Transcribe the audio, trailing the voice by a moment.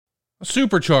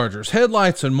Superchargers,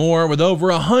 headlights, and more. With over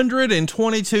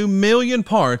 122 million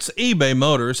parts, eBay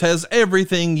Motors has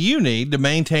everything you need to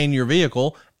maintain your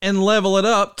vehicle and level it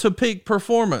up to peak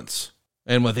performance.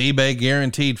 And with eBay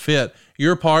Guaranteed Fit,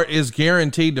 your part is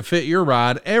guaranteed to fit your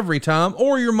ride every time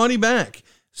or your money back.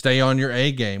 Stay on your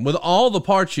A game with all the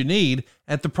parts you need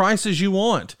at the prices you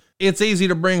want. It's easy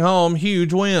to bring home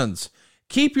huge wins.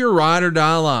 Keep your ride or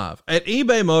die alive at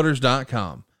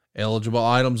ebaymotors.com. Eligible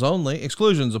items only.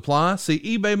 Exclusions apply. See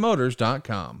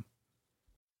ebaymotors.com.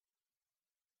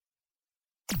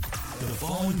 The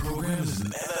following program is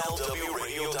an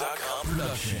MLWRadio.com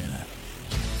production.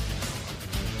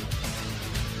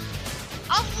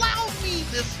 Allow me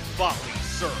this folly,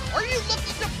 sir. Are you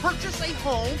looking to purchase a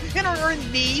home and are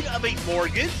in need of a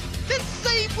mortgage? Then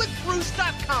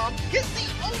SaveWithBruce.com is the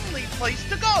only place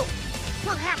to go.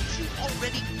 Perhaps you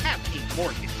already have a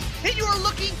mortgage and you are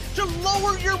looking to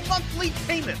lower your monthly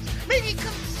payments, maybe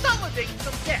consolidate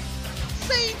some debt.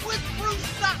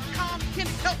 SaveWithBruce.com can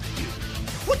help you.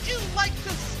 Would you like to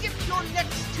skip your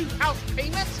next 2 house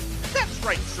payments? That's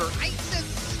right, sir. I said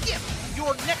skip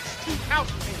your next 2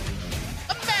 house payments.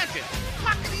 Imagine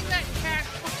pocketing that cash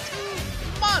for 2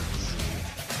 months.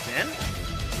 Then,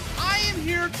 I am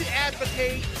here to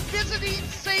advocate visiting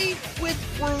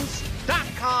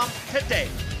SaveWithBruce.com today.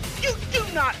 You do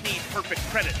not need perfect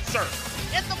credit, sir,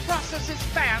 and the process is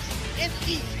fast and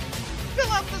easy.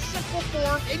 Fill out the simple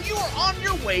form and you are on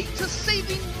your way to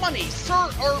saving money,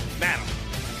 sir or madam.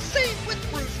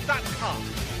 SaveWithBruce.com,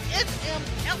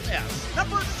 NMLS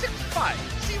number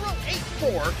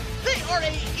 65084. They are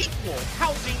a equal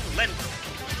housing lender.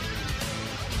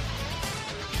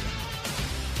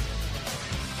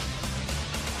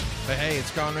 Hey, it's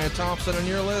Conrad Thompson, and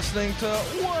you're listening to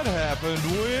What Happened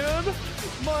When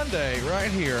Monday, right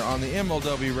here on the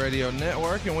MLW Radio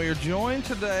Network. And we are joined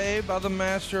today by the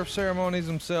master of ceremonies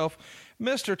himself,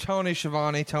 Mr. Tony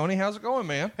Schiavone. Tony, how's it going,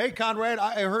 man? Hey, Conrad,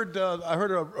 I heard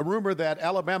a rumor that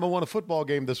Alabama won a football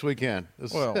game this weekend.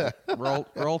 Well,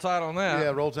 roll tide on that.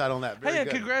 Yeah, roll tide on that. Very Hey,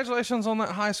 good. Congratulations on that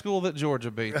high school that Georgia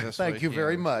beat this Thank you weekend.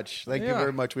 very much. Thank you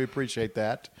very much. We appreciate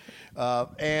that.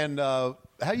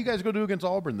 How you guys going to do against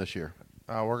Auburn this year?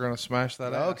 We're going to smash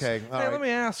that ass. Okay, all hey, right. let me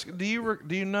ask, do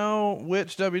you know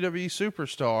which WWE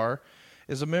superstar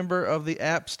is a member of the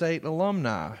App State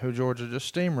alumni who Georgia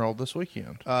just steamrolled this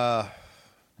weekend?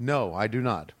 No, I do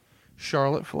not.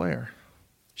 Charlotte Flair.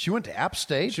 She went to App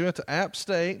State? She went to App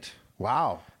State.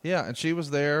 Wow. Yeah, and she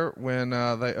was there when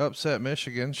they upset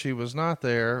Michigan. She was not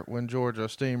there when Georgia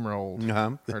steamrolled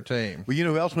her team. Well, you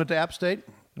know who else went to App State?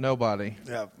 Nobody.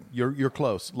 Yeah, you're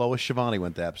close. Lois Schiavone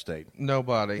went to App State.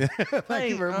 Nobody. Thank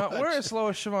you very much. Where is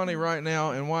Lois Schiavone right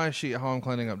now, and why is she at home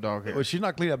cleaning up dog hair? Well, she's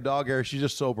not cleaning up dog hair. She's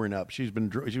just sobering up. She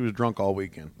was drunk all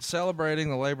weekend. Celebrating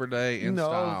the Labor Day in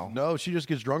style. No, she just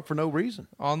gets drunk for no reason.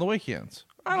 On the weekends.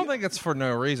 I don't think it's for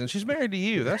no reason. She's married to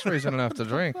you. That's reason enough to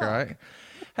drink, right?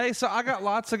 Hey, so I got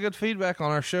lots of good feedback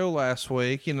on our show last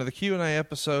week. You know, the Q&A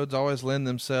episodes always lend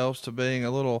themselves to being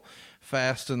a little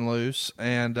fast and loose,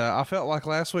 and I felt like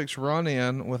last week's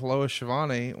run-in with Lois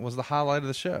Schiavone was the highlight of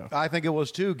the show. I think it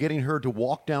was, too. Getting her to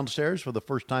walk downstairs for the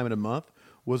first time in a month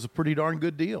was a pretty darn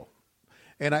good deal.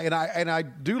 And I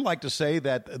do like to say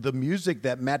that the music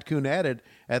that Matt Kuhn added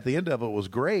at the end of it was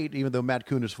great, even though Matt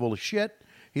Kuhn is full of shit.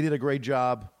 He did a great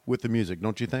job with the music,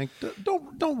 don't you think?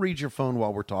 Don't read your phone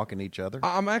while we're talking to each other.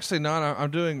 I'm actually not. I'm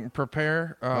doing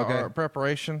preparation. I'll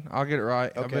get it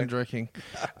right. Okay. I've been drinking.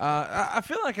 I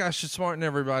feel like I should smarten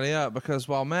everybody up because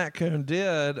while Matt Kuhn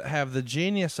did have the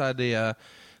genius idea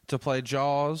to play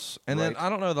Jaws, and then I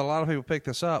don't know that a lot of people picked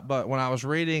this up, but when I was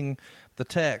reading the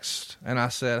text and I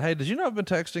said, hey, did you know I've been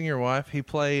texting your wife? He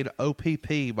played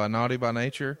OPP by Naughty by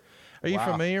Nature. Are you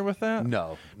familiar with that?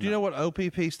 No. Do you know what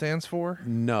OPP stands for?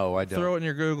 No, I don't. Throw it in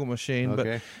your Google machine.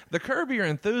 Okay. But the Curb Your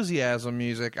Enthusiasm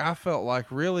music, I felt like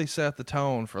really set the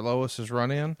tone for Lois's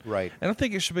run-in. Right. And I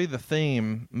think it should be the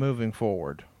theme moving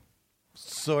forward.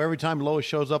 So every time Lois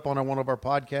shows up on one of our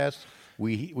podcasts,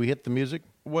 we hit the music?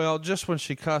 Well, just when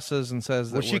she cusses and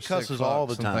says that Well, she we're cusses sick all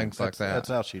the fucks and time. things like that. That's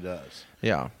how she does.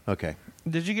 Yeah. Okay.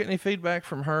 Did you get any feedback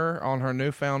from her on her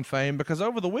newfound fame? Because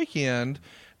over the weekend,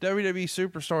 WWE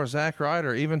superstar Zack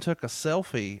Ryder even took a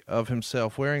selfie of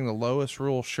himself wearing the Lois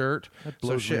Rule shirt. That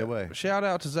blows me away. Shout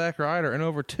out to Zack Ryder and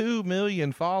over 2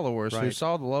 million followers who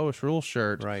saw the Lois Rule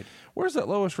shirt. Right. Where's that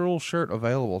Lois Rule shirt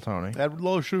available, Tony? That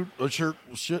Lois shirt's You'll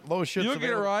get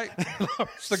it right.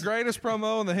 It's the greatest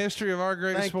promo in the history of our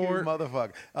great Thank sport. you,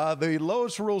 motherfucker. The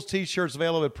Lois Rules t-shirts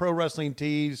available at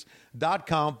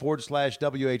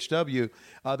ProWrestlingTees.com/WHW.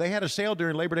 They had a sale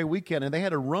during Labor Day weekend, and they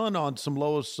had a run on some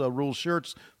Lois Rules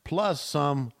shirts, plus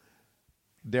some,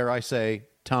 dare I say,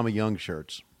 Tommy Young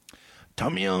shirts.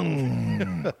 Tommy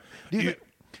Young.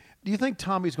 Do you think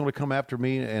Tommy's going to come after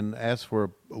me and ask for a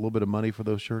little bit of money for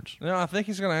those shirts? No, I think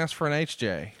he's going to ask for an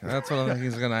HJ. That's what I think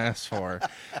he's going to ask for.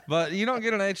 But you don't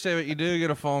get an HJ, but you do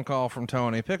get a phone call from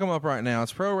Tony. Pick him up right now.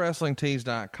 It's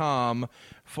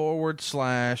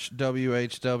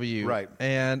ProWrestlingTees.com/WHW. Right.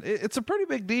 And it's a pretty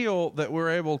big deal that we're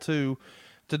able to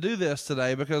do this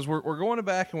today, because we're going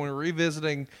back and we're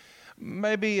revisiting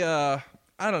maybe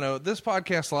I don't know. This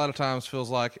podcast a lot of times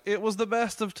feels like it was the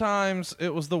best of times,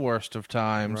 it was the worst of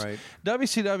times. Right.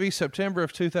 WCW September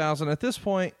of 2000. At this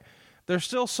point, there's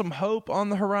still some hope on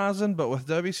the horizon, but with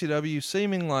WCW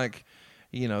seeming like,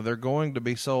 they're going to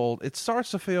be sold, it starts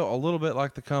to feel a little bit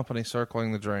like the company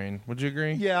circling the drain. Would you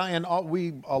agree? Yeah, and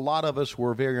a lot of us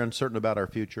were very uncertain about our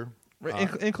future.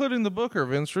 Including the booker,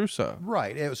 Vince Russo.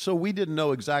 Right. So we didn't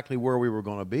know exactly where we were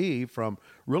going to be from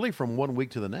 1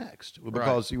 week to the next,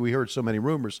 because we heard so many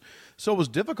rumors. So it was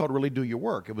difficult to really do your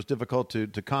work. It was difficult to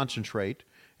concentrate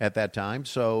at that time.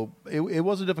 So it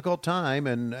was a difficult time,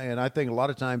 and I think a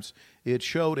lot of times it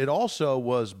showed. It also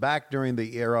was back during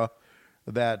the era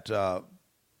that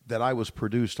I was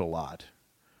produced a lot,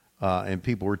 and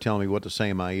people were telling me what to say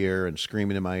in my ear and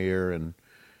screaming in my ear, and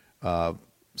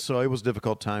so it was a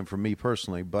difficult time for me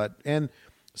personally. And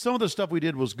some of the stuff we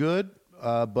did was good,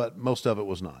 but most of it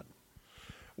was not.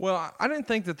 Well, I didn't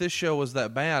think that this show was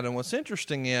that bad. And what's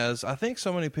interesting is I think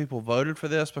so many people voted for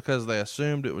this because they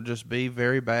assumed it would just be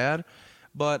very bad.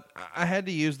 But I had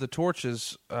to use the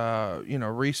Torch's,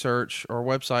 research or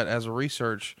website as a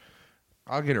research.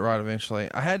 I'll get it right eventually.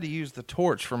 I had to use the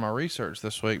Torch for my research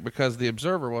this week because the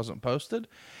Observer wasn't posted.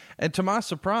 And to my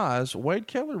surprise, Wade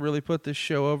Keller really put this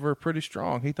show over pretty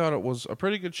strong. He thought it was a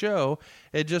pretty good show.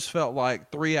 It just felt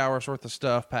like 3 hours worth of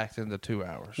stuff packed into 2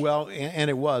 hours. Well, and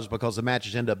it was, because the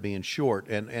matches ended up being short,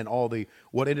 and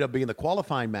what ended up being the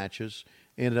qualifying matches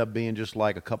ended up being just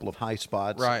like a couple of high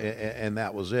spots, right? And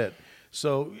that was it.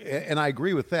 So, and I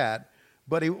agree with that.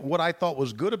 But what I thought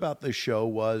was good about this show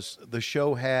was the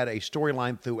show had a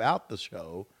storyline throughout the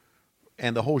show,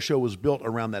 and the whole show was built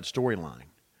around that storyline.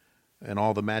 And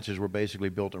all the matches were basically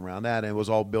built around that, and it was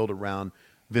all built around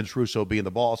Vince Russo being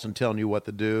the boss and telling you what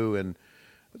to do. And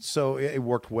so it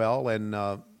worked well.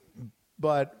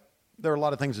 But there are a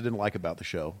lot of things I didn't like about the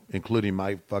show, including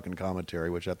my fucking commentary,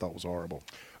 which I thought was horrible.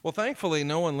 Well, thankfully,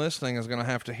 no one listening is going to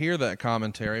have to hear that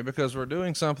commentary, because we're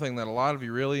doing something that a lot of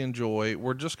you really enjoy.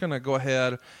 We're just going to go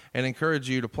ahead and encourage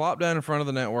you to plop down in front of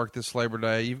the network this Labor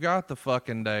Day. You've got the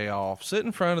fucking day off. Sit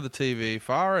in front of the TV,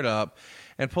 fire it up,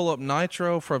 and pull up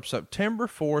Nitro from September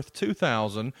 4th,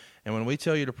 2000. And when we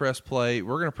tell you to press play,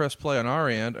 we're going to press play on our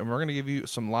end, and we're going to give you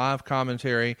some live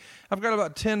commentary. I've got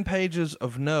about 10 pages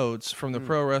of notes from the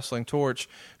Pro Wrestling Torch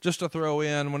just to throw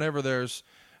in whenever there's,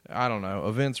 I don't know,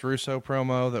 a Vince Russo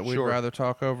promo that we'd rather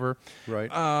talk over.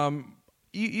 Right.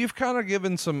 You've kind of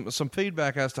given some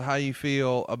feedback as to how you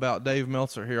feel about Dave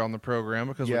Meltzer here on the program,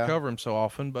 because we cover him so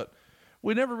often, but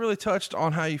we never really touched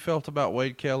on how you felt about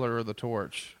Wade Keller or the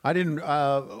Torch. I didn't.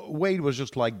 Wade was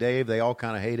just like Dave. They all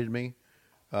kind of hated me,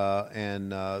 so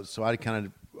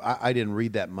I didn't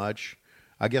read that much.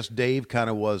 I guess Dave kind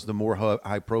of was the more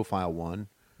high profile one.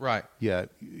 Right. Yeah.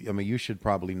 I mean, you should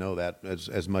probably know that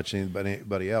as much as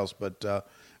anybody else. But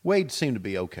Wade seemed to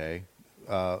be okay,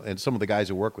 and some of the guys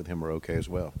who work with him were okay as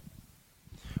well.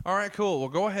 All right, cool. Well,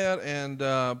 go ahead and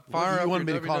fire up your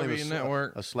WWE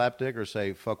Network. A slapdick, or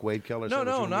say fuck Wade Keller?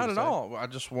 No, not at all. I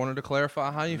just wanted to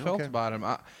clarify how you felt about him.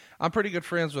 I'm pretty good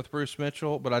friends with Bruce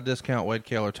Mitchell, but I discount Wade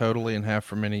Keller totally and have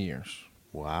for many years.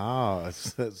 Wow.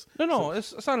 It's not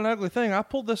an ugly thing. I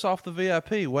pulled this off the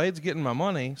VIP. Wade's getting my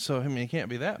money, so I mean, he can't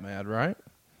be that mad, right?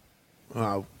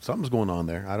 Something's going on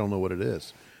there. I don't know what it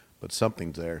is, but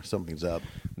something's there. Something's up.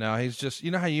 Now, he's just,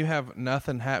 how you have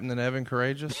nothing happening Evan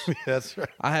Courageous? That's right.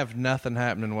 I have nothing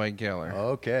happening Wade Keller.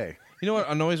 Okay. You know what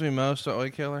annoys me most about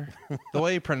Wade Keller? The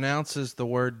way he pronounces the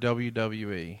word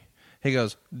WWE. He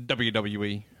goes,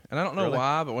 WWE. And I don't know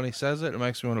why, but when he says it, it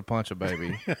makes me want to punch a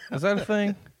baby. Is that a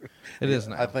thing? It is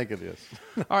now. I think it is.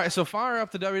 All right, so fire up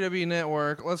the WWE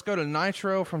Network. Let's go to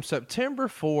Nitro from September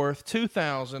 4th,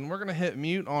 2000. We're going to hit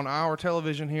mute on our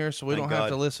television here so we don't have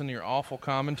to listen to your awful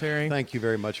commentary. Thank you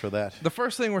very much for that. The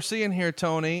first thing we're seeing here,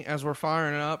 Tony, as we're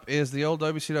firing up, is the old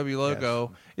WCW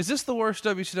logo. Yes. Is this the worst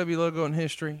WCW logo in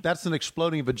history? That's an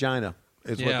exploding vagina,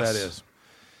 is what that is.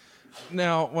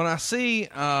 Now, when I see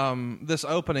this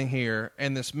opening here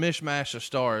and this mishmash of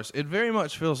stars, it very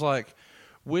much feels like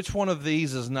which one of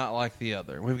these is not like the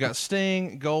other. We've got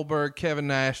Sting, Goldberg, Kevin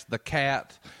Nash, the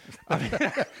Cat. I mean,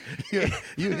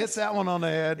 you hit that one on the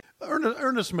head.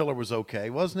 Ernest Miller was okay,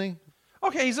 wasn't he?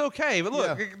 Okay, he's okay, but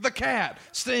look, Yeah. the Cat,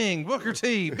 Sting, Booker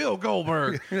T, Bill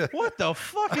Goldberg. What the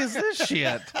fuck is this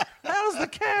shit? How's the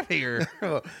Cat here?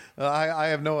 I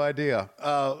have no idea.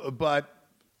 But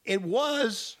it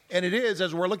was, and it is,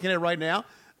 as we're looking at it right now,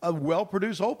 a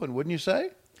well-produced open, wouldn't you say?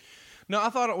 No, I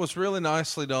thought it was really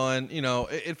nicely done. You know,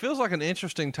 it feels like an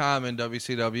interesting time in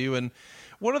WCW, and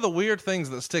one of the weird things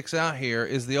that sticks out here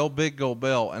is the old big gold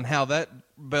belt and how that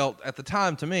belt at the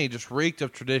time to me just reeked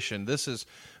of tradition. This is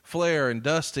Flair and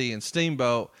Dusty and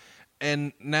Steamboat,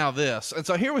 and now this. And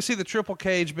so here we see the triple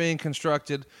cage being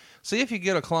constructed. See if you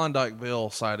get a Klondike Bill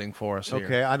sighting for us here.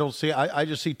 Okay, I don't see. I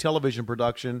just see television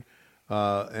production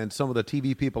and some of the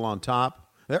TV people on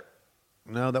top. There,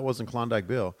 no, that wasn't Klondike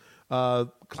Bill.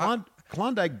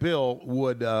 Klondike Bill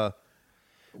would.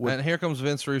 And here comes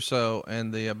Vince Russo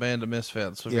and the band of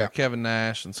misfits. We've Yeah. got Kevin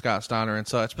Nash and Scott Steiner and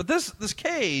such. But this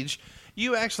cage,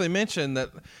 you actually mentioned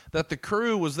that the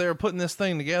crew was there putting this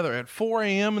thing together at 4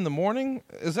 a.m. in the morning.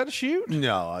 Is that a shoot?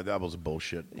 No, that was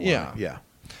bullshit. Yeah. yeah.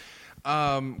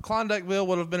 Klondike Bill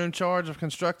would have been in charge of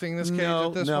constructing this cage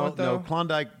at this point, though?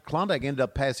 No. Klondike ended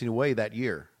up passing away that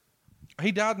year.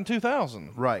 He died in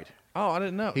 2000. Right. Oh, I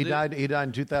didn't know. He died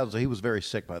in 2000. So he was very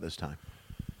sick by this time.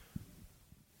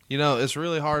 You know, it's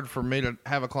really hard for me to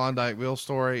have a Klondike Bill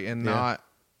story and Yeah. not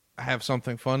have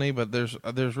something funny, but there's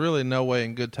really no way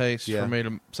in good taste Yeah. for me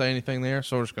to say anything there,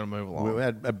 so we're just going to move along.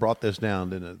 I brought this down,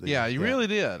 didn't it? Yeah, you really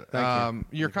did. Thank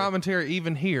Your commentary,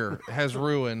 even here, has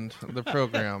ruined the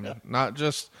program, not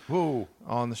just Whoa.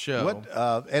 on the show.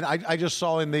 What? And I just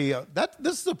saw in the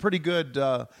this is a pretty good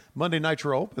Monday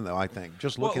Nitro Open, though. I think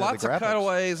just Well, looking at lots the graphics. of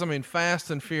cutaways. I mean,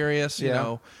 fast and furious. You Yeah.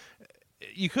 know,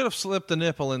 you could have slipped a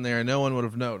nipple in there and no one would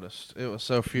have noticed. It was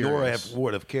so furious. Nor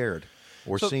would have cared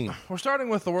or So, seen. We're starting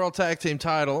with the World Tag Team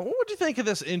title. What do you think of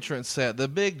this entrance set? The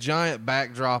big giant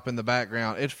backdrop in the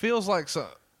background. It feels like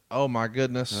oh my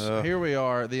goodness. Here we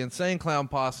are. The Insane Clown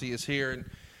Posse is here. And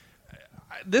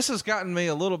this has gotten me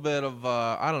a little bit of,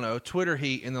 I don't know, Twitter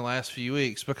heat in the last few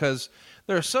weeks because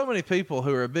there are so many people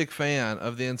who are a big fan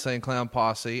of the Insane Clown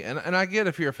Posse. And I get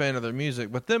if you're a fan of their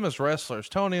music, but them as wrestlers,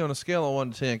 Tony, on a scale of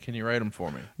 1 to 10, can you rate them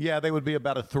for me? Yeah, they would be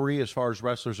about a 3 as far as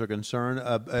wrestlers are concerned.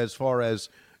 As far as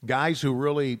guys who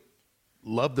really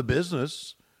love the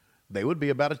business, they would be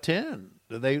about a 10.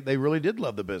 They really did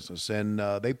love the business, and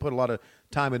they put a lot of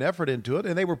time and effort into it.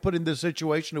 And they were put in this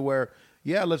situation to where,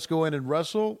 yeah, let's go in and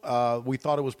wrestle. We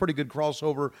thought it was pretty good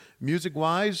crossover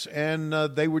music-wise, and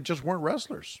they just weren't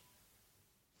wrestlers.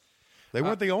 They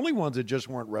weren't the only ones that just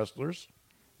weren't wrestlers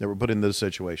that were put in this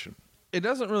situation. It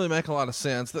doesn't really make a lot of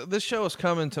sense. This show is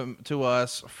coming to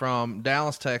us from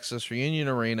Dallas, Texas, Reunion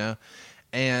Arena,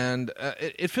 and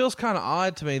it feels kind of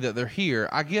odd to me that they're here.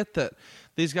 I get that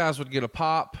these guys would get a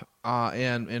pop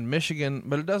in Michigan,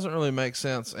 but it doesn't really make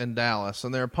sense in Dallas.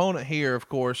 And their opponent here, of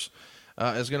course,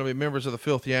 is going to be members of the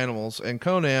Filthy Animals, and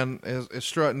Conan is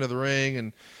strutting to the ring,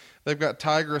 and they've got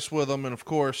Tigress with them, and of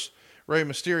course Rey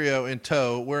Mysterio in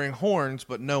tow, wearing horns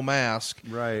but no mask.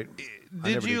 Right.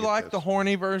 Did you like the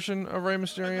horny version of Rey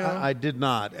Mysterio? I did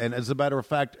not. And as a matter of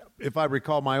fact, if I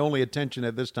recall, my only attention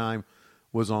at this time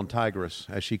was on Tigress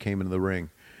as she came into the ring.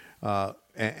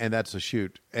 And that's a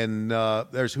shoot. And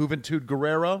there's Juventud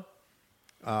Guerrero.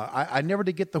 I never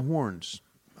did get the horns.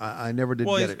 I never did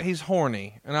get it. He's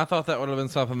horny, and I thought that would have been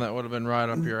something that would have been right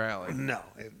up your alley. No.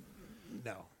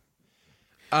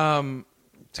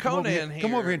 Conan here.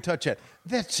 Come over here and touch that.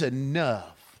 That's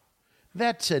enough.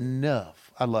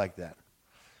 I like that.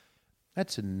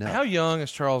 That's enough. How young is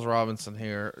Charles Robinson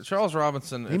here? Charles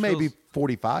Robinson. He may be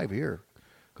 45 here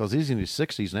because he's in his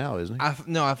 60s now, isn't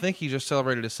he? I think he just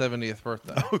celebrated his 70th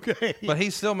birthday. Okay. But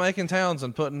he's still making towns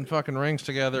and putting fucking rings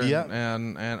together Yep.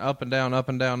 and up and down, up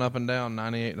and down, up and down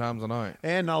 98 times a night.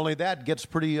 And not only that, gets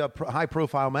pretty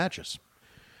high-profile matches.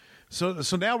 So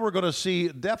now we're going to see,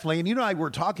 definitely, and you and I were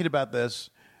talking about this,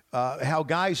 how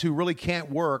guys who really can't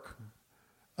work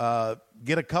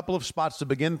get a couple of spots to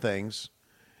begin things,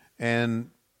 and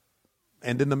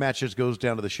then the match just goes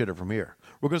down to the shitter from here.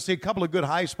 We're going to see a couple of good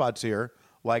high spots here,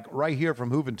 like right here from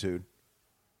Juventud.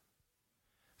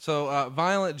 So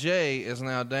Violent J is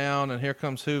now down, and here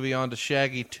comes Hoovy on to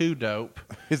Shaggy 2 Dope.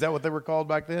 Is that what they were called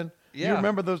back then? Yeah. You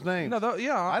remember those names? No,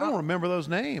 yeah. I don't remember those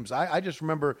names. I just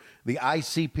remember the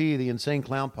ICP, the Insane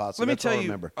Clown Posse. Let me That's all tell I you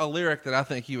remember. a lyric that I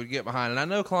think you would get behind, and I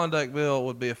know Klondike Bill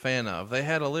would be a fan of. They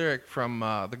had a lyric from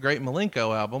the Great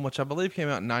Malenko album, which I believe came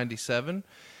out in 97,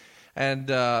 and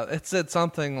it said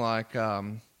something like,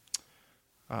 trunk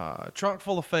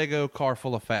full of Faygo, car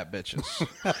full of fat bitches.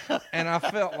 And I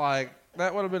felt like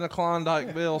That would have been a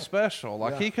Klondike Bill special.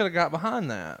 Like, he could have got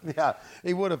behind that. Yeah,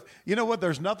 he would have. You know what?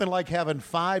 There's nothing like having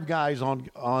 5 guys on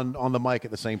the mic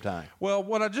at the same time. Well,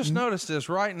 what I just noticed is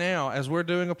right now, as we're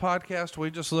doing a podcast, we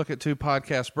just look at 2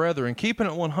 podcast brethren. Keeping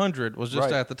It 100 was just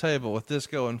Right. at the table with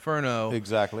Disco Inferno.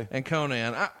 Exactly. And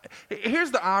Conan.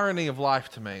 Here's the irony of life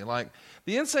to me. Like,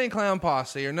 the Insane Clown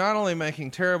Posse are not only making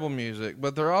terrible music,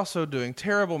 but they're also doing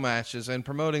terrible matches and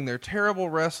promoting their terrible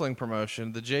wrestling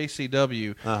promotion, the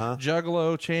JCW,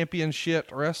 Juggalo Championship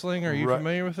Wrestling. Are you Right.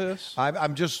 familiar with this?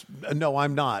 I'm just no,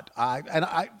 I'm not.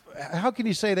 How can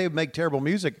you say they make terrible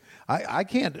music? I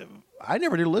can't. I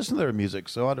never did listen to their music,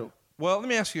 so I don't. Well, let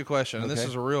me ask you a question, and this Okay.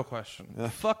 is a real question.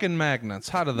 Fucking magnets,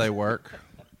 how do they work?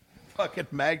 Fucking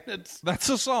magnets. That's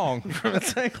a song from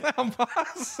Insane Clown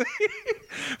Posse.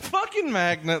 Fucking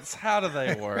magnets, how do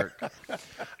they work?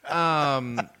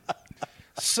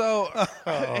 So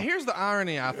here's the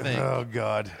irony, I think. Oh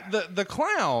God. The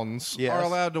clowns Yes. are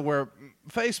allowed to wear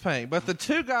face paint, but the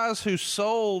 2 guys who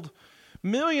sold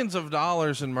millions of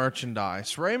dollars in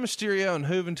merchandise, Rey Mysterio and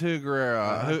Juventud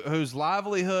Guerrera, whose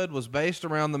livelihood was based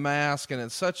around the mask, and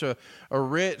it's such a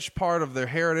rich part of their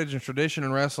heritage and tradition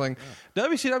in wrestling.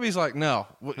 WCW's like, no,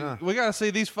 we got to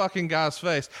see these fucking guys'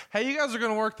 face. Hey, you guys are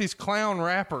going to work these clown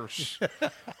rappers.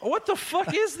 What the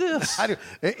fuck is this?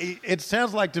 It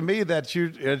sounds like to me that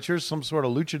you're some sort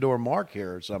of luchador mark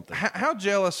here or something. How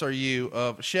jealous are you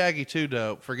of Shaggy 2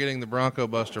 Dope for getting the Bronco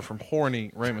Buster from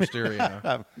horny Rey Mysterio?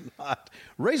 I'm not.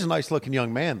 Ray's a nice looking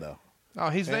young man, though. Oh,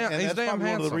 he's damn, And he's that's damn probably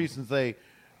handsome. one of the reasons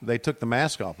they took the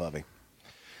mask off of him.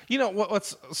 You know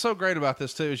what's so great about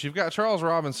this too is you've got Charles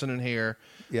Robinson in here,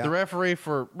 Yeah. the referee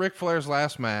for Ric Flair's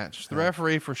last match, the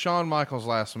referee for Shawn Michaels'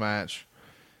 last match,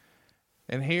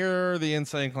 and here are the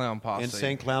Insane Clown Posse.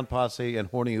 Insane Clown Posse and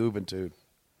Horny Juventud.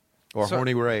 Or So-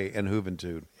 Horny Ray and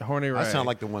Juventud. Horny Ray. I sound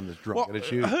like the one that's drunk. Well, And it's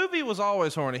you. Hoovy was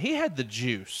always horny. He had the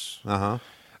juice. Uh-huh.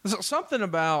 There's something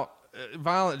about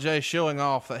Violent J showing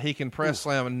off that he can press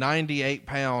slam a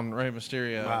 98-pound Rey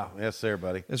Mysterio. Wow. Yes, sir,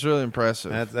 buddy. It's really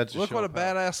impressive. That's a Look show what a of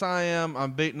power. badass I am.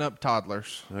 I'm beating up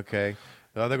toddlers. Okay.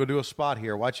 They're going to do a spot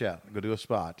here. Watch out. Go do a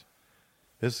spot.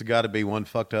 This has got to be one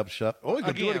fucked up shot. Oh, you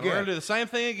can do it We're going to again. do the same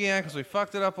thing again because we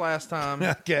fucked it up last time.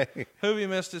 Okay. Hoovy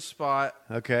missed his spot.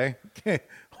 Okay.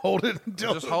 Hold it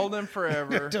until Just hold him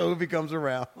forever. until Hoovy comes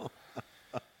around.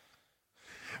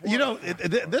 You know,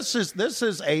 this is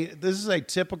a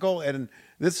typical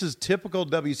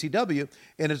WCW,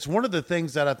 and it's one of the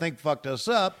things that I think fucked us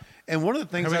up. And one of the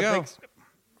things Here we I go. think.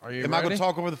 Are you Am I ready? going to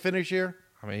talk over the finish here?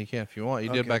 I mean, you can if you want.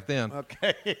 You did back then.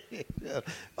 Okay.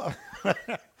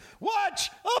 Watch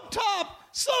up top,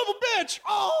 son of a bitch!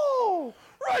 Oh,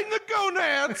 Right in the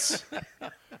gonads.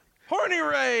 Horny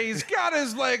Ray's got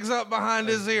his legs up behind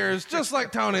his ears, just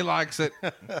like Tony likes it.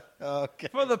 okay.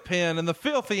 For the pin, and the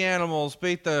filthy animals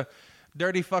beat the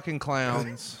dirty fucking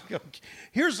clowns.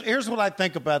 Here's what I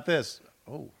think about this.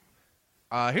 Oh,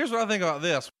 Here's what I think about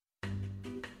this.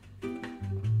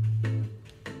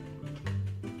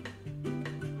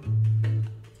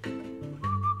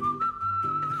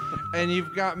 And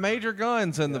you've got Major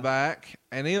Guns in the back,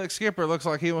 and Elix Skipper looks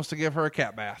like he wants to give her a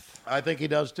cat bath. I think he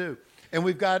does too. And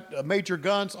we've got Major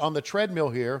Guns on the treadmill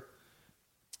here,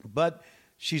 but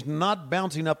she's not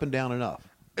bouncing up and down enough.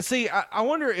 See, I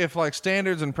wonder if like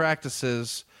Standards and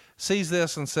Practices sees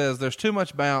this and says there's too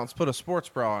much bounce, put a sports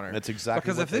bra on her. That's exactly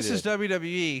because what if this they is did.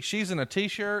 WWE, she's in a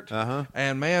t-shirt, Uh-huh.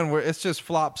 and man, it's just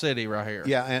flop city right here.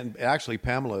 Yeah, and actually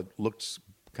Pamela looks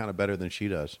kind of better than she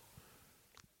does.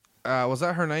 Was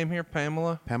that her name here,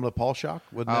 Pamela? Pamela Paulshock,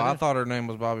 wasn't Oh, that I it? thought her name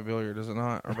was Bobby Billiard, is it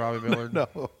not? Or Bobby Billard? No,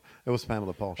 it was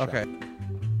Pamela Paulshock. Okay.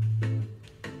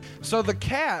 So the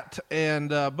Cat and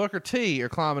Booker T are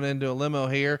climbing into a limo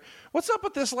here. What's up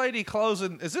with this lady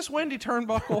closing? Is this Wendy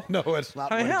Turnbuckle? No, it's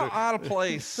not. I mean, how Wendy. out of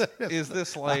place is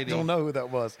this I lady? don't know who that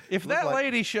was. If Looked that like-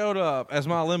 lady showed up as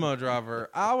my limo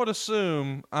driver, I would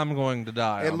assume I'm going to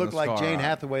die. It on looked this like car Jane ride.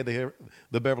 Hathaway,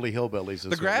 the Beverly Hillbillies. is The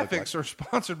what it looked graphics are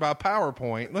sponsored by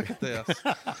PowerPoint. Look at this.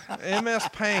 MS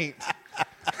Paint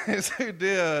is who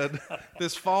did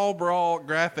this fall brawl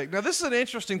graphic. Now, this is an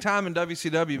interesting time in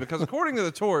WCW because according to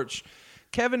the Torch,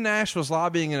 Kevin Nash was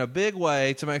lobbying in a big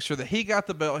way to make sure that he got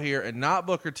the belt here and not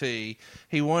Booker T.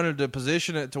 He wanted to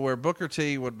position it to where Booker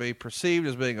T would be perceived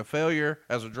as being a failure,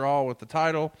 as a draw with the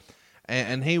title,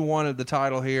 and he wanted the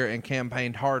title here and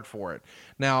campaigned hard for it.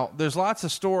 Now, there's lots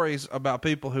of stories about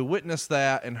people who witnessed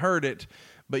that and heard it,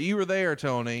 but you were there,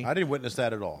 Tony. I didn't witness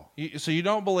that at all. So you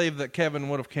don't believe that Kevin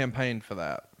would have campaigned for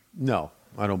that? No,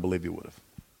 I don't believe he would have.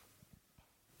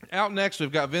 Out next,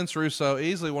 we've got Vince Russo,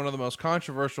 easily one of the most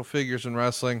controversial figures in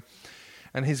wrestling.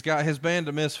 and he's got his band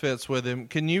of misfits with him.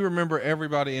 Can you remember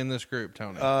everybody in this group,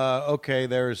 Tony? Okay,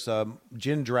 there's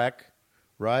Jindrak,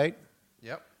 right?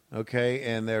 Yep. Okay,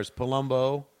 and there's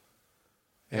Palumbo,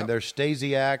 and Yep. there's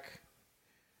Stasiak,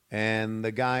 and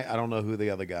the guy, I don't know who the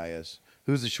other guy is.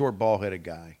 Who's the short, ball-headed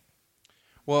guy?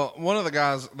 Well, one of the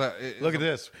guys that Look at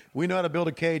this. We know how to build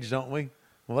a cage, don't we?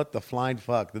 Well, what the flying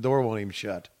fuck? The door won't even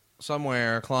shut.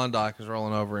 somewhere Klondike is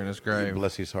rolling over in his grave.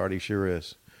 Bless his heart, he sure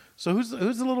is. So who's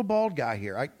the little bald guy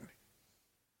here?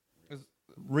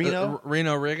 Reno?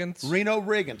 Reno Riggins. Reno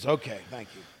Riggins. Okay, thank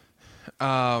you.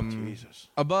 Jesus.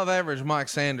 Above average Mike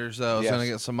Sanders, though, is Yes. going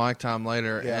to get some mic time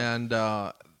later. Yeah.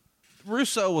 And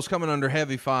Russo was coming under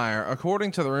heavy fire,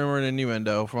 according to the rumor and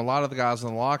innuendo from a lot of the guys in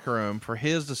the locker room, for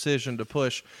his decision to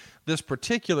push this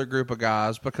particular group of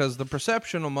guys because the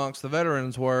perception amongst the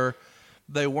veterans were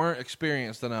they weren't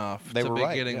experienced enough They to were be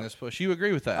right, getting yeah. this push. You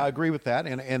agree with that? I agree with that,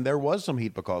 and there was some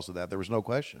heat because of that. There was no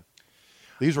question.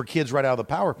 These were kids right out of the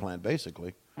power plant,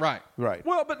 basically. Right. Right.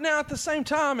 Well, but now at the same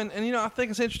time, and you know, I think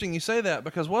it's interesting you say that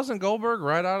because wasn't Goldberg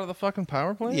right out of the fucking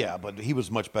power plant? Yeah, but he was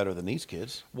much better than these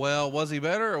kids. Well, was he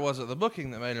better or was it the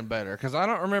booking that made him better? Because I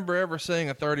don't remember ever seeing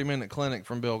a 30-minute clinic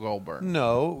from Bill Goldberg.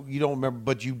 No, you don't remember,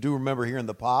 but you do remember hearing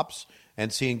the pops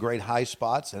and seeing great high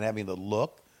spots and having the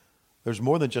look. There's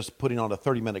more than just putting on a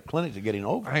 30-minute clinic to getting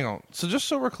over. Hang on. So just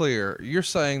so we're clear, you're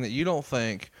saying that you don't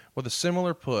think with a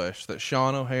similar push that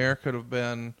Sean O'Hare could have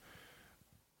been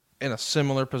in a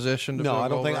similar position to No, Bill I don't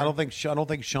Goldberg? think I don't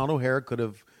think Sean O'Hare could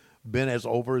have been as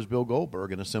over as Bill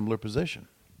Goldberg in a similar position.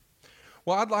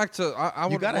 Well, I'd like to. I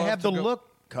would You got to love have the go-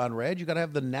 look, Conrad. You got to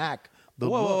have the knack. The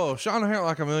Whoa, look. whoa, whoa, Sean O'Hare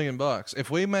like $1 million. If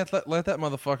we let that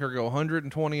motherfucker go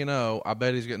 120-0, I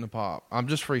bet he's getting a pop. I'm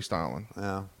just freestyling.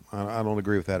 Yeah, I don't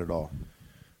agree with that at all.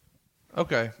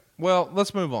 Okay. Well,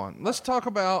 let's move on. Let's talk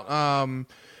about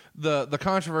the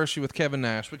controversy with Kevin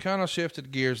Nash. We kind of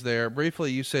shifted gears there.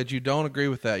 Briefly, you said you don't agree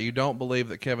with that. You don't believe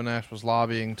that Kevin Nash was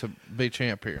lobbying to be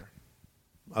champ here.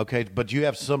 Okay, but you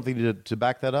have something to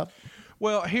back that up?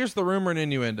 Well, here's the rumor and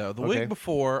innuendo. The Okay. week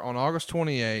before, on August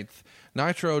 28th,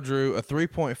 Nitro drew a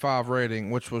 3.5 rating,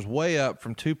 which was way up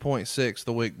from 2.6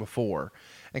 the week before.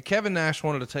 And Kevin Nash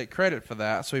wanted to take credit for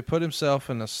that, so he put himself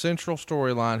in a central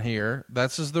storyline here.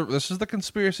 This is the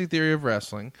conspiracy theory of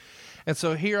wrestling. And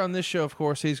so here on this show, of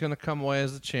course, he's going to come away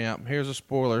as the champ. Here's a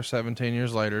spoiler 17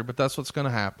 years later, but that's what's going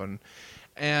to happen.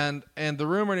 And the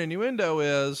rumor and innuendo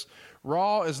is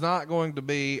Raw is not going to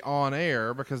be on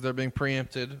air because they're being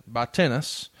preempted by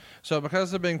tennis. So because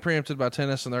they're being preempted by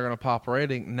tennis and they're going to pop a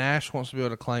rating, Nash wants to be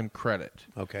able to claim credit.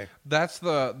 Okay. That's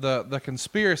the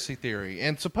conspiracy theory.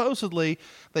 And supposedly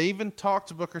they even talked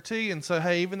to Booker T and said,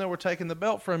 hey, even though we're taking the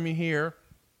belt from you here,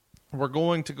 we're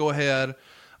going to go ahead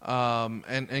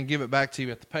and give it back to you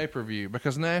at the pay-per-view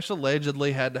because Nash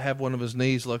allegedly had to have one of his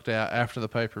knees looked at after the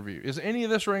pay-per-view. Is any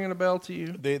of this ringing a bell to you?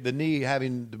 The knee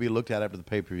having to be looked at after the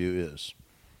pay-per-view is.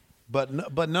 But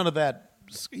none of that,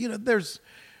 you know,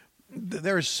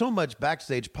 there is so much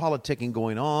backstage politicking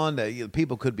going on that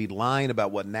people could be lying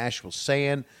about what Nash was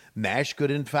saying. Nash could,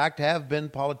 in fact, have been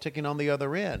politicking on the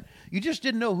other end. You just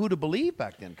didn't know who to believe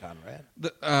back then, Conrad.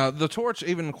 The Torch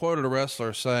even quoted a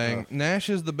wrestler saying, Nash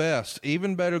is the best,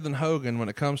 even better than Hogan when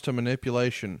it comes to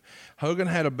manipulation. Hogan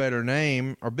had a better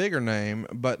name, or bigger name,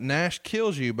 but Nash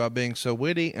kills you by being so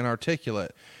witty and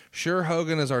articulate. Sure,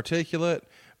 Hogan is articulate,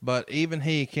 but even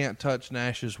he can't touch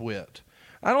Nash's wit.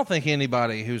 I don't think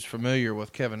anybody who's familiar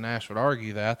with Kevin Nash would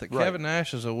argue that Right. Kevin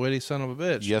Nash is a witty son of a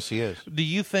bitch. Yes, he is. Do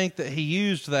you think that he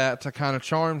used that to kind of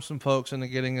charm some folks into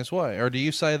getting his way? Or do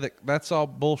you say that that's all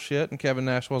bullshit and Kevin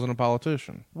Nash wasn't a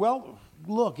politician? Well,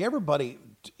 look, everybody,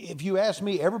 if you ask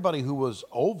me, everybody who was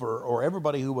over or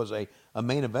everybody who was a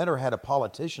main eventer had a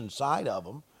politician side of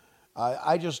them.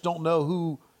 I just don't know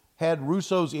who had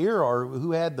Russo's ear or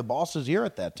who had the boss's ear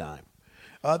at that time.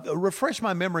 Refresh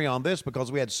my memory on this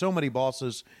because we had so many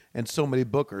bosses and so many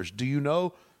bookers. Do you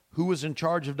know who was in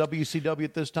charge of WCW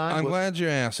at this time? I'm glad you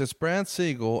asked. It's Brad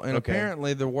Siegel, and Okay.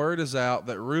 apparently the word is out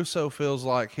that Russo feels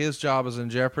like his job is in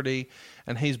jeopardy,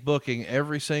 and he's booking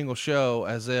every single show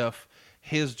as if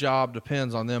his job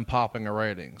depends on them popping a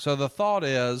rating. So the thought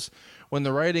is, when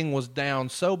the rating was down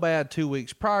so bad 2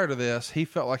 weeks prior to this, he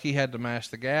felt like he had to mash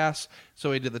the gas.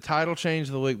 So he did the title change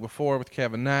the week before with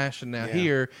Kevin Nash, and now Yeah.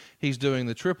 here he's doing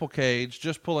the triple cage,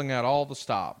 just pulling out all the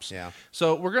stops. Yeah.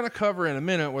 So we're going to cover in a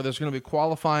minute where there's going to be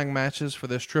qualifying matches for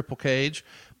this triple cage.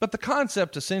 But the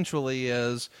concept essentially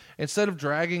is instead of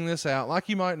dragging this out like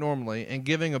you might normally and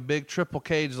giving a big triple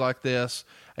cage like this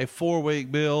a 4-week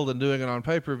build and doing it on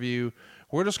pay-per-view,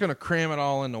 we're just going to cram it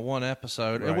all into one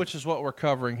episode, Right. which is what we're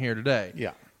covering here today.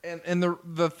 Yeah. And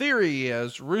the theory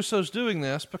is Russo's doing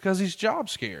this because he's job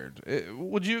scared.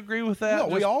 Would you agree with that?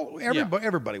 No,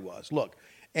 everybody was. Look,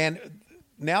 and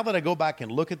now that I go back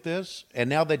and look at this, and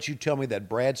now that you tell me that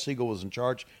Brad Siegel was in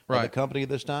charge of the company at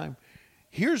this time,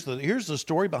 here's the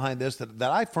story behind this that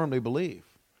I firmly believe.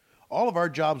 All of our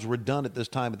jobs were done at this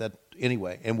time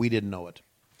anyway, and we didn't know it.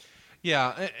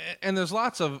 Yeah, and there's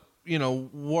lots of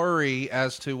worry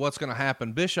as to what's going to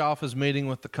happen. Bischoff is meeting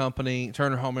with the company,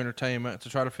 Turner Home Entertainment, to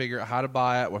try to figure out how to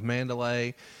buy it with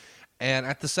Mandalay. And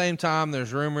at the same time,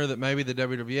 there's rumor that maybe the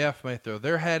WWF may throw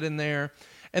their hat in there.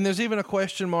 And there's even a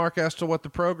question mark as to what the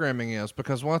programming is,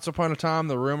 because once upon a time,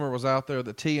 the rumor was out there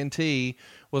that TNT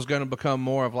was going to become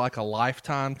more of like a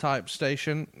Lifetime type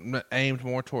station aimed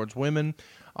more towards women.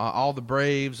 All the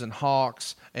Braves and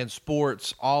Hawks and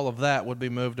sports, all of that would be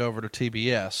moved over to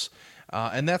TBS.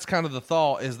 And that's kind of the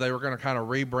thought, is they were going to kind of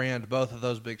rebrand both of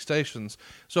those big stations.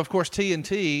 So, of course,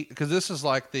 TNT, because this is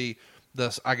like the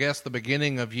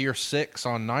beginning of year 6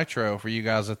 on Nitro for you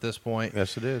guys at this point.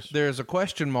 Yes, it is. There's a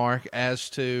question mark as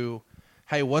to,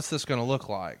 hey, what's this going to look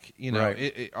like?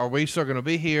 Are we still going to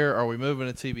be here? Are we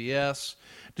moving to TBS?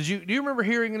 Do you remember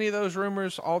hearing any of those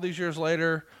rumors all these years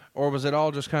later, or was it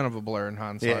all just kind of a blur in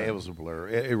hindsight? Yeah, it was a blur.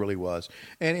 It really was.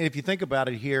 And if you think about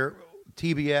it here,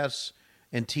 TBS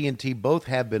and TNT both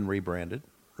have been rebranded,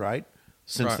 right,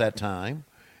 since that time.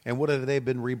 And what have they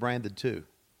been rebranded to?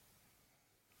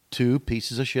 2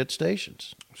 pieces of shit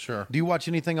stations. Sure. Do you watch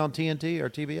anything on TNT or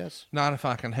TBS? Not if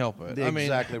I can help it.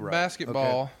 Exactly right.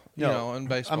 Basketball, and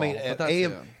baseball. I mean,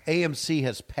 AMC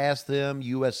has passed them.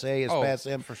 USA has passed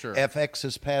them. For sure. FX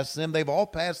has passed them. They've all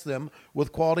passed them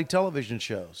with quality television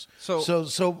shows.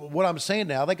 So what I'm saying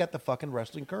now, they got the fucking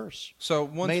wrestling curse. So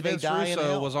once Vince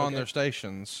Russo was on their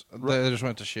stations, they just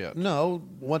went to shit. No,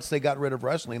 once they got rid of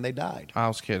wrestling, they died. I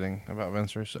was kidding about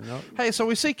Vince Russo. No. Hey, so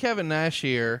we see Kevin Nash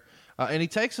here. And he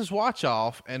takes his watch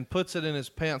off and puts it in his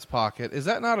pants pocket. Is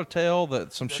that not a tell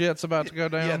that some shit's about to go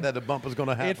down? Yeah, that a bump is going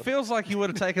to happen. It feels like you would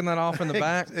have taken that off in the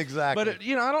back. Exactly. But,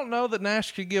 I don't know that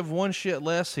Nash could give one shit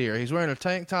less here. He's wearing a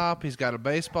tank top. He's got a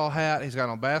baseball hat. He's got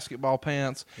on basketball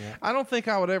pants. Yeah. I don't think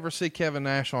I would ever see Kevin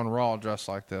Nash on Raw dressed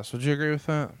like this. Would you agree with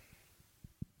that?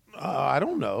 I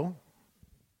don't know.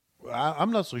 I'm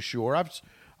not so sure.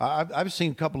 I've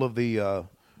seen a couple of the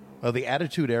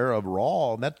Attitude Era of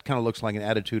Raw, and that kind of looks like an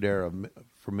Attitude Era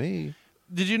for me.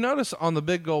 Did you notice on the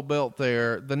big gold belt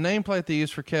there, the nameplate they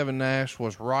used for Kevin Nash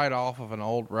was right off of an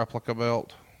old replica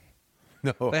belt?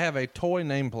 No. They have a toy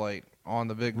nameplate on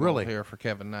the big gold here for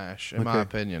Kevin Nash, in my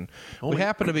opinion. We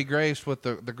happen to be graced with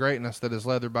the greatness that is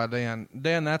leathered by Dan.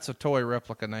 Dan, that's a toy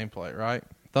replica nameplate, right?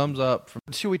 Thumbs up.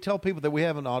 Should we tell people that we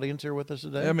have an audience here with us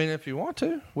today? I mean, if you want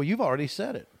to. Well, you've already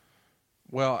said it.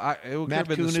 Well, Matt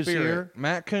Kuhn is here.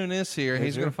 Matt Kuhn is here.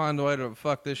 He's going to find a way to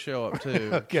fuck this show up,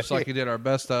 too, just like he did our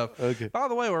best stuff. Okay. By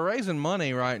the way, we're raising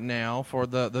money right now for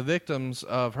the victims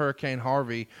of Hurricane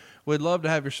Harvey. We'd love to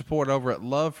have your support over at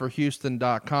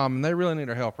loveforhouston.com, and they really need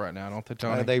our help right now, don't they,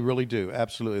 Tony? They really do.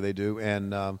 Absolutely, they do.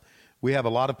 And we have a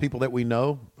lot of people that we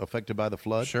know affected by the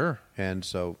flood. Sure. And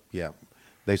so, yeah,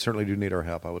 they certainly do need our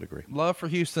help, I would agree.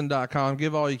 Loveforhouston.com.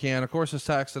 Give all you can. Of course, it's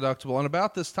tax deductible. And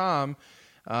about this time,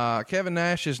 Kevin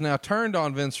Nash is now turned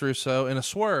on Vince Russo in a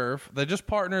swerve. They just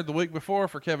partnered the week before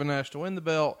for Kevin Nash to win the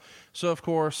belt. So, of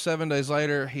course, 7 days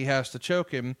later, he has to choke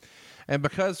him. And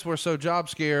because we're so job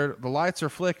scared, the lights are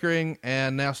flickering,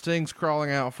 and now Sting's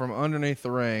crawling out from underneath the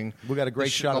ring. We got a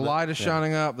great shot of the light is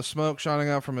shining up, the smoke shining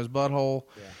up from his butthole.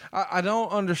 Yeah. I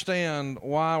don't understand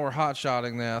why we're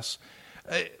hot-shotting this.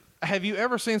 Have you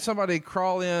ever seen somebody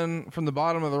crawl in from the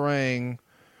bottom of the ring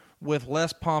with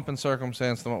less pomp and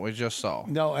circumstance than what we just saw?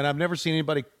 No, and I've never seen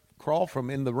anybody crawl from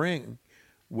in the ring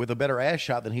with a better ass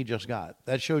shot than he just got.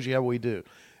 That shows you how we do.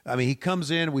 I mean, he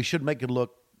comes in, we should make it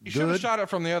look you should have shot it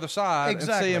from the other side and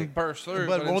see him burst through.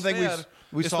 But one thing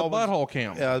we saw the butthole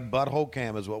cam. Butthole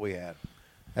cam is what we had.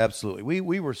 Absolutely.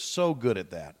 We were so good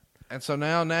at that. And so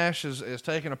now Nash is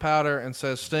taking a powder and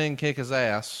says, Sting, kick his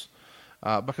ass.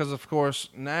 Because, of course,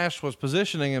 Nash was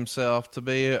positioning himself to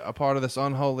be a part of this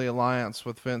unholy alliance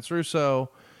with Vince Russo.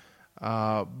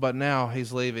 But now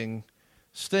he's leaving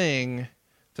Sting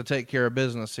to take care of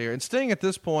business here. And Sting, at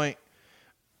this point,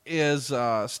 is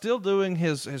still doing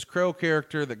his Crow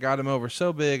character that got him over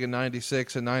so big in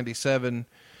 96 and 97.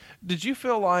 Did you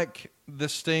feel like the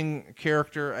Sting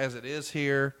character, as it is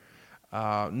here,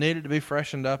 needed to be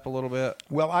freshened up a little bit?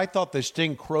 Well, I thought the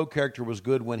Sting Crow character was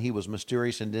good when he was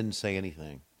mysterious and didn't say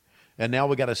anything. And now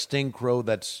we got a Sting Crow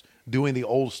that's doing the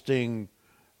old Sting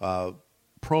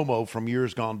promo from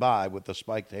years gone by with the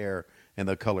spiked hair and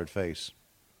the colored face.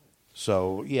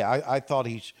 So, yeah, I thought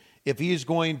if he's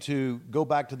going to go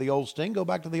back to the old Sting, go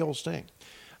back to the old Sting.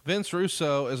 Vince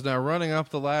Russo is now running up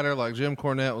the ladder like Jim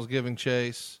Cornette was giving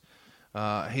chase.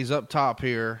 He's up top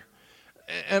here.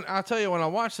 And I'll tell you, when I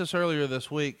watched this earlier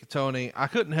this week, Tony, I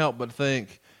couldn't help but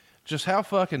think just how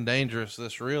fucking dangerous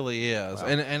this really is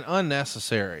and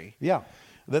unnecessary. Yeah.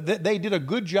 They did a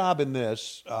good job in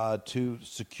this to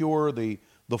secure the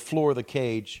floor of the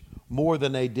cage more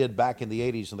than they did back in the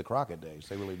 80s and the Crockett days.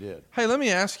 They really did. Hey, let me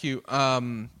ask you,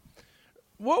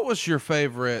 what was your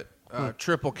favorite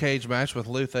triple cage match with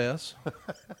Luthez?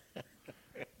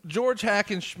 George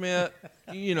Hackenschmidt,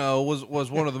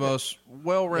 was one of the most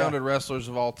well-rounded wrestlers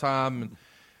of all time.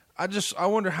 And I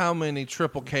wonder how many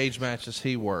triple cage matches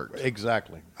he worked.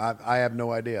 Exactly. I have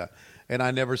no idea. And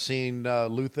I never seen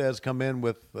Luthez come in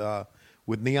with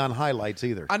neon highlights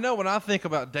either. I know when I think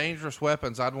about dangerous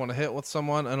weapons I'd want to hit with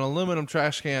someone, an aluminum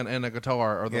trash can and a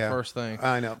guitar are the first thing.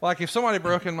 I know. Like if somebody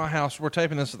broke in my house, we're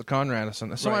taping this at the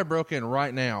Conradison. If somebody broke in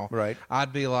right now,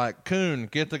 I'd be like, Coon,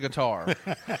 get the guitar.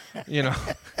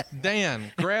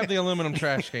 Dan, grab the aluminum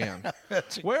trash can.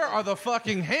 Where are the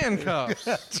fucking handcuffs?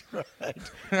 That's right.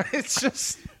 It's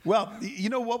just... Well, you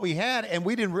know what we had, and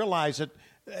we didn't realize it,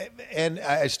 and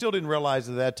I still didn't realize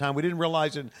it at that time. We didn't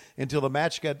realize it until the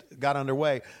match got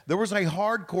underway. There was a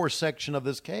hardcore section of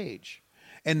this cage,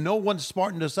 and no one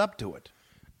smartened us up to it.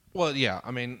 Well, yeah.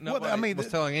 I mean, nobody was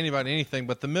telling anybody anything,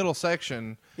 but the middle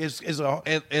section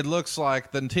it looks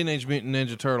like the Teenage Mutant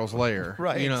Ninja Turtles lair.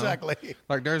 Right, exactly.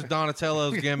 Like there's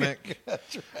Donatello's gimmick.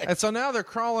 That's right. And so now they're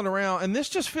crawling around, and this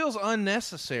just feels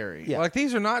unnecessary. Yeah. Like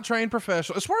these are not trained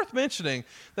professionals. It's worth mentioning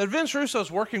that Vince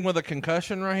Russo's working with a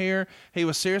concussion right here. He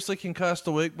was seriously concussed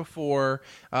the week before.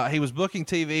 He was booking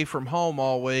TV from home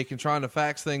all week and trying to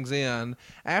fax things in.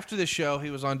 After the show, he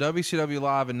was on WCW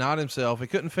Live and not himself. He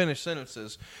couldn't finish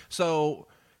sentences. So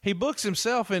he books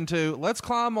himself into, let's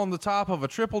climb on the top of a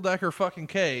triple-decker fucking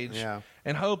cage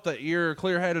and hope that you're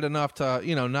clear-headed enough to,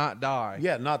 not die.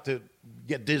 Yeah, not to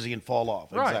get dizzy and fall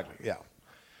off. Right. Exactly, yeah.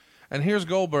 And here's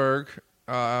Goldberg.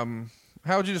 How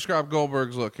would you describe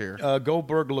Goldberg's look here?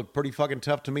 Goldberg looked pretty fucking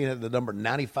tough to me. He had the number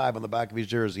 95 on the back of his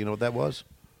jersey. You know what that was?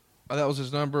 That was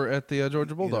his number at the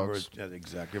Georgia Bulldogs.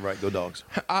 Exactly right. Go Dogs.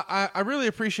 I really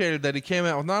appreciated that he came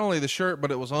out with not only the shirt,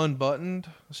 but it was unbuttoned,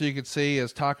 so you could see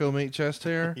his taco meat chest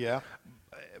hair. Yeah.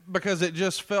 Because it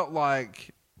just felt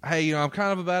like, hey, I'm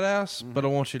kind of a badass, but I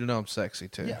want you to know I'm sexy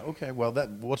too. Yeah, okay. Well,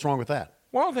 what's wrong with that?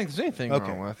 Well, I don't think there's anything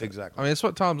wrong with it. Exactly. I mean, it's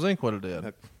what Tom Zink would have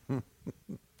did.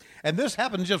 And this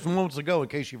happened just moments ago, in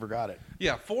case you forgot it.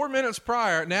 Yeah, 4 minutes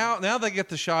prior. Now they get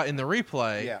the shot in the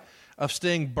replay of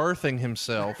Sting birthing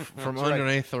himself from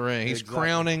underneath the ring. He's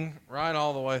crowning right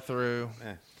all the way through.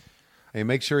 Hey,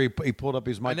 make sure he pulled up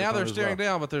his microphone. And now they're staring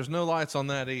down, but there's no lights on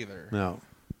that either. No.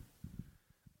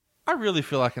 I really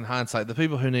feel like in hindsight, the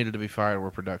people who needed to be fired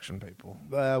were production people.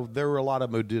 There were a lot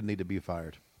of them who did need to be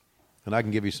fired. And I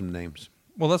can give you some names.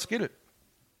 Well, let's get it.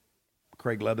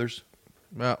 Craig Leathers.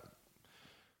 Well,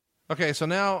 okay, so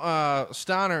now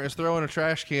Steiner is throwing a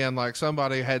trash can like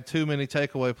somebody had too many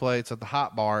takeaway plates at the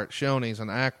hot bar at Shoney's in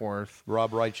Ackworth.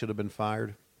 Rob Wright should have been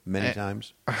fired many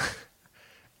times.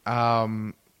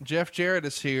 Jeff Jarrett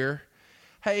is here.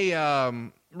 Hey,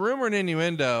 rumor and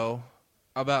innuendo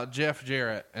about Jeff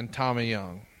Jarrett and Tommy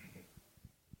Young.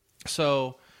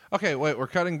 So, okay, wait, we're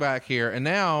cutting back here, and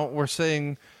now we're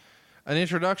seeing an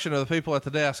introduction of the people at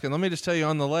the desk. And let me just tell you,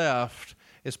 on the left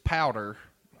is Powder,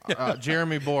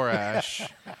 Jeremy Borash.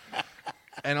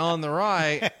 And on the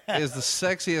right is the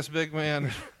sexiest big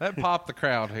man. That popped the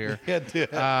crowd here. It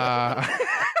did. And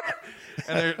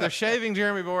they're shaving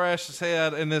Jeremy Borash's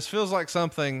head, and this feels like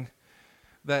something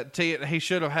that he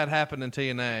should have had happen in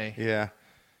TNA. Yeah.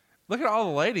 Look at all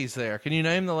the ladies there. Can you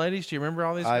name the ladies? Do you remember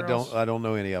all these girls? I don't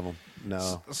know any of them.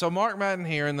 No. So Mark Madden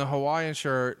here in the Hawaiian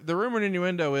shirt. The rumor and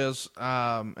innuendo is,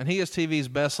 and he is TV's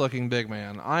best looking big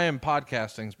man. I am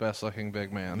podcasting's best looking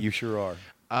big man. You sure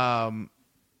are.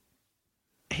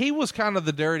 He was kind of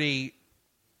the dirty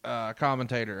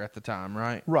commentator at the time,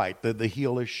 right? Right. The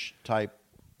heelish type.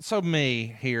 So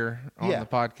me here on the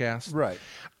podcast. Right.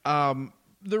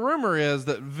 The rumor is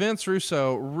that Vince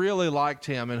Russo really liked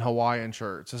him in Hawaiian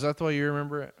shirts. Is that the way you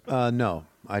remember it? No,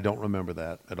 I don't remember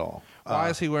that at all. Why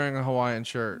is he wearing a Hawaiian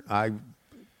shirt?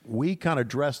 We kind of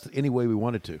dressed any way we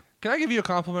wanted to. Can I give you a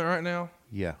compliment right now?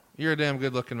 Yeah. You're a damn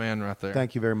good-looking man right there.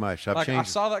 Thank you very much. I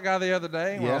saw that guy the other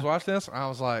day when I was watching this. I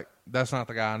was like, that's not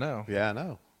the guy I know. Yeah, I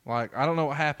know. Like, I don't know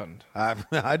what happened.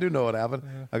 I do know what happened.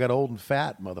 Yeah. I got old and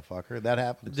fat, motherfucker. That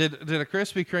happened. Did a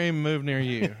Krispy Kreme move near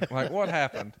you? Like, what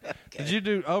happened? Did you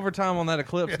do overtime on that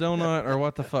Eclipse donut, or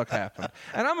what the fuck happened?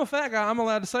 And I'm a fat guy. I'm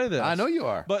allowed to say this. I know you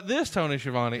are. But this Tony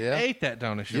Schiavone ate that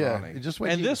Tony Schiavone.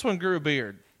 Yeah, this one grew a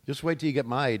beard. Just wait till you get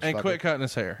my age. And fucker. quit cutting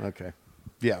his hair. Okay.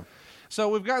 Yeah. So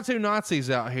we've got two Nazis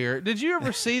out here. Did you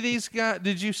ever see these guys?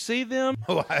 Did you see them?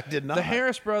 Oh, I did not. The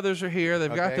Harris brothers are here.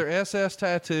 They've got their SS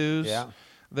tattoos. Yeah.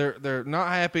 They're not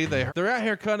happy. They're out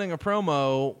here cutting a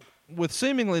promo with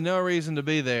seemingly no reason to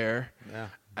be there.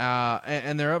 Yeah.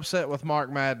 And they're upset with Mark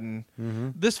Madden. Mm-hmm.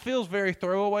 This feels very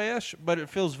throwaway-ish, but it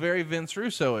feels very Vince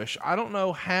Russo-ish. I don't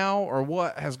know how or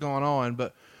what has gone on,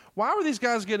 but why were these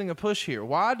guys getting a push here?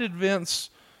 Why did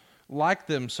Vince like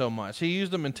them so much? He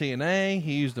used them in TNA.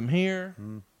 He used them here.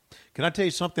 Mm. Can I tell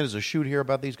you something as a shoot here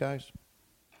about these guys?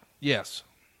 Yes.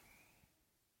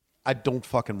 I don't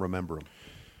fucking remember them.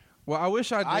 Well, I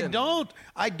wish I did.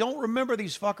 I don't remember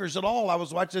these fuckers at all. I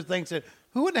was watching this thing and said,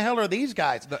 who in the hell are these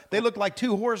guys? They look like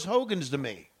two Horace Hogans to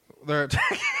me. They're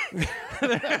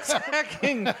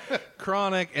attacking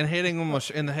Chronic and hitting them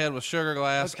in the head with sugar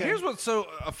glass. Okay. Here's what's so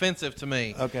offensive to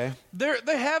me. Okay.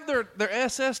 They have their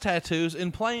SS tattoos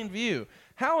in plain view.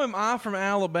 How am I from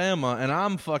Alabama and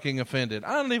I'm fucking offended?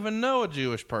 I don't even know a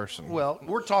Jewish person. Well,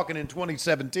 we're talking in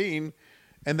 2017,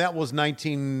 and that was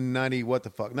 1990. What the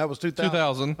fuck? That was 2000.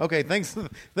 2000. Okay,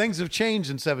 things have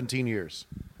changed in 17 years.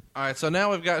 All right, so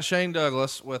now we've got Shane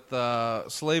Douglas with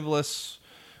sleeveless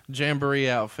jamboree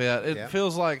outfit. It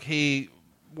feels like he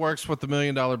works with the $1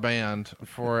 Million Band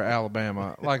for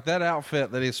Alabama. Like that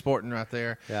outfit that he's sporting right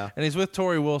there. Yeah. And he's with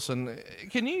Tori Wilson.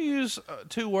 Can you use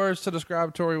two words to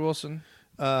describe Tori Wilson?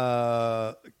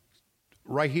 Right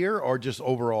here or just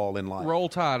overall in life? Roll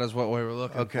Tide is what we were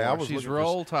looking for. She's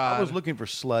Roll Tide. I was looking for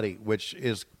slutty, which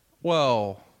is...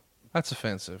 Well, that's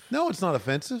offensive. No, it's not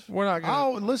offensive. We're not gonna...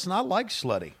 Oh, listen, I like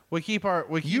slutty.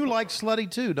 You like slutty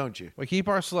too, don't you? We keep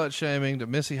our slut shaming to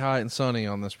Missy Hyatt and Sonny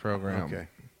on this program. Okay.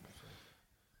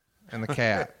 And the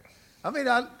cat. I mean,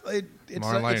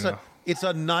 it's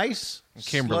a nice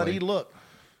Kimberly. slutty look,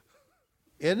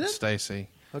 isn't it? Stacy.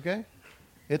 Okay.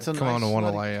 It's a Come nice on to want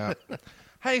to slutty. lay out.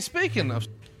 Hey, speaking of,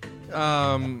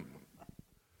 I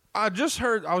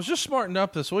was just smartened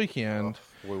up this weekend.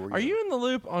 Where were Are you in the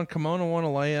loop on Kimona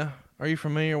Wanalea? Are you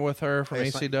familiar with her from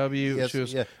ECW?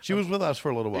 Yes, she was with us for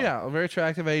a little while. Yeah, a very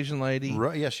attractive Asian lady.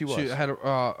 Right, yes, she was. She had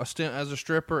a stint as a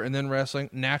stripper and then wrestling.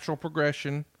 Natural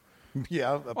progression.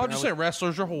 Yeah. I'll just say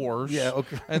wrestlers are whores. Yeah,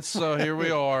 okay. And so here we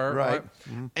are. Right.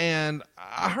 Mm-hmm. And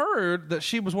I heard that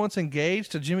she was once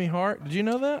engaged to Jimmy Hart. Did you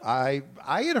know that? I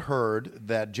had heard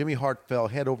that Jimmy Hart fell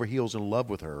head over heels in love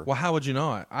with her. Well, how would you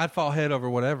not? I'd fall head over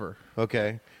whatever.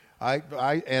 Okay. I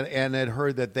had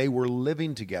heard that they were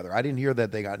living together. I didn't hear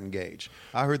that they got engaged.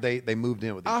 I heard they moved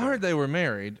in with each other. I heard they were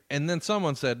married, and then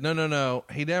someone said, no,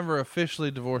 he never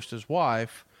officially divorced his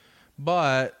wife,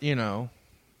 but,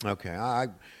 Okay.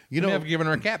 he may have given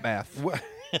her a cat bath.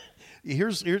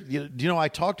 Here's I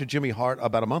talked to Jimmy Hart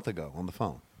about a month ago on the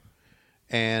phone.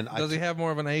 And Does he have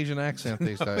more of an Asian accent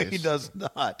these days? He does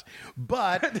not.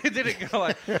 But Did it go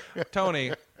like,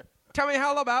 Tony, tell me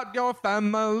all about your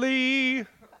family?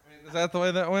 Is that the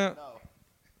way that went? No.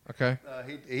 Okay.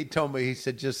 He told me, he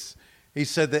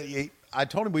said that I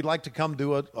told him we'd like to come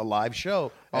do a live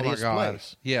show at his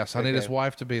place. Yes, I need his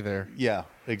wife to be there. Yeah,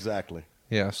 exactly.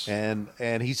 Yes.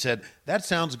 And he said, that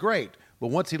sounds great. But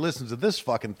once he listens to this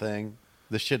fucking thing,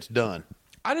 the shit's done.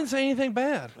 I didn't say anything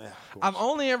bad. Yeah, I've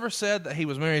only ever said that he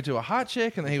was married to a hot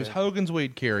chick and that he was Hogan's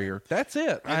weed carrier. That's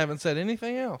it. I haven't said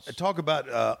anything else. Talk about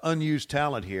unused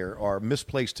talent here, or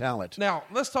misplaced talent. Now,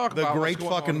 let's talk The about great what's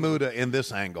going fucking on. Muda in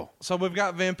this angle. So we've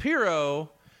got Vampiro,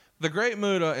 the Great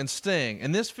Muda, and Sting.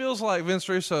 And this feels like Vince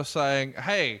Russo saying,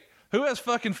 hey, who has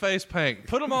fucking face paint?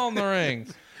 Put them all in the ring.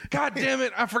 God damn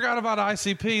it, I forgot about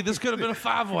ICP. This could have been a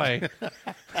five-way.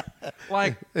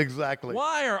 Like, Exactly.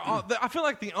 why are I feel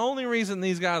like the only reason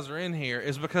these guys are in here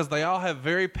is because they all have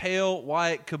very pale,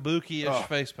 white, kabuki-ish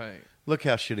face paint. Look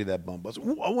how shitty that bum was.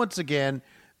 Once again,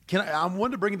 I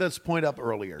wanted to bring this point up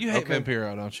earlier. You hate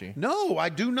Vampiro, don't you? No, I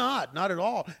do not. Not at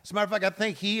all. As a matter of fact, I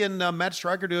think he and Matt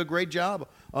Stryker do a great job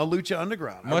on Lucha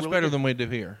Underground. Much better than we do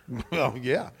here. Well,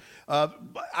 yeah.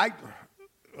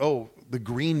 The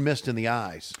green mist in the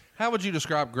eyes. How would you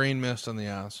describe green mist in the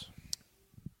eyes?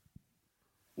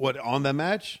 What, on the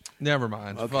match? Never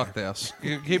mind. Fuck this.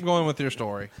 Keep going with your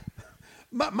story.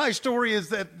 My story is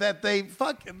that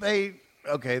they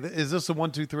okay, is this a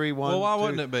 1, 2, 3, 1? Well, why 2,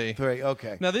 wouldn't it be? 3,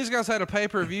 okay. Now, these guys had a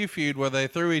pay-per-view feud where they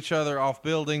threw each other off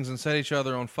buildings and set each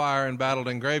other on fire and battled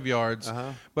in graveyards.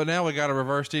 But now we got a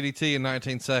reverse DDT in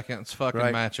 19 seconds.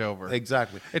 Fucking match over.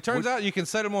 Exactly. It turns out you can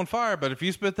set him on fire, but if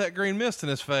you spit that green mist in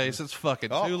his face, it's fucking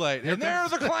too late. And there are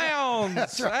the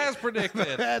clowns, as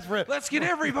predicted. Let's get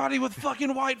everybody with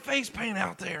fucking white face paint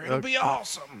out there. It'll be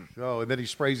awesome. Oh, and then he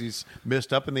sprays his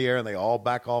mist up in the air, and they all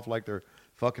back off like they're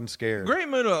fucking scared. Great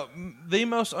Muta, the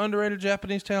most underrated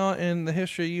Japanese talent in the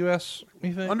history of U.S.,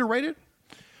 you think? Underrated?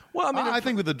 Well, I mean, I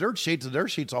think with the dirt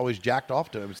sheet's always jacked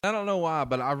off to him. I don't know why,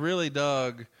 but I really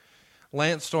dug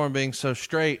Lance Storm being so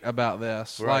straight about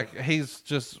this. Right. Like, he's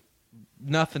just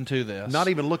nothing to this. Not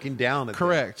even looking down at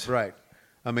Correct. them. Right.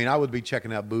 I mean, I would be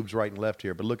checking out boobs right and left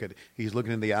here, but he's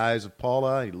looking in the eyes of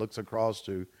Paula. He looks across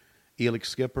to Elix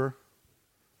Skipper.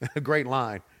 A great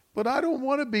line. But I don't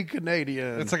want to be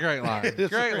Canadian. It's a great line.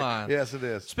 Great line. Yes, it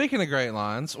is. Speaking of great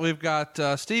lines, we've got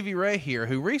Stevie Ray here,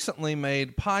 who recently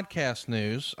made podcast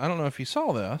news. I don't know if you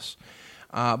saw this,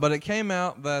 but it came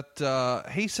out that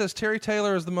he says Terry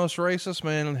Taylor is the most racist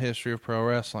man in the history of pro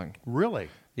wrestling. Really?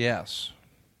 Yes.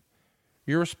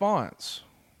 Your response?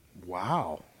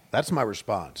 Wow. That's my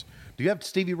response. Do you have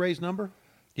Stevie Ray's number?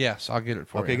 Yes, I'll get it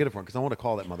for you. Okay, get it for him because I want to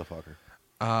call that motherfucker.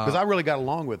 Because I really got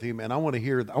along with him, and I want to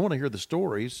hear the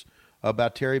stories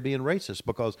about Terry being racist,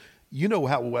 because you know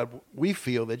how we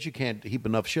feel that you can't heap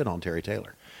enough shit on Terry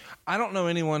Taylor. I don't know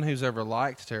anyone who's ever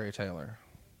liked Terry Taylor.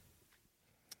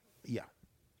 Yeah.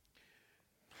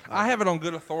 I have it on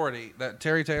good authority that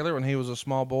Terry Taylor, when he was a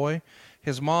small boy,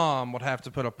 his mom would have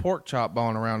to put a pork chop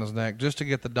bone around his neck just to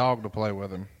get the dog to play with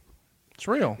him. It's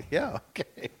real. Yeah,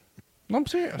 okay. I'm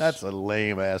serious. That's a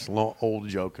lame-ass old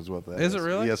joke is what that is. Is it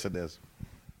really? Yes, it is.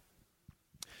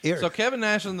 So Kevin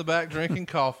Nash is in the back drinking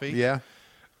coffee. Yeah.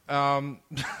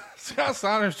 Scott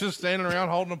Steiner's just standing around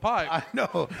holding a pipe. I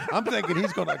know. I'm thinking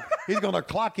he's gonna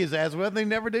clock his ass with, and he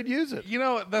never did use it. You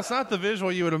know, that's not the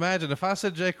visual you would imagine. If I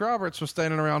said Jake Roberts was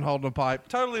standing around holding a pipe,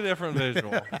 totally different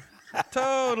visual.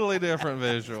 Totally different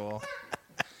visual.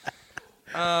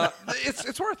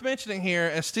 It's worth mentioning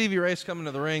here, as Stevie Ray's coming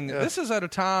to the ring, this is at a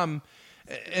time,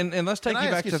 and let's take Can you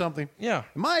I back ask you to something. Yeah.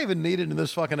 Am I even needed in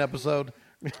this fucking episode?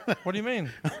 What do you mean?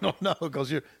 I don't know,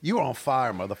 because you're on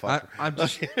fire, motherfucker. I'm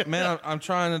just, man. I'm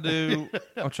trying to do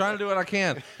what I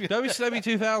can. WCW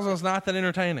 2000 is not that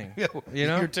entertaining. You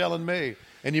know, You're telling me.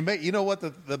 And you know what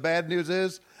the bad news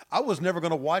is? I was never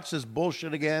going to watch this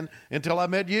bullshit again until I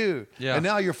met you. Yeah. And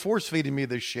now you're force feeding me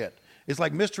this shit. It's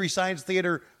like Mystery Science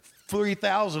Theater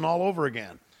 3000 all over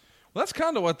again. well, that's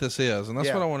kind of what this is, and that's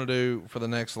Yeah. what I want to do for the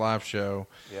next live show.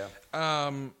 Yeah.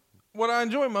 What I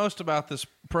enjoy most about this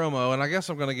promo, and I guess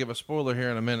I'm going to give a spoiler here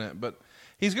in a minute, but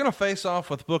he's going to face off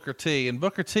with Booker T, and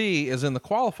Booker T is in the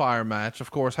qualifier match,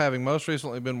 of course, having most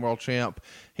recently been world champ.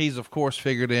 He's, of course,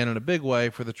 figured in a big way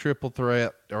for the triple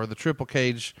threat or the triple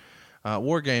cage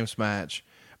War Games match,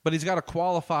 but he's got to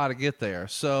qualify to get there.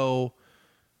 So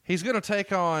he's going to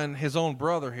take on his own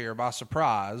brother here by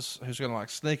surprise, who's going to like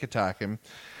sneak attack him.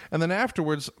 And then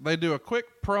afterwards, they do a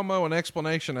quick promo and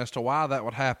explanation as to why that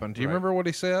would happen. Do you remember what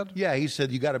he said? Yeah, he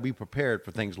said you got to be prepared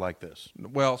for things like this.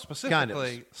 Well,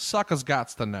 specifically, Suckers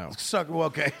Gots to Know.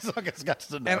 Okay, Suckers got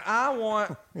to know. And I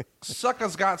want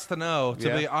Suckers Gots to Know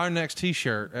to be our next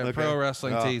T-shirt at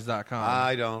ProWrestlingTees.com.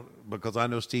 I don't, because I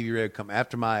know Stevie Ray would come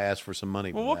after my ass for some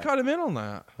money. Well, for we'll that. cut him in on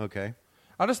that. Okay.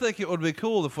 I just think it would be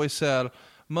cool if we said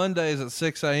Mondays at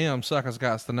 6 a.m. Suckers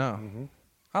Gots to Know. Mm-hmm.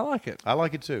 I like it. I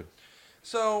like it too.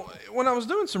 So when I was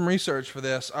doing some research for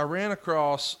this, I ran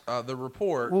across the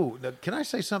report. Ooh, now, can I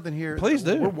say something here? Please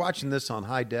do. We're watching this on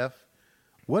high def.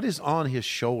 What is on his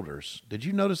shoulders? Did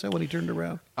you notice that when he turned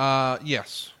around?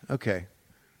 Yes. Okay.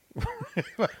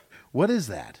 What is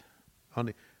that?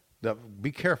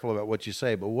 Be careful about what you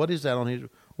say, but what is that on his?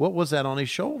 What was that on his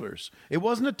shoulders? It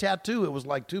wasn't a tattoo. It was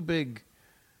like two big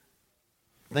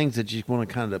things that you want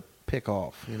to kind of pick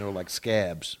off, like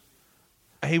scabs.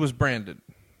 He was branded.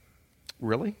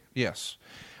 Really? Yes.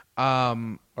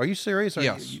 Are you serious?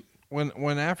 Yes.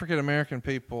 When African American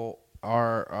people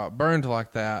are burned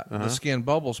like that, the skin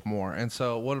bubbles more. And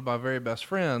so one of my very best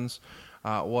friends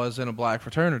was in a black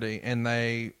fraternity, and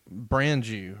they brand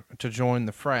you to join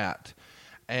the frat.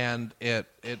 And it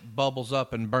bubbles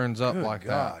up and burns up like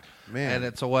God, that. man. And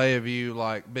it's a way of you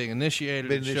like being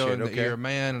initiated and showing that you're a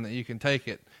man and that you can take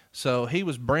it. So he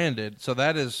was branded. So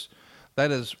that is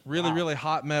really, really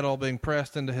hot metal being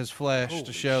pressed into his flesh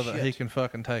to show that he can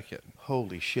fucking take it.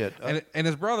 Holy shit! And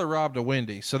his brother robbed a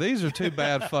Wendy. So these are two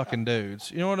bad fucking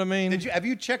dudes. You know what I mean? Have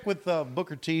you checked with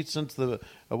Booker T since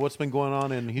what's been going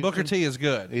on in Houston? Booker T is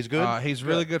good. He's good? He's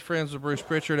really good friends with Bruce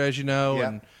Pritchard, as you know,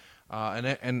 Yeah.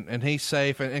 and he's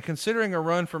safe. And considering a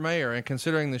run for mayor and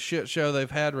considering the shit show they've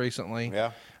had recently,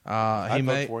 I'd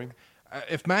vote for him.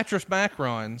 If Mattress Mac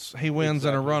runs, he wins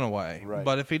in a runaway. Right.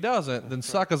 But if he doesn't, then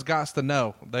Suckers Gots to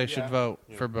Know they should vote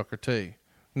for Booker T.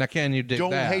 Now, can you dig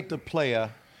Don't that? hate the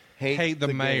player. Hate the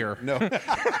game. mayor. No.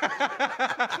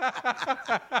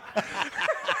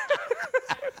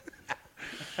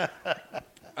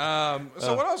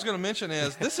 So what I was going to mention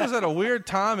is this is at a weird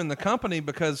time in the company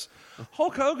because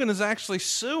Hulk Hogan is actually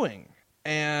suing.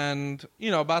 and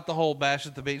about the whole Bash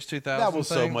at the Beach 2000 That was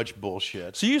so thing. much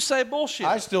bullshit. So you say bullshit.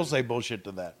 I still say bullshit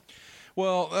to that.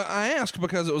 Well, I asked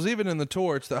because it was even in the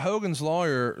torch that Hogan's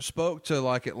lawyer spoke to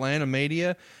Atlanta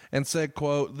media and said,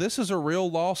 quote, "This is a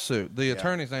real lawsuit." The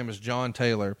attorney's name is John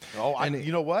Taylor. Oh, And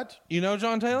you know what? You know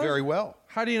John Taylor? Very well.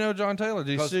 How do you know John Taylor?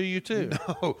 Did he sue you too?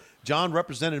 No, John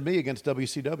represented me against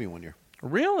WCW one year.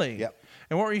 Really? Yep.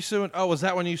 And what were you suing? Oh, was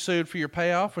that when you sued for your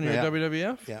payoff when you were at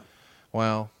WWF? Yeah.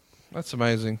 Wow. That's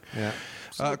amazing. Yeah.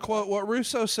 Quote, what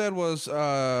Russo said was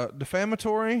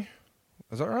defamatory.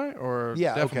 Is that right? Or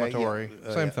Yeah, okay, defamatory?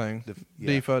 yeah. Same Yeah. thing.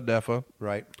 Yeah. Defa.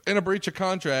 Right. In a breach of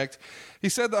contract. He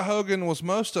said that Hogan was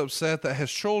most upset that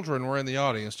his children were in the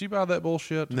audience. Do you buy that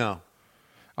bullshit? No.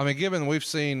 I mean, given we've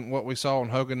seen what we saw on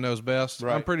Hogan Knows Best,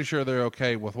 Right. I'm pretty sure they're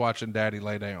okay with watching Daddy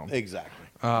lay down. Exactly.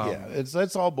 Yeah,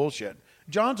 it's all bullshit.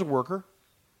 John's a worker.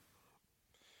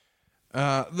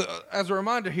 As a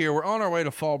reminder here, we're on our way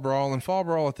to Fall Brawl, and Fall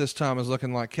Brawl at this time is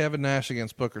looking like Kevin Nash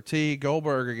against Booker T,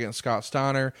 Goldberg against Scott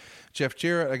Steiner, Jeff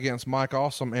Jarrett against Mike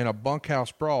Awesome in a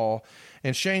bunkhouse brawl,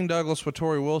 and Shane Douglas with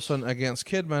Torrie Wilson against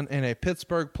Kidman in a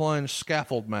Pittsburgh Plunge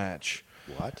scaffold match.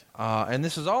 What? And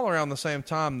this is all around the same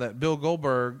time that Bill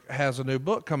Goldberg has a new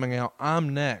book coming out,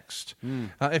 I'm Next.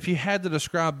 If you had to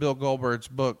describe Bill Goldberg's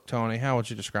book, Tony, how would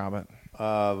you describe it?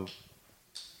 I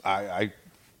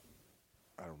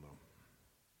don't know.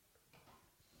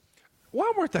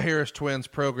 Why weren't the Harris twins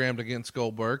programmed against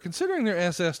Goldberg? Considering their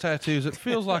SS tattoos, it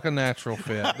feels like a natural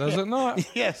fit, does it not?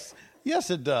 Yes,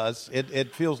 it does.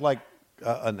 It feels like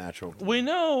a natural. We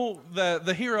know that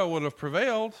the hero would have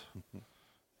prevailed.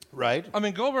 Right? I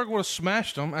mean, Goldberg would have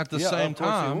smashed them at the same of course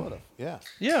time. He would have. Yeah,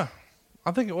 Yeah,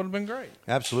 I think it would have been great.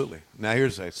 absolutely. Now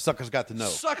here's a sucker's got to know.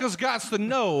 Suckers gots to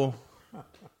know.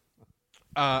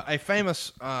 A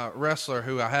famous wrestler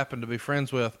who I happen to be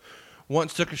friends with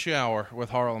once took a shower with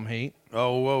Harlem Heat.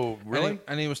 Oh, whoa, really?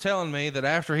 And he was telling me that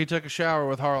after he took a shower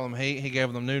with Harlem Heat, he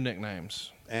gave them new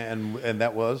nicknames: And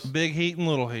that was Big Heat and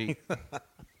Little Heat.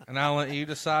 And I'll let you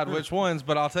decide which ones,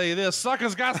 but I'll tell you this: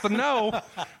 suckers got to know.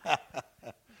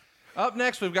 Up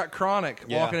next, we've got Chronic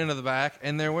walking into the back,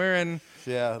 and they're wearing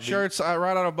shirts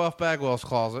right out of Buff Bagwell's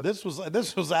closet. This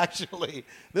was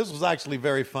actually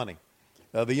very funny.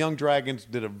 The Young Dragons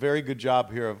did a very good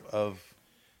job here of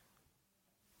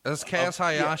That's Kaz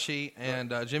Hayashi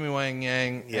and Jimmy Wang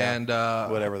Yang and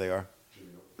whatever they are.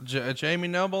 Jamie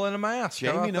Noble in a mask.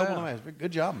 How Jamie about Noble. that? Nice.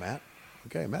 Good job, Matt.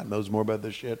 Okay, Matt knows more about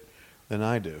this shit than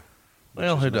I do.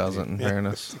 Well, who doesn't, in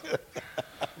fairness?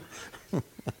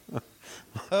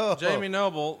 Jamie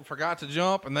Noble forgot to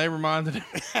jump, and they reminded him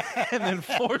and then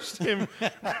forced him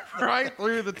right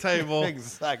through the table.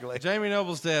 Exactly. Jamie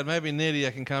Noble's dead. Maybe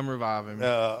Nydia can come revive him.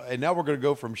 And now we're going to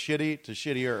go from shitty to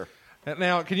shittier.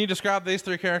 Now, can you describe these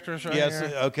three characters right Yes.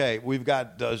 here? Okay. We've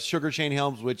got Sugar Shane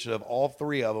Helms, which of all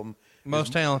three of them,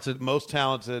 Most talented. most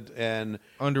talented and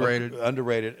Underrated.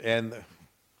 underrated, and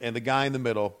the guy in the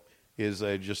middle is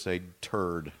just a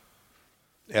turd.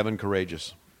 Evan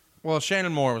Courageous. Well,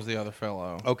 Shannon Moore was the other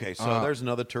fellow. Okay, so there's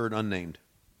another turd unnamed.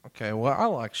 Okay, well, I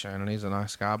like Shannon. He's a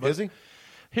nice guy. But Is he?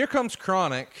 Here comes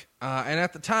Chronic, and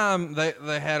at the time,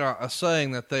 they had a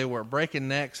saying that they were breaking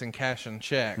necks and cashing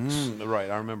checks. Right,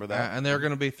 I remember that. And they're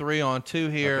going to be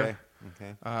 3-on-2 here,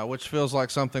 Okay. which feels like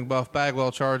something Buff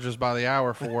Bagwell charges by the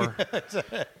hour for.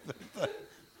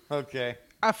 Okay.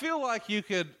 I feel like you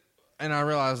could, and I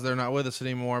realize they're not with us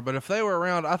anymore, but if they were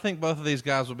around, I think both of these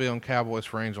guys would be on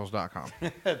CowboysForAngels.com.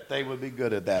 They would be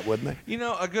good at that, wouldn't they? You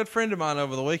know, a good friend of mine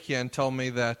over the weekend told me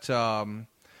that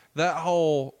that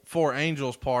whole For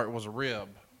Angels part was a rib.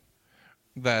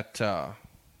 That,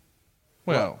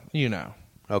 you know.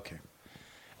 Okay.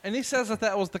 And he says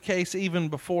that was the case even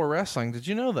before wrestling. Did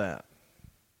you know that?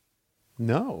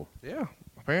 No. Yeah.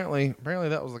 Apparently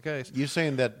that was the case. You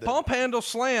saying that... Pump Handle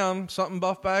Slam, something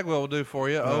Buff Bagwell will do for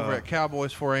you over at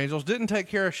Cowboys for Angels. Didn't take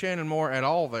care of Shannon Moore at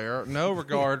all there. No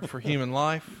regard for human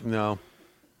life. No.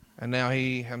 And now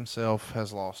he himself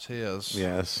has lost his.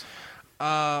 Yes.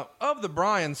 Of the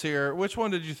Bryans here, which one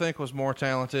did you think was more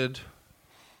talented?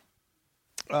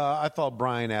 I thought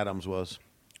Brian Adams was.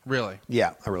 Really?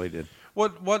 Yeah, I really did.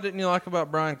 What didn't you like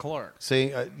about Brian Clark?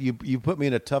 See, you put me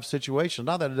in a tough situation.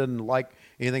 Not that I didn't like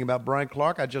anything about Brian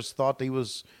Clark. I just thought he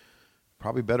was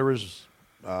probably better as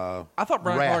I thought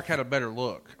Brian Wrath. Clark had a better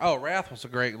look. Oh, Wrath was a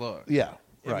great look. Yeah,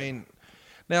 I right. mean,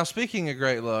 now speaking of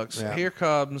great looks, Yeah. here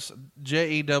comes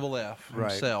JEFF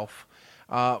Right. himself.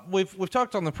 We've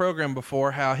talked on the program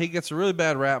before how he gets a really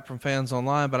bad rap from fans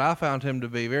online, but I found him to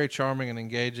be very charming and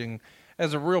engaging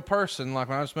as a real person. Like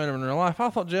when I just met him in real life, I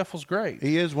thought Jeff was great.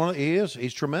 He is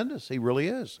he's tremendous. He really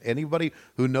is. Anybody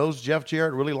who knows Jeff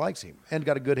Jarrett really likes him and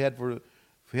got a good head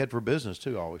for business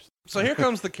too always. So here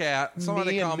comes the cat.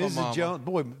 Somebody Me and call my Mrs. mama. Jones.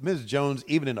 Boy, Mrs. Jones,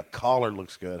 even in a collar,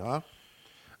 looks good, huh?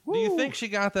 Do you think she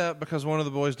got that because one of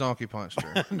the boys donkey punched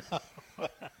her?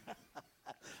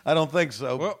 I don't think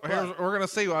so. Well, we're going to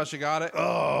see why she got it.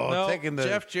 Oh, no, taking the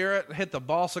Jeff Jarrett hit the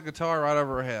balsa guitar right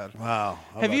over her head. Wow.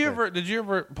 Did you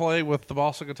ever play with the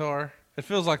balsa guitar? It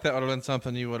feels like that would have been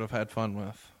something you would have had fun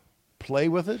with. play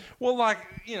with it? Well, like,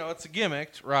 it's a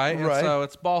gimmicked, right? And Right. so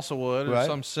it's balsa wood or Right.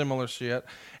 some similar shit.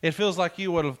 It feels like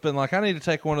you would have been like, I need to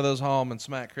take one of those home and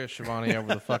smack Chris Giovanni over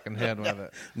the fucking head with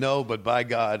it. No, but by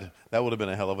God, that would have been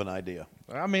a hell of an idea.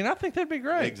 I mean, I think that'd be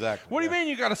great. Exactly. What do you mean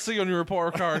you got a C on your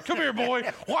report card? Come here, boy.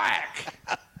 Whack.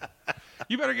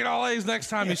 You better get all A's next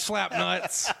time you slap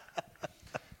nuts.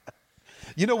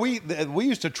 You know, we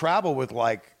used to travel with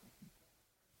like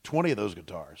 20 of those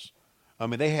guitars. I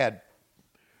mean,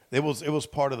 it was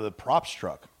part of the props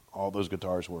truck. All those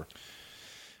guitars were.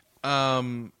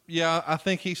 Yeah, I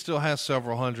think he still has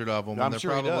several hundred of them. I'm And they're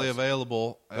sure he probably does.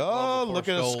 available. At Oh, Level look Force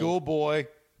at a Gold. schoolboy.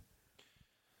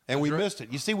 And we That's right. missed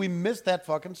it. You see, we missed that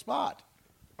fucking spot.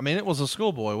 I mean, it was a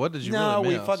schoolboy. What did you No, really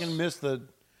we miss? fucking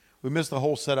missed the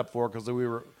whole setup for it because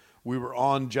we were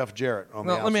on Jeff Jarrett on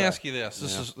the Now, let me outside. ask you this.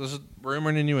 This is rumor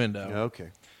and innuendo.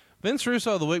 Okay. Vince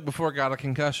Russo the week before got a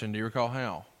concussion. Do you recall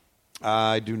how?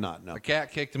 I do not know. The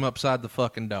cat kicked him upside the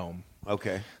fucking dome.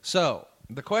 Okay. So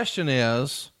the question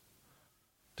is,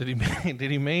 did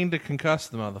he mean to concuss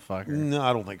the motherfucker? No,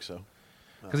 I don't think so.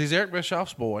 Because he's Eric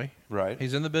Bischoff's boy. Right.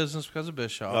 He's in the business because of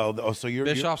Bischoff. So you're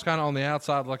Bischoff's kind of on the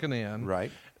outside looking in.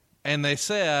 right. And they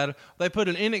said they put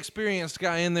an inexperienced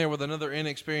guy in there with another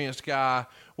inexperienced guy.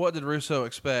 What did Russo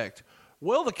expect?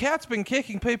 Well, the cat's been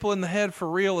kicking people in the head for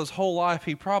real his whole life.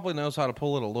 He probably knows how to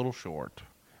pull it a little short.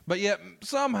 But yet,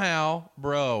 somehow,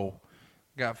 bro,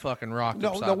 got fucking rocked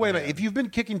upside No, wait a the minute. head. If you've been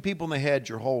kicking people in the head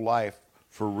your whole life,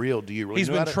 for real, do you really He's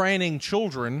know been how to- training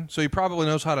children, so he probably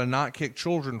knows how to not kick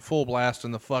children full blast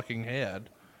in the fucking head.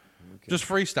 Just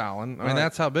freestyling. I mean,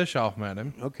 that's how Bischoff met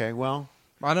him. Okay, well,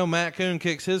 I know Matt Coon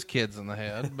kicks his kids in the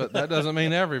head, but that doesn't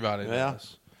mean everybody Yeah.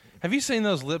 does. Have you seen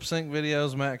those lip sync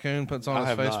videos Matt Coon puts on I his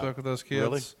have Facebook not. with those kids?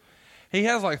 Really? He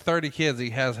has like 30 kids he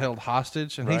has held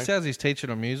hostage, and he Right. says he's teaching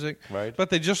them music, Right. but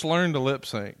they just learned to lip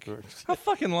sync. How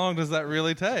fucking long does that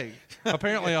really take?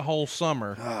 Apparently a whole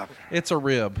summer. It's a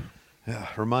rib.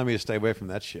 remind me to stay away from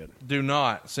that shit. In Do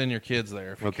not send your kids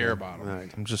there if you Okay. care about them. All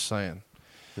right. I'm just saying.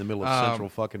 the middle of central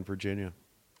fucking Virginia.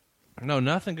 No,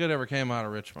 nothing good ever came out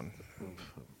of Richmond.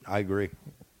 I agree.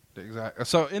 Exactly.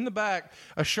 So in the back,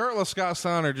 a shirtless Scott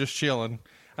Steiner just chilling.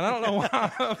 And I don't know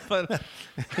why, but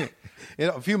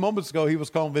A few moments ago, he was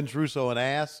calling Vince Russo an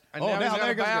ass. and now he's got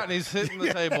there a goes bat and he's hitting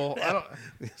the table. I don't,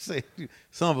 See,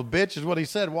 son of a bitch is what he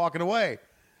said walking away.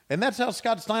 And that's how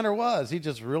Scott Steiner was. He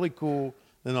just really cool.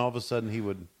 Then all of a sudden he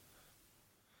would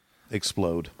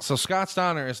explode. so Scott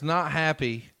Steiner is not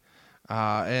happy,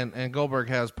 and Goldberg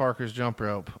has Parker's jump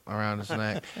rope around his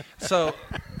neck. So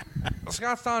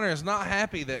Scott Steiner is not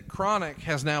happy that Chronic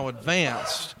has now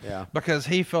advanced Yeah. because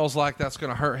he feels like that's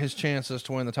going to hurt his chances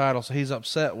to win the title. So he's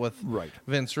upset with Right.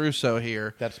 Vince Russo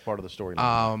here. That's part of the story.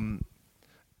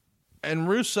 And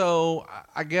Russo,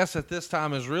 I guess at this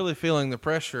time, is really feeling the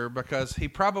pressure because he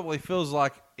probably feels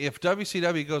like if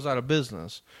WCW goes out of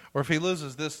business or if he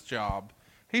loses this job,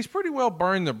 he's pretty well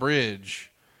burned the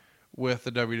bridge with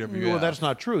the WWF. Well, that's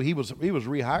not true. He was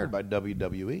rehired by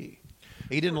WWE.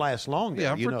 He didn't last long there.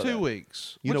 Yeah, You for know 2 that.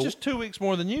 weeks, You which know- is 2 weeks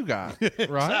more than you got,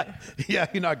 right? Yeah,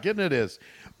 you're not getting it is.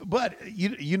 But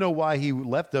you know why he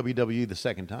left WWE the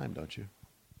second time, don't you?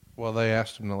 Well, they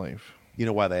asked him to leave. You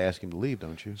know why they asked him to leave,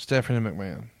 don't you? Stephanie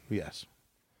McMahon. Yes.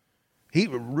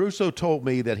 Russo told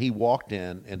me that he walked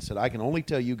in and said, I can only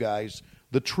tell you guys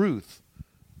the truth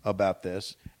about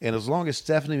this. And as long as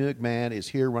Stephanie McMahon is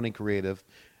here running creative,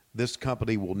 this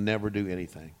company will never do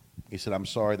anything. He said, I'm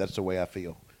sorry, that's the way I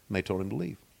feel. And they told him to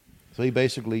leave. So he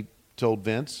basically told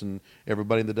Vince and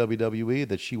everybody in the WWE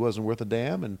that she wasn't worth a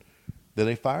damn, and then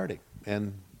they fired him.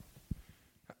 And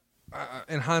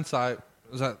In hindsight,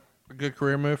 is that a good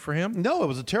career move for him? no, it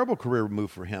was a terrible career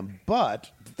move for him, but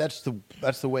that's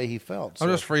the way he felt. I'm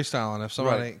So- just freestyling. If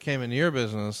somebody Right. came into your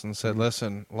business and said,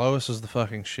 listen, Lois is the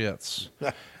fucking shits.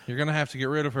 You're going to have to get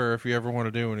rid of her if you ever want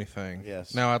to do anything.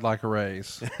 Yes. Now I'd like a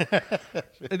raise.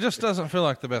 It just doesn't feel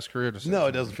like the best career decision. No,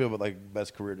 it doesn't feel like the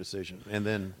best career decision. And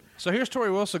then, So here's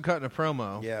Tori Wilson cutting a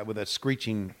promo. yeah, with that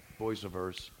screeching voice of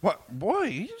hers. What? Boy,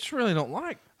 you just really don't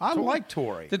like I Tori. like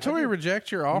Tori. Did Tori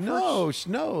reject your offers?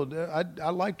 No, I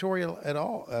like Tori at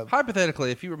all.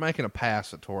 Hypothetically, if you were making a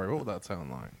pass at Tori, what would that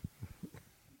sound like?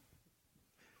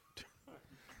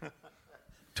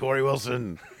 Tori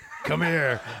Wilson, come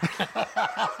here.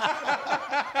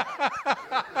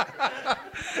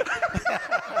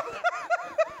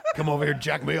 Come over here,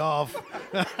 jack me off.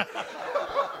 I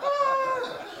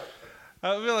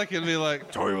feel like it'd be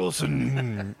like, Tori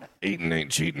Wilson, eating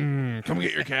ain't cheating. Come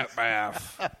get your cat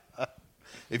bath.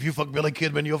 If you fuck Billy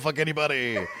Kidman, you'll fuck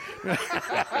anybody.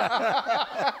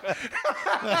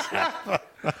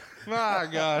 My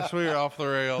gosh, we are off the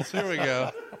rails. Here we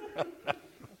go.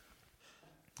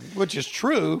 Which is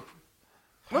true.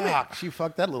 Fuck, she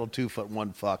fucked that little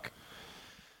 2'1" fuck.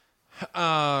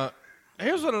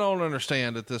 Here's what I don't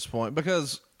understand at this point,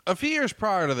 because a few years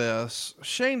prior to this,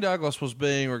 Shane Douglas was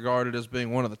being regarded as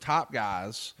being one of the top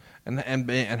guys and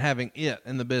having it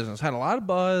in the business. Had a lot of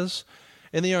buzz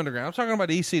in the underground. I'm talking about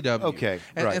ECW. Okay,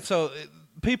 right. And so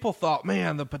people thought,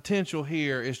 man, the potential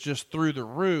here is just through the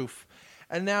roof.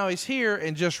 And now he's here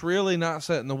and just really not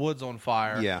setting the woods on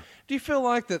fire. Yeah. Do you feel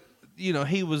like that,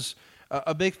 he was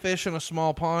a big fish in a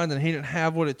small pond and he didn't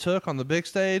have what it took on the big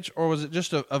stage? Or was it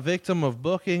just a victim of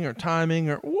booking or timing?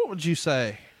 Or what would you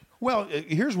say? Well,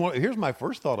 here's my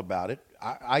first thought about it.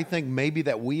 I think maybe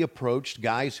that we approached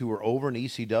guys who were over in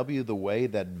ECW the way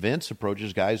that Vince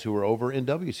approaches guys who are over in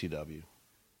WCW.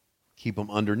 Keep them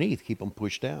underneath, keep them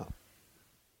pushed down.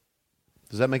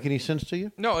 Does that make any sense to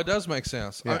you? No, it does make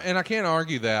sense. Yeah. And I can't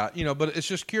argue that, but it's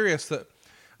just curious that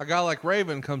a guy like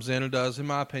Raven comes in and does, in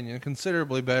my opinion,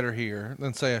 considerably better here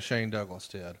than, say, a Shane Douglas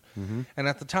did. Mm-hmm. And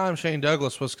at the time, Shane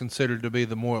Douglas was considered to be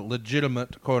the more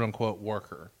legitimate, quote-unquote,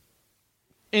 worker.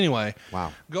 Anyway,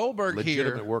 wow, Goldberg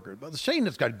legitimate here. worker. But Shane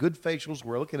has got good facials.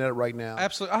 We're looking at it right now.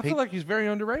 Absolutely. I feel like he's very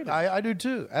underrated. I do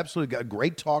too. Absolutely. Got a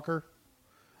great talker.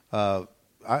 I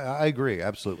agree.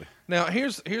 Absolutely. Now,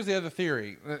 here's the other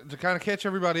theory. To kind of catch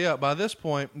everybody up, by this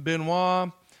point,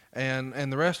 Benoit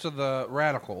and the rest of the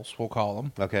radicals, we'll call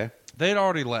them, Okay. they'd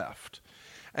already left.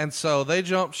 And so they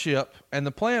jumped ship, and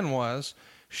the plan was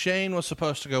Shane was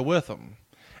supposed to go with them.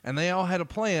 And they all had a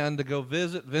plan to go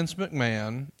visit Vince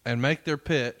McMahon and make their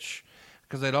pitch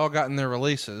because they'd all gotten their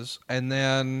releases, and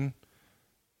then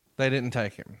they didn't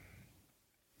take him.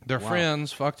 Their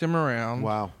friends fucked him around.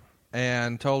 Wow.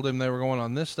 And told him they were going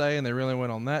on this day, and they really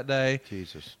went on that day.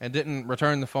 Jesus. And didn't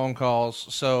return the phone calls.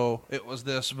 So it was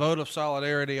this vote of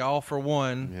solidarity, all for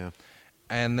one. Yeah.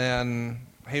 And then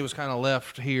he was kind of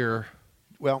left here.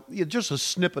 Well, just a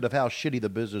snippet of how shitty the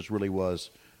business really was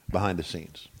behind the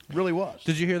scenes. Really was.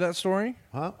 Did you hear that story?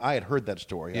 Huh? I had heard that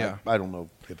story. Yeah. I don't know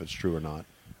if it's true or not.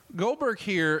 Goldberg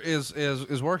here is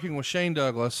working with Shane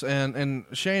Douglas, and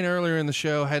Shane earlier in the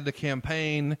show had the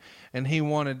campaign, and he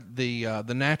wanted the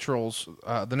Naturals,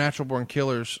 the Natural Born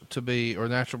Killers to be, or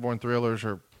Natural Born Thrillers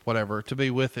or whatever, to be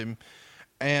with him.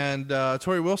 And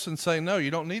Tori Wilson saying, no,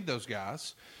 you don't need those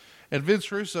guys. And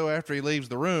Vince Russo, after he leaves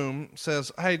the room,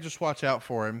 says, hey, just watch out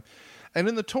for him. And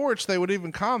in the Torch, they would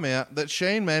even comment that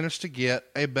Shane managed to get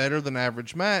a better than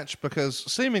average match because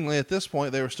seemingly at this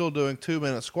point they were still doing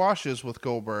 2-minute squashes with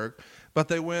Goldberg, but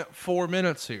they went 4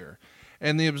 minutes here.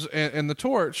 And the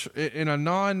Torch, in a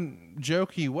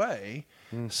non-jokey way,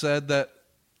 said that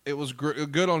it was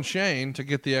good on Shane to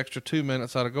get the extra 2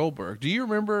 minutes out of Goldberg. Do you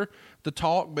remember the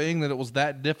talk being that it was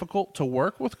that difficult to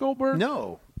work with Goldberg?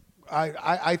 No.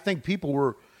 I think people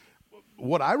were...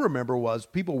 What I remember was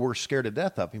people were scared to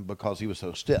death of him because he was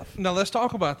so stiff. Now, let's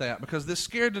talk about that, because this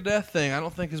scared to death thing I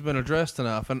don't think has been addressed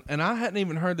enough. And I hadn't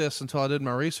even heard this until I did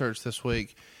my research this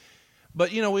week.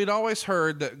 But, we'd always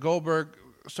heard that Goldberg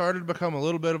started to become a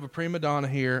little bit of a prima donna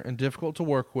here and difficult to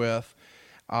work with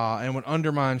and would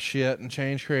undermine shit and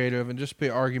change creative and just be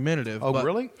argumentative. Oh,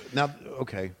 really? Now,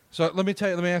 okay. So let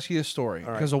me ask you this story.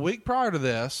 Because a week prior to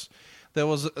this, there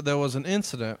was an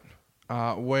incident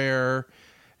where...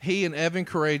 he and Evan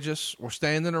Courageous were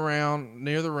standing around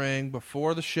near the ring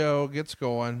before the show gets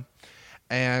going,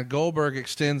 and Goldberg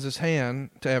extends his hand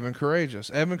to Evan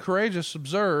Courageous. Evan Courageous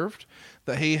observed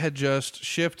that he had just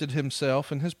shifted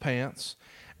himself in his pants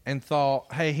and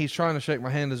thought, hey, he's trying to shake my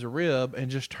hand as a rib,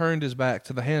 and just turned his back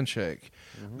to the handshake.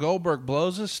 Mm-hmm. Goldberg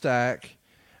blows his stack,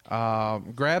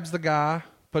 grabs the guy,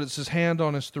 puts his hand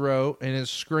on his throat, and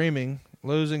is screaming,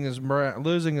 losing his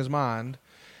mind.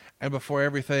 And before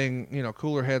everything,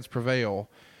 cooler heads prevail.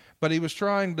 But he was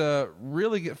trying to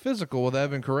really get physical with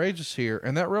Evan Courageous here,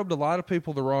 and that rubbed a lot of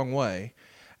people the wrong way.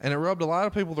 And it rubbed a lot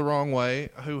of people the wrong way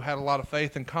who had a lot of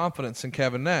faith and confidence in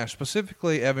Kevin Nash,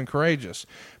 specifically Evan Courageous.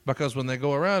 Because when they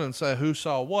go around and say who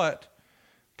saw what,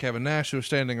 Kevin Nash, who was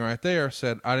standing right there,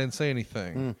 said, I didn't see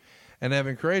anything. And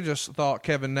Evan Courageous thought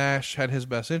Kevin Nash had his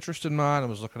best interest in mind and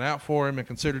was looking out for him and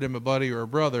considered him a buddy or a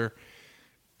brother.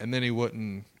 And then he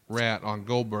wouldn't rat on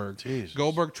Goldberg. Jesus.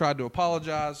 Goldberg tried to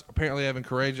apologize. Apparently Evan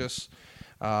Courageous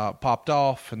popped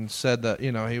off and said that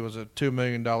he was a $2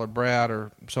 million brat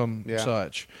or some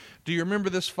such. Do you remember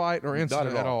this fight or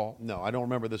incident Not at all? No, I don't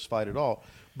remember this fight at all.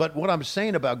 But what I'm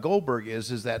saying about Goldberg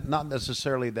is that not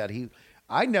necessarily that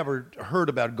I never heard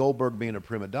about Goldberg being a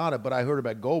prima donna, but I heard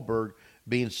about Goldberg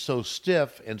being so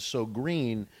stiff and so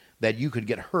green that you could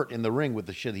get hurt in the ring with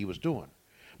the shit he was doing.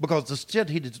 Because the shit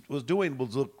he was doing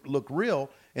was look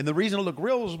real, and the reason it looked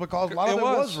real was because a lot of it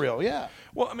was real, yeah.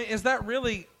 Well, I mean, is that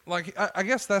really, like, I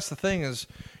guess that's the thing is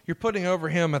you're putting over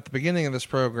him at the beginning of this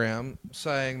program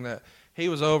saying that he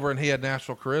was over and he had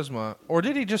natural charisma, or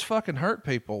did he just fucking hurt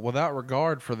people without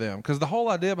regard for them? Because the whole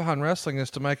idea behind wrestling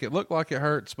is to make it look like it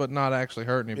hurts but not actually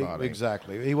hurt anybody.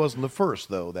 Exactly. He wasn't the first,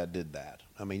 though, that did that.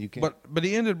 I mean, you can't... But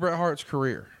he ended Bret Hart's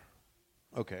career.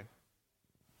 Okay.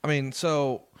 I mean,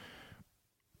 so...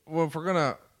 Well, if we're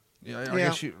gonna, I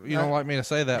guess you don't like me to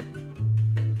say that.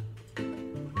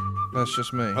 That's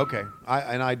just me. Okay,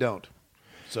 I don't.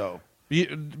 So,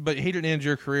 but he didn't end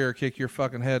your career or kick your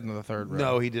fucking head into the third round.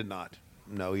 No, he did not.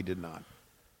 No, he did not.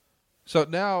 So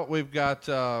now we've got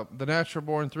the Natural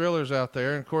Born Thrillers out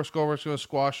there, and of course Goldberg's going to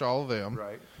squash all of them.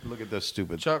 Right. Look at this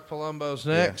stupid. Chuck Palumbo's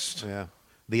next. Yeah.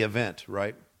 The Event,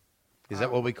 right? Is that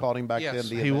what we called him back then? Yes,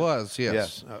 The he Event? was. Yes.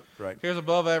 Yes. Right. Here's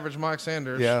above average Mike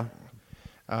Sanders. Yeah.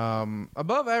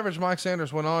 Above average Mike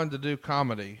Sanders went on to do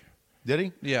comedy. Did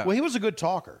he? Yeah. Well, he was a good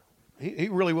talker. He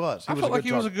really was. I felt like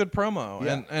he was a good promo,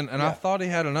 Yeah. and I thought he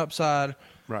had an upside.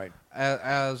 Right.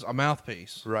 As a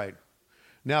mouthpiece. Right.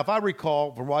 Now, if I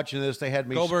recall from watching this, they had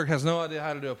me. Goldberg has no idea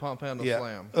how to do a pump handle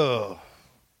slam. Ugh.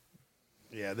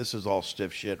 Yeah, this is all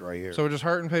stiff shit right here. So we're just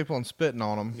hurting people and spitting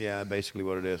on them. Yeah, basically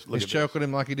what it is. Look He's choking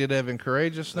him like he did Evan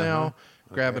Courageous now,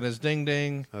 grabbing his ding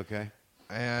ding, Okay.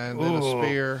 and then a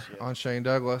spear on Shane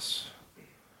Douglas.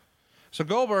 So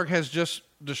Goldberg has just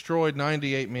destroyed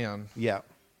 98 men. Yeah.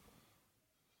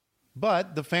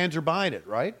 But the fans are buying it,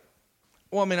 right?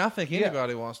 Well, I mean, I think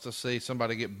anybody wants to see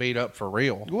somebody get beat up for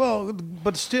real. Well,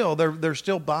 but still, they're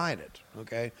still buying it.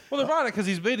 Okay. Well, they're buying it because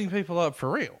he's beating people up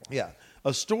for real. Yeah.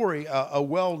 A story, a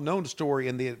well-known story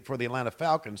for the Atlanta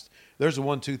Falcons. There's a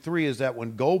 1, 2, 3. Is that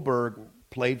when Goldberg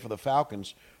played for the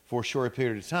Falcons for a short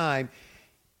period of time,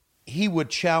 he would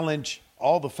challenge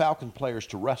all the Falcon players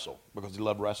to wrestle because he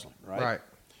loved wrestling, right? Right.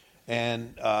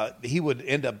 And he would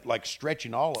end up like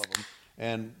stretching all of them.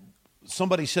 And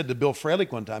somebody said to Bill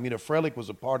Frelick one time, Frelick was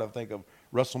a part, I think, of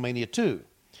WrestleMania 2.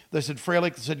 They said,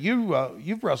 Frelick said,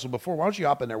 you've wrestled before. Why don't you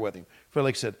hop in there with him?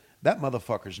 Frelick said, that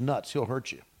motherfucker's nuts. He'll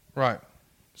hurt you. Right.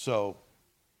 So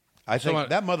I think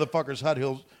that motherfucker's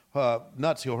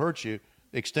nuts, he'll hurt you,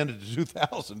 extended to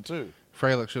 2000 too.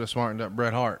 Frelick should have smartened up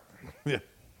Bret Hart. Yeah.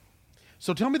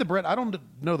 So tell me I don't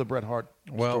know the Bret Hart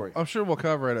story. I'm sure we'll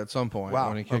cover it at some point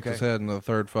when he kicked his head in the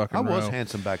third fucking row. I was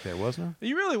handsome back there, wasn't I?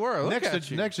 You really were. Look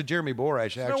next to Jeremy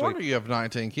Borash, actually. No wonder you have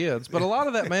 19 kids. But a lot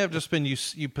of that may have just been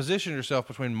you positioned yourself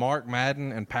between Mark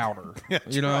Madden and Powder.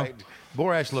 That's right.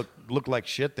 Borash looked like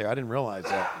shit there. I didn't realize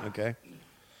that. Okay.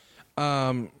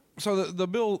 So the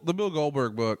Bill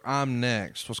Goldberg book, I'm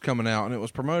Next, was coming out, and it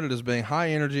was promoted as being high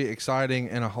energy, exciting,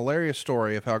 and a hilarious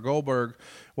story of how Goldberg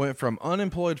went from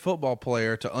unemployed football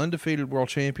player to undefeated world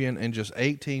champion in just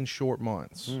 18 short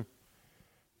months.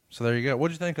 So there you go.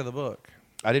 What'd you think of the book?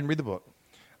 I didn't read the book.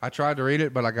 I tried to read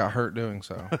it, but I got hurt doing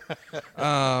so.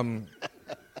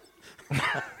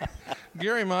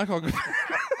 Gary Michael...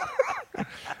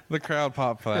 The crowd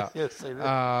popped for that. Yes, they did.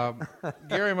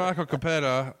 Gary Michael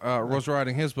Capetta was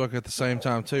writing his book at the same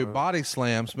time, too. Body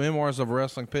Slams, Memoirs of a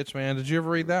Wrestling Pitchman. Did you ever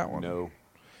read that one? No.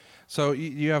 So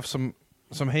you have some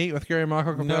heat with Gary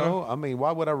Michael Capetta? No, I mean,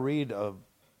 why would I read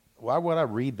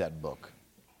that book?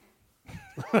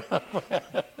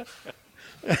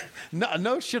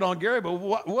 No shit on Gary, but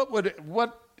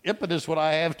what impetus would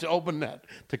I have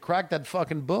to crack that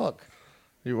fucking book?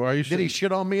 Did he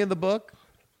shit on me in the book?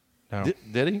 No.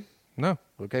 Did he? No.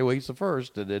 Okay, well, he's the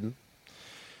first that didn't.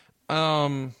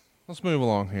 Let's move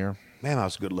along here. Man, I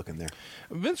was good looking there.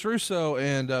 Vince Russo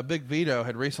and Big Vito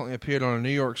had recently appeared on a New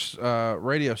York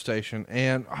radio station,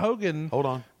 and Hogan... Hold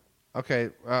on. Okay,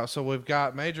 so we've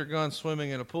got Major Gunn swimming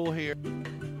in a pool here.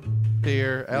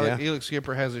 Elix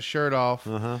Skipper has his shirt off.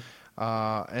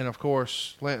 And, of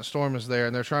course, Lance Storm is there,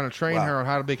 and they're trying to train her on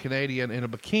how to be Canadian in a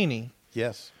bikini.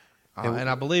 Yes. And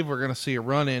I believe we're going to see a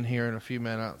run-in here in a few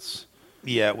minutes.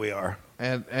 Yeah, we are.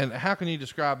 And how can you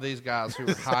describe these guys who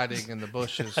are hiding in the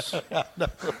bushes?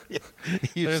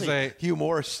 There's a Hugh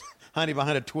Morris hiding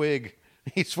behind a twig.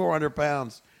 He's 400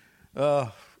 pounds.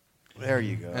 There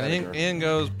you go. And in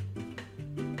goes...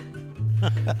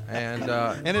 and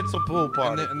it's a pool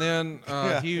party. And then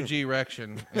Huge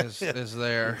Erection is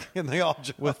there and they all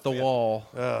jump with the wall.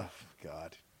 Oh,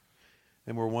 God.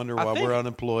 And we're wondering why we're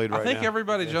unemployed right now. I think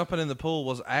everybody jumping in the pool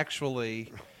was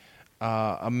actually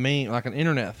a meme, like an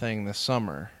internet thing this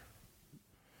summer.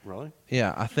 Really?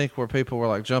 Yeah, I think where people were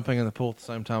like jumping in the pool at the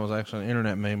same time was actually an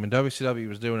internet meme, and WCW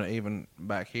was doing it even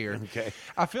back here. Okay.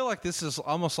 I feel like this is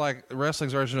almost like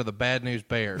wrestling's version of the Bad News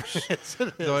Bears.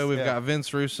 The way we've got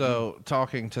Vince Russo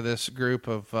talking to this group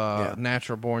of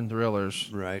natural-born thrillers.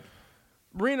 Right.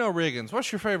 Reno Riggins.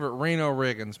 What's your favorite Reno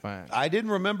Riggins match? I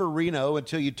didn't remember Reno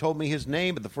until you told me his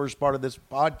name at the first part of this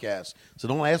podcast. So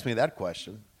don't ask me that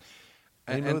question.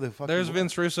 I didn't know who the fuck there's he was.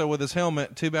 Vince Russo with his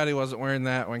helmet. Too bad he wasn't wearing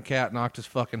that when Cat knocked his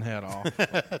fucking head off.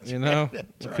 You know? It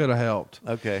could have helped.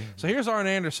 Okay. So here's Arn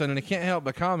Anderson, and he can't help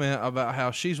but comment about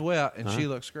how she's wet and she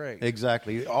looks great.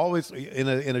 Exactly. Always in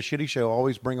a shitty show,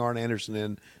 always bring Arn Anderson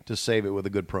in to save it with a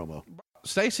good promo.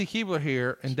 Stacy Keibler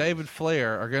here and David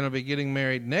Flair are going to be getting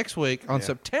married next week on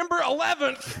September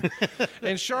 11th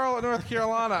in Charlotte, North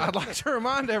Carolina. I'd like to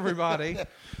remind everybody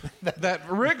that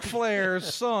Ric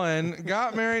Flair's son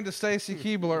got married to Stacy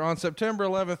Keibler on September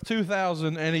 11th,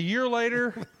 2000, and a year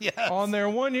later, on their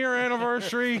 1-year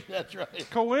anniversary, That's right.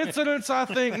 coincidence, I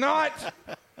think not,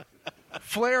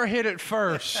 Flair hit it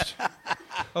first.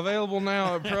 Available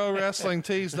now at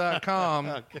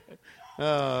ProWrestlingTees.com.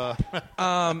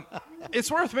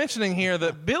 It's worth mentioning here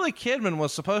that Billy Kidman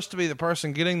was supposed to be the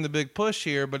person getting the big push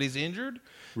here, but he's injured.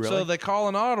 Really? So they call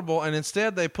an audible, and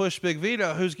instead they push Big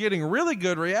Vito, who's getting really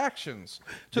good reactions,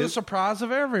 to the surprise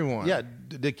of everyone. Yeah.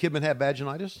 Did Kidman have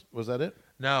vaginitis? Was that it?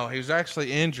 No, he was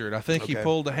actually injured. I think he Okay.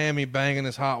 pulled a hammy banging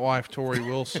his hot wife, Tori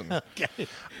Wilson.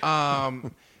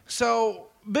 So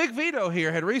Big Vito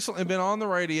here had recently been on the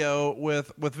radio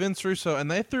with Vince Russo, and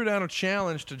they threw down a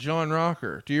challenge to John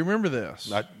Rocker. Do you remember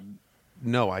this?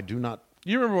 No, I do not.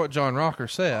 You remember what John Rocker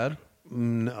said?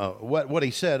 No. What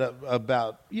he said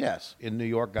about, in New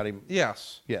York got him.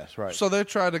 Yes. Yes, right. So they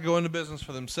tried to go into business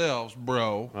for themselves,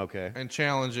 bro. Okay. And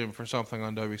challenge him for something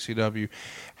on WCW.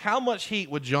 How much heat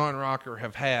would John Rocker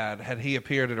have had he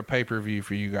appeared at a pay-per-view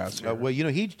for you guys here? well,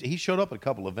 he showed up at a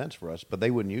couple events for us, but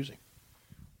they wouldn't use him.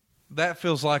 That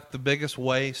feels like the biggest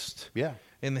waste Yeah.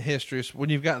 in the history. When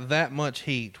you've got that much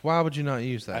heat, why would you not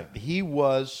use that? He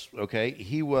was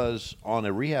on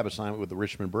a rehab assignment with the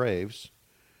Richmond Braves,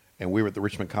 and we were at the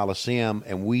Richmond Coliseum,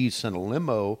 and we sent a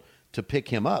limo to pick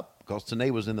him up because Tenay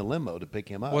was in the limo to pick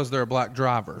him up. Was there a black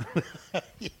driver?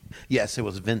 Yes, it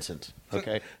was Vincent.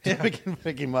 Okay, to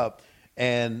pick him up,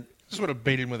 and Just would have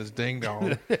beat him with his ding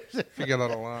dong if he got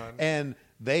out of line. and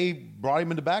they brought him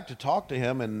in the back to talk to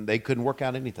him, and they couldn't work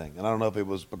out anything. And I don't know if it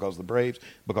was because of the Braves,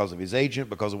 because of his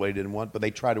agent, because of what he didn't want, but they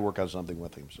tried to work out something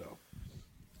with him.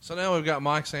 So now we've got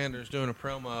Mike Sanders doing a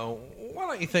promo. Why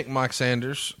don't you think Mike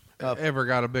Sanders ever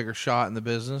got a bigger shot in the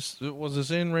business? Was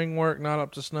his in-ring work not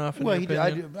up to snuff? In your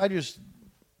opinion?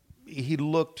 He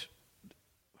looked,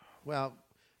 well,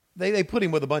 they put him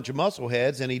with a bunch of muscle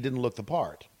heads, and he didn't look the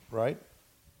part, right?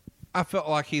 I felt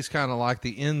like he's kind of like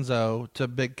the Enzo to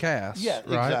Big Cass. Yeah,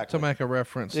 right? exactly. To make a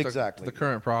reference to the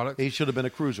current product. He should have been a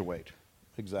cruiserweight.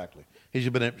 Exactly. He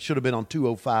should have been on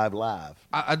 205 Live.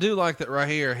 I do like that right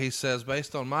here. He says,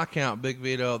 based on my count, Big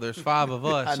Vito, there's 5 of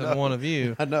us and 1 of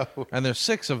you. I know. And there's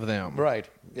 6 of them. Right.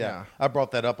 Yeah. I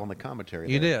brought that up on the commentary.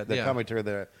 You there. did, The yeah. commentary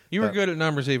there. You were good at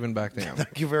numbers even back then.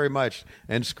 Thank you very much.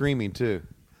 And screaming too.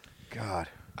 God.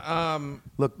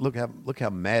 Look how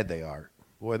mad they are.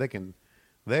 Boy,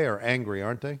 they are angry,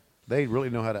 aren't they? They really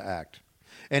know how to act.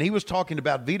 And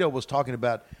Vito was talking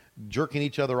about jerking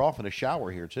each other off in a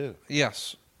shower here too.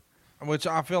 Yes. Which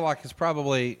I feel like is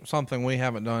probably something we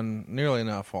haven't done nearly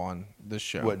enough on this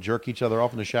show. What, jerk each other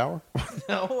off in the shower?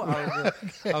 No,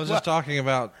 I was just talking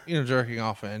about jerking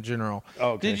off in general.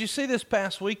 Oh, okay. Did you see this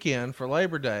past weekend for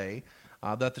Labor Day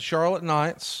that the Charlotte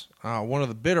Knights, one of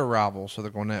the bitter rivals of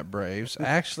the Gwinnett Braves,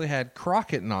 actually had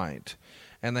Crockett Night,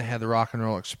 and they had the Rock and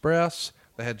Roll Express,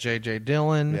 they had J.J.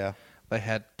 Dillon, Yeah. they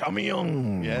had Tommy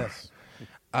Young. Yes.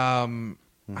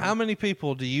 How many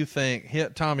people do you think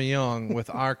hit Tommy Young with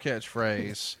our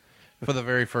catchphrase for the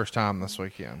very first time this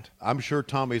weekend? I'm sure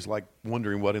Tommy's like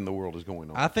wondering what in the world is going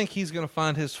on. I think he's going to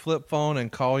find his flip phone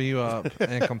and call you up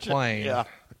and complain. Yeah,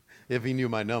 if he knew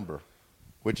my number,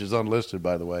 which is unlisted,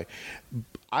 by the way.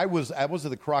 I was at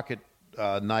the Crockett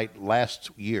night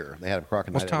last year. They had a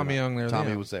Crockett night. Was Tommy Young there Tommy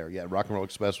then? was there. Yeah, Rock and Roll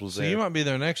Express was So there. you might be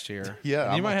there next year. Yeah,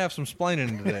 And you might have some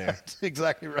splaining to do. That's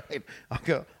exactly right.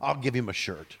 I'll give him a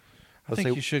shirt. I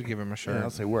think you should give him a shirt. Yeah, I'll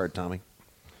say word, Tommy.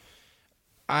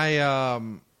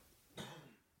 I've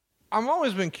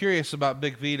always been curious about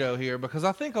Big Vito here because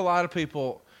I think a lot of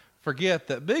people forget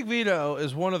that Big Vito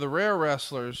is one of the rare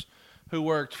wrestlers who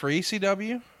worked for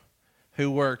ECW,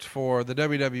 who worked for the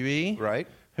WWE, Right.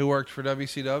 who worked for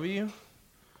WCW.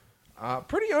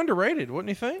 Pretty underrated, wouldn't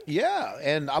you think? Yeah,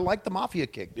 and I like the Mafia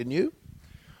kick, didn't you?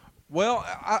 Well,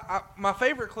 my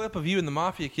favorite clip of you in the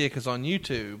Mafia Kick is on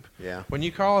YouTube. Yeah. When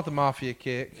you call it the Mafia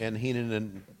Kick, And Heenan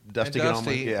and Dusty, and get on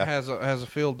Dusty my- has a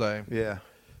field day. Yeah.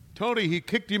 Tony, he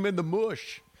kicked him in the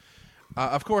mush.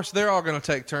 Of course, they're all going to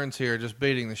take turns here just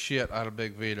beating the shit out of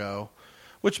Big Vito,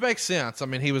 which makes sense. I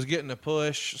mean, he was getting a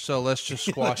push, so let's just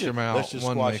squash him out Let's just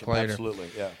 1 squash week him. later. Absolutely,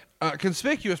 yeah.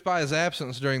 Conspicuous by his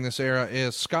absence during this era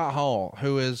is Scott Hall,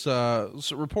 who is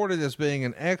reported as being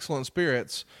in excellent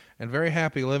spirits and very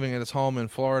happy living at his home in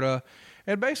Florida,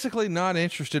 and basically not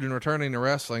interested in returning to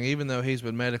wrestling, even though he's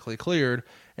been medically cleared,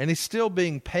 and he's still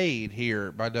being paid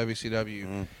here by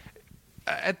WCW.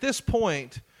 At this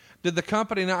point, did the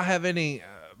company not have any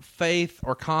faith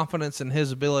or confidence in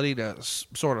his ability to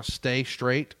sort of stay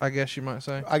straight, I guess you might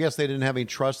say? I guess they didn't have any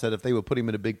trust that if they would put him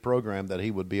in a big program that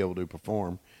he would be able to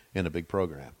perform in a big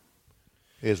program,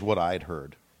 is what I'd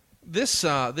heard. This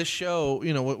show,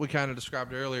 you know, what we kind of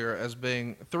described earlier as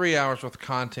being 3 hours worth of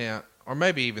content, or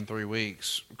maybe even 3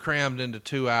 weeks, crammed into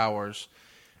 2 hours.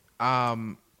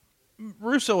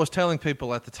 Russo was telling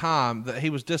people at the time that he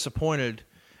was disappointed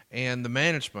in the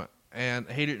management, and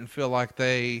he didn't feel like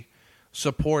they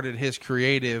supported his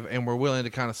creative and were willing to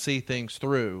kind of see things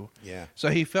through. Yeah. So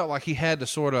he felt like he had to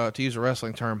sort of, to use a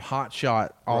wrestling term, hot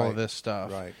shot all of this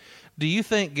stuff. Right. Do you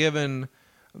think, given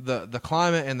the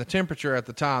climate and the temperature at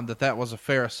the time, that was a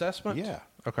fair assessment? Yeah.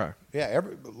 Okay. Yeah,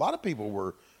 a lot of people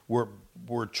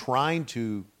were trying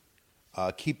to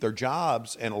keep their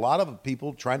jobs, and a lot of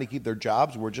people trying to keep their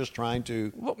jobs were just trying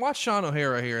to. Watch Sean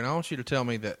O'Hara here, and I want you to tell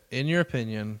me that, in your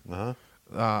opinion,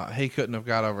 he couldn't have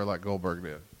got over like Goldberg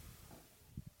did.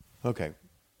 Okay.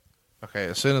 Okay,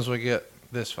 as soon as we get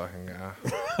this fucking guy.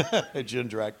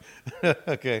 Jindrak.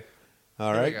 Okay.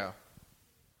 All There right. we go.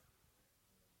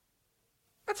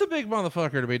 That's a big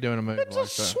motherfucker to be doing a move It's like a that.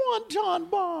 swanton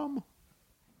bomb.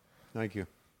 Thank you.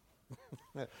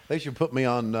 They should put me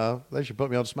on. They should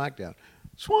put me on SmackDown.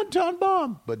 Swanton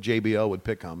bomb. But JBL would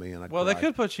pick on me, and I'd Well, they cry.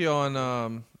 could put you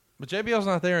on, but JBL's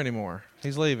not there anymore.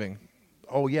 He's leaving.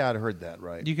 Oh yeah, I'd heard that.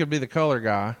 Right. You could be the color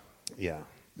guy Yeah.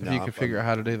 if you could figure out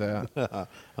how to do that.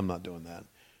 I'm not doing that.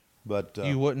 But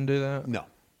You wouldn't do that? no,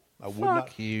 I would Fuck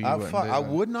not. you, you I, wouldn't fu- do I that.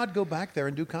 would not go back there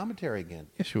and do commentary again.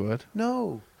 Yes, you would.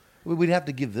 No, we'd have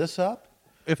to give this up.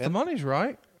 If the money's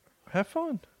right, have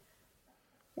fun.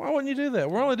 Why wouldn't you do that?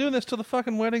 We're only doing this till the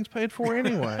fucking wedding's paid for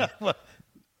anyway.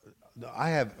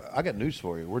 I got news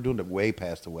for you. We're doing it way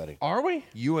past the wedding. Are we?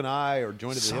 You and I are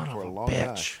joined at the Son hip for of a a long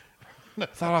time. bitch.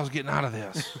 Thought I was getting out of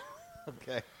this.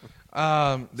 Okay.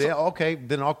 So, Okay,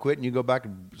 then I'll quit and you go back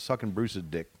and sucking Bruce's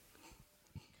dick.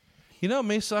 you know,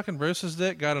 me sucking Bruce's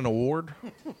dick got an award.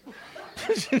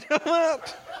 Did you know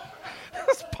that?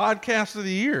 That's podcast of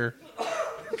the year.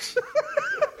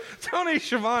 Tony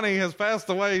Schiavone has passed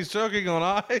away. He's choking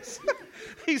on ice.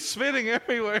 He's spitting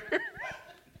everywhere.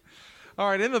 All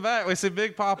right, in the back, we see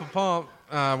Big Papa Pump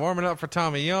warming up for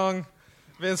Tommy Young.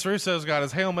 Vince Russo's got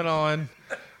his helmet on.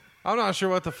 I'm not sure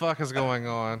what the fuck is going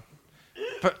on.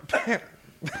 But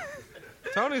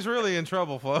Tony's really in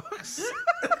trouble, folks.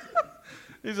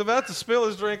 He's about to spill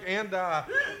his drink and die.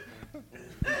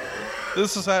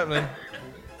 This is happening.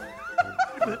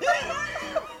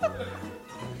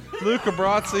 Luca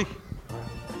Brasi.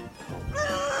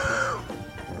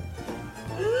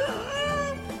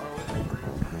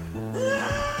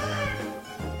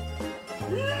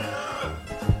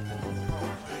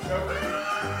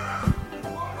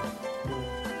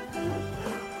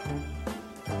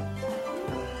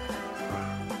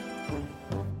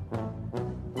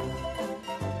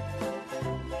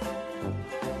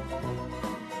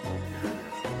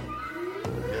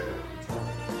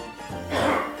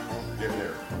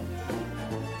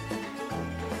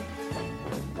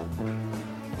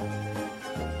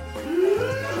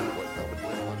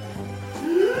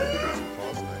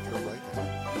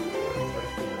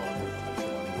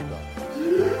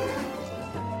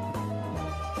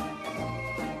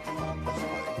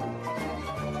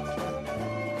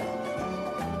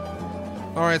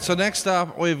 All right, so next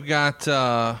up, we've got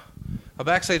a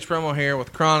backstage promo here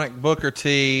with Chronic, Booker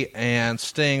T, and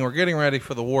Sting. We're getting ready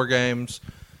for the War Games.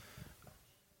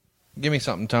 Give me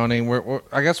something, Tony.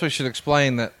 I guess we should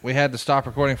explain that we had to stop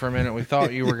recording for a minute. We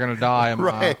thought you were going to die in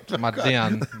my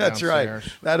den. That's right.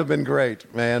 downstairs. That'd have been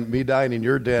great, man. Me dying in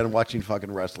your den watching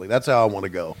fucking wrestling. That's how I want to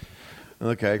go.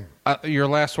 Okay. Your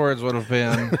last words would have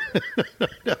been,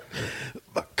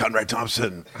 Conrad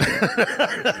Thompson.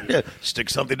 Stick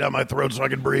something down my throat so I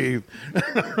can breathe.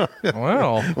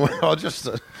 well, Well, I'm just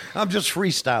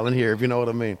freestyling here, if you know what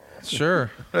I mean. sure.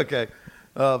 Okay.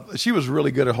 She was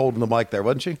really good at holding the mic there,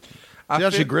 wasn't she? See how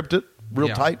she feel- gripped it real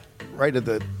Yeah. tight, right at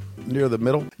the near the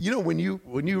middle. You know, when you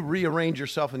rearrange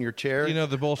yourself in your chair, You know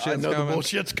the bullshit's I know coming. the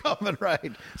bullshit's coming,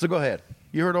 right? So go ahead.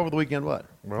 You heard over the weekend what?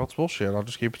 Well, it's bullshit. I'll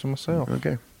just keep it to myself.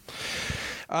 Okay.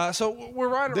 So we're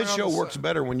right around This show the- works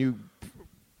better when you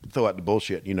throw out the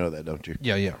bullshit. You know that, don't you?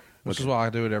 Yeah. This is why I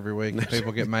do it every week. And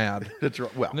people get mad. That's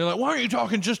right. Well, And they're like, why aren't you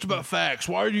talking just about facts?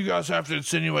 Why do you guys have to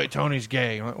insinuate Tony's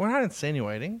gay? I'm like, we're not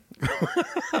insinuating. You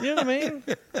know what I mean?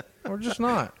 We're just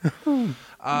not.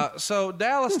 So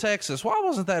Dallas, Texas, why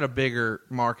wasn't that a bigger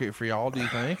market for y'all, do you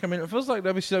think? I mean, it feels like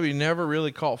WCW never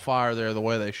really caught fire there the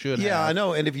way they should have. yeah, I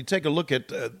know. And if you take a look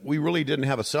at, we really didn't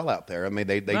have a sellout there. I mean,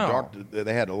 they No. dropped.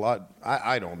 They had a lot.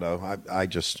 I don't know.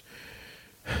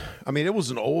 I mean, it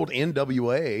was an old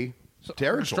NWA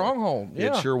territory. stronghold,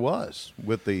 yeah. It sure was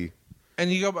with the.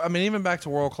 And you go, I mean, even back to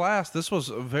World Class, this was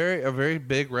a very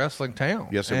big wrestling town.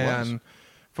 Yes, it was. And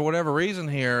for whatever reason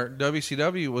here,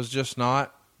 WCW was just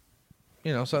not,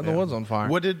 setting the woods on fire.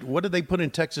 What did they put in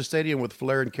Texas Stadium with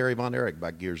Flair and Kerry Von Erich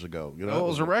back years ago? You know, Well, it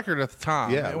was a record at the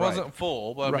time. Yeah, it right. wasn't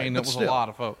full, but I Right, mean, but it was still. a lot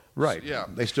of folks. right. Yeah.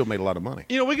 They still made a lot of money.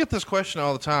 We get this question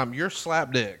all the time. Your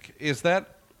slap dick, is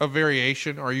that a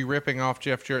variation? Are you ripping off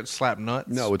Jeff Jarrett's slap nuts?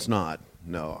 No, it's not.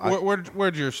 No,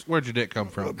 Where'd your dick come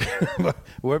from?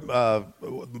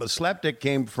 Slapdick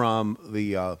came from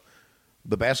the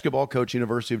basketball coach,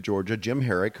 University of Georgia, Jim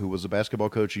Herrick, who was a basketball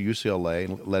coach at UCLA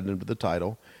and led him to the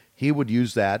title. He would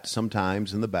use that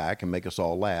sometimes in the back and make us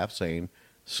all laugh, saying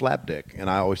slapdick. And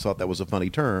I always thought that was a funny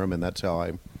term, and that's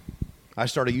how I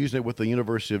started using it with the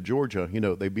University of Georgia.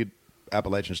 They beat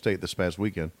Appalachian State this past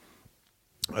weekend.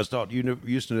 I started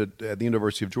using it at the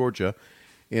University of Georgia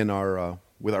in our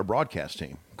with our broadcast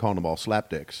team, calling them all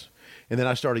slapdicks. And then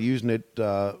I started using it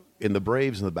in the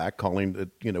Braves in the back, calling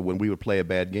it, when we would play a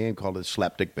bad game, called it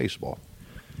slapdick baseball.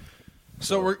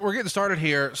 So we're getting started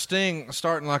here. Sting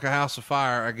starting like a house of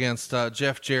fire against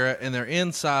Jeff Jarrett, and they're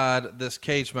inside this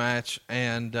cage match,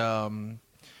 and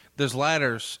there's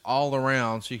ladders all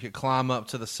around, so you could climb up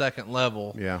to the second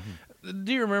level. Yeah.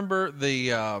 Do you remember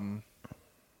the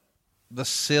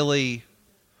silly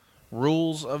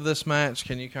rules of this match?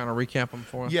 Can you kind of recap them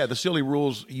for us? Yeah, the silly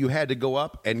rules, you had to go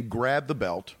up and grab the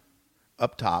belt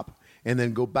up top and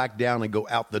then go back down and go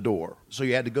out the door. So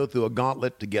you had to go through a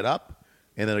gauntlet to get up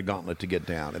and then a gauntlet to get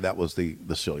down. And that was the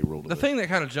silly rule. The thing that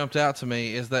kind of jumped out to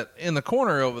me is that in the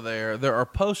corner over there are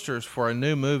posters for a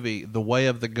new movie, The Way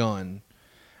of the Gun.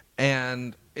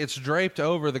 And it's draped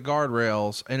over the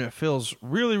guardrails, and it feels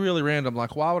really, really random.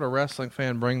 Like, why would a wrestling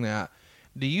fan bring that?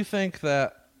 Do you think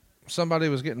that somebody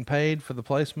was getting paid for the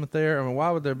placement there? I mean, why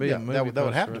would there be a movie that would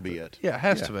poster have to with be it? it. Yeah, it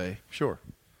has to be. Sure.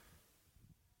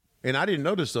 And I didn't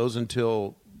notice those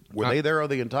until, were they there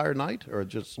the entire night or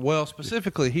just? Well,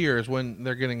 specifically here is when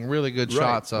they're getting really good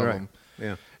shots of them.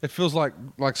 Yeah. It feels like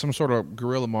some sort of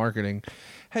guerrilla marketing.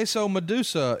 Hey, so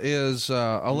Medusa is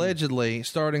allegedly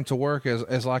starting to work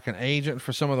as like an agent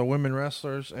for some of the women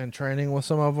wrestlers and training with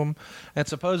some of them. And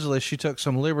supposedly she took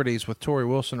some liberties with Tori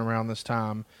Wilson around this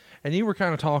time. And you were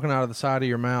kind of talking out of the side of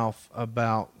your mouth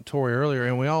about Tori earlier,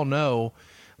 and we all know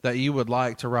that you would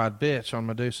like to ride bitch on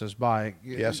Medusa's bike.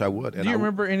 Yes, I would. Do you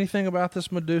remember anything about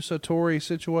this Medusa-Tori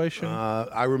situation?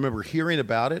 I remember hearing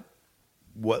about it.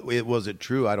 Was it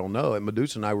true? I don't know. And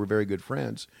Medusa and I were very good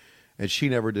friends, and she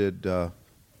never did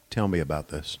tell me about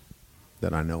this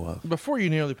that I know of. Before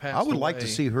you nearly passed I would like away, to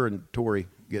see her and Tori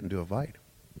get into a fight.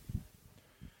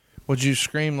 Would you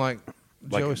scream like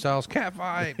Joey Styles, cat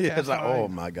fight? Yeah, cat it's like, fight? oh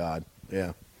my God.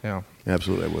 Yeah, Yeah.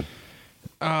 absolutely, I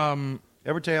would.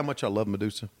 Ever tell you how much I love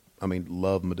Medusa? I mean,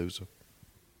 love Medusa.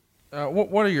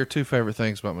 What are your two favorite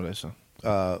things about Medusa?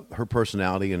 Her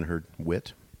personality and her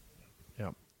wit.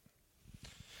 Yeah.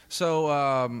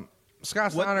 So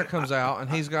Scott Steiner comes out, and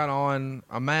he's got on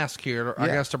a mask here, I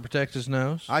Yeah. guess, to protect his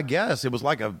nose. I guess it was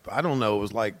like I don't know, it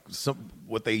was like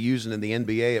what they used in the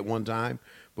NBA at one time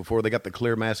before they got the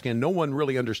clear mask in. No one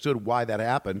really understood why that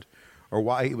happened or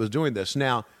why he was doing this.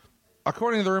 Now,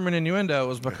 According to the rumor and innuendo, it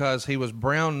was because he was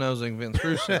brown-nosing Vince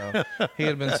Russo. He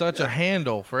had been such a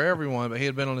handle for everyone, but he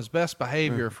had been on his best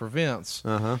behavior for Vince.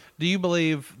 Uh-huh. Do you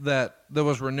believe that there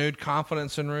was renewed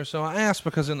confidence in Russo? I asked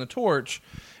because in the Torch,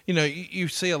 you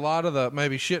see a lot of the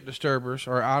maybe shit disturbers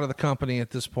are out of the company at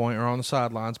this point or on the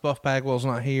sidelines. Buff Bagwell's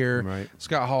not here. Right.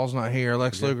 Scott Hall's not here.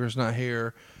 Lex Luger's not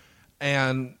here.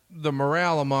 And the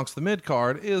morale amongst the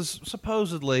mid-card is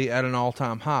supposedly at an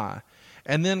all-time high.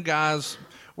 And then guys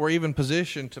were even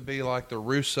positioned to be like the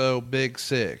Russo Big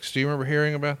Six. Do you remember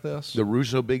hearing about this? the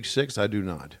Russo Big Six, I do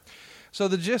not. So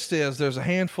the gist is there's a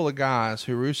handful of guys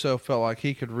who Russo felt like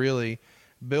he could really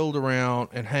build around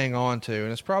and hang on to.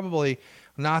 And it's probably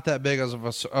not that big of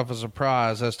a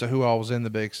surprise as to who all was in the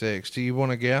Big Six. Do you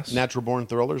want to guess? Natural Born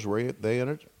Thrillers, were they in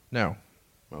it? No.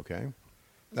 Okay.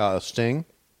 Sting.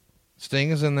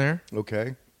 Sting is in there.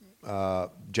 Okay.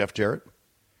 Jeff Jarrett.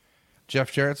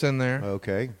 Jeff Jarrett's in there.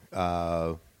 Okay.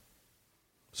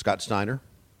 Scott Steiner.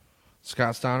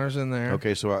 Scott Steiner's in there.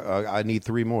 Okay, so I need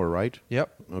 3 more, right?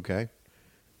 Yep. Okay.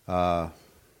 Well,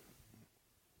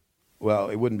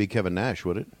 it wouldn't be Kevin Nash,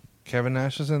 would it? Kevin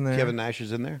Nash is in there. Kevin Nash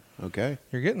is in there? Okay.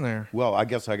 You're getting there. Well, I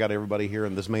guess I got everybody here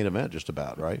in this main event just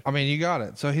about, right? I mean, you got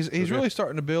it. So he's really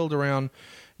starting to build around,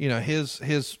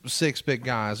 his 6 big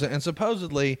guys. And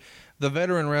supposedly the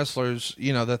veteran wrestlers,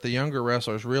 that the younger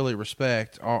wrestlers really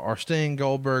respect are Sting,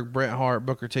 Goldberg, Bret Hart,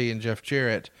 Booker T, and Jeff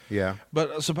Jarrett. Yeah.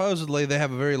 But supposedly they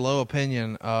have a very low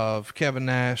opinion of Kevin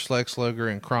Nash, Lex Luger,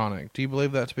 and Chronic. Do you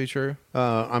believe that to be true?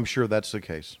 I'm sure that's the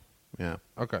case. Yeah.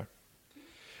 Okay.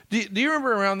 Do you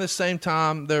remember around this same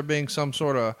time there being some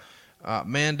sort of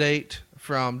mandate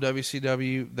from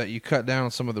WCW that you cut down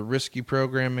on some of the risky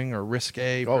programming or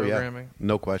risque programming? Yeah.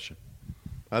 No question.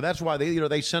 That's why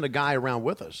they sent a guy around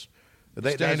with us.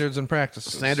 Standards and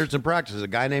practices. Standards and practices. A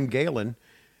guy named Galen,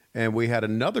 and we had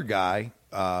another guy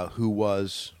who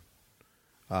was,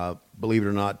 believe it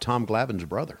or not, Tom Glavine's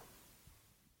brother.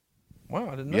 Wow,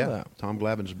 I didn't know that. Tom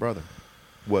Glavine's brother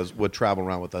would travel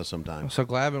around with us sometimes. So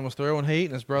Glavine was throwing heat,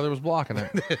 and his brother was blocking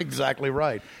it. Exactly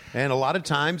right. And a lot of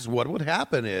times, what would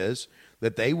happen is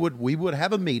that we would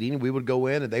have a meeting, we would go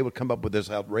in, and they would come up with this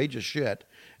outrageous shit,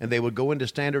 and they would go into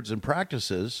standards and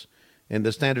practices. And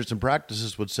the standards and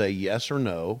practices would say yes or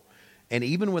no. And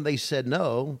even when they said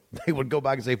no, they would go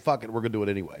back and say, fuck it, we're going to do it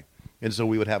anyway. And so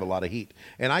we would have a lot of heat.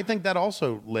 And I think that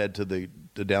also led to the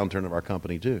downturn of our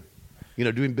company, too.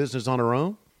 Doing business on our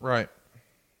own. Right.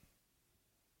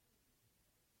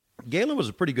 Galen was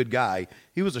a pretty good guy.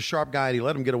 He was a sharp guy, and he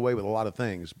let him get away with a lot of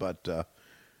things. But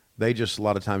they just a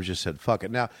lot of times just said, fuck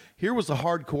it. Now, here was the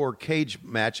hardcore cage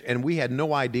match, and we had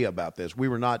no idea about this. We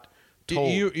were not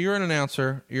told. You're an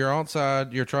announcer. You're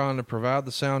outside. You're trying to provide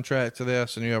the soundtrack to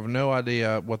this, and you have no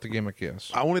idea what the gimmick is.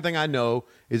 The only thing I know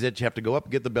is that you have to go up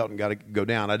and get the belt and got to go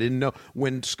down. I didn't know.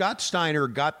 When Scott Steiner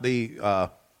got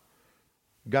the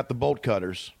bolt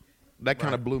cutters, that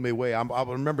kind of blew me away. I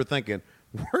remember thinking,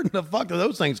 where in the fuck do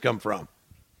those things come from?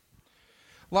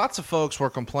 Lots of folks were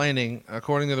complaining,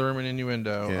 according to the Rumor and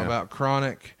Innuendo, about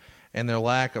Chronic and their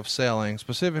lack of selling,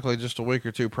 specifically just a week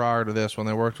or two prior to this when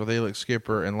they worked with Elix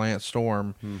Skipper and Lance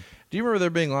Storm. Do you remember there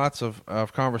being lots of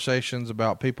conversations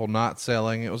about people not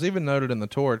selling? It was even noted in the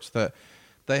Torch that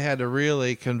they had to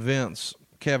really convince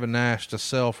Kevin Nash to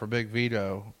sell for Big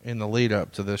Vito in the lead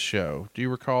up to this show. Do you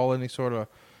recall any sort of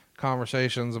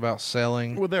conversations about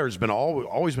selling? Well, there's been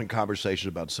always been conversations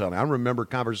about selling. I remember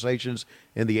conversations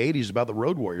in the 80s about the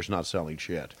Road Warriors not selling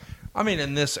shit. I mean,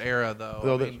 in this era,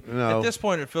 though. At this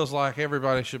point, it feels like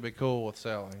everybody should be cool with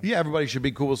selling. Yeah, everybody should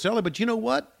be cool with selling, but you know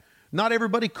what? Not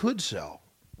everybody could sell.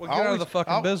 Well, get out of the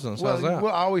fucking business. How's that?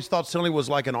 Well, I always thought selling was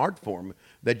like an art form,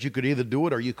 that you could either do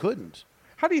it or you couldn't.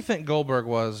 How do you think Goldberg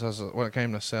was when it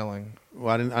came to selling?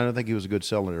 Well, I don't think he was a good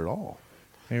seller at all.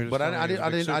 But I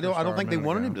don't think they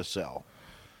wanted him to sell.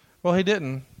 Well, he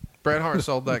didn't. Bret Hart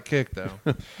sold that kick, though.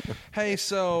 Hey,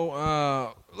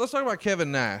 so let's talk about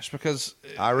Kevin Nash, because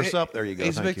Iris up, there you go.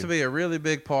 He's big to be a really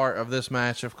big part of this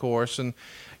match, of course. And,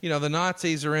 the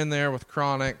Nazis are in there with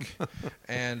Chronic,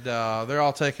 and they're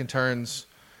all taking turns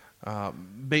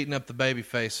beating up the baby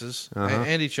faces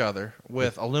and each other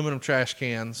with aluminum trash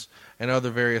cans and other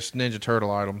various Ninja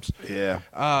Turtle items. Yeah.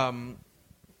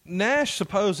 Nash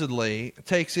supposedly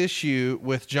takes issue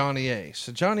with Johnny Ace.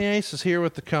 So Johnny Ace is here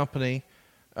with the company.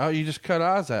 Oh, you just cut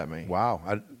eyes at me. Wow.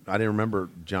 I didn't remember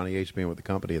Johnny Ace being with the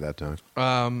company at that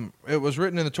time. It was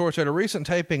written in the Torch. At a recent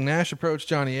taping, Nash approached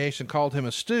Johnny Ace and called him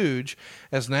a stooge,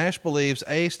 as Nash believes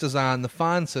Ace designed the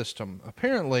fine system.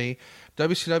 Apparently,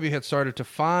 WCW had started to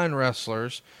fine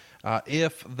wrestlers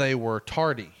if they were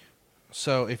tardy.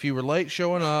 So if you were late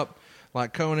showing up,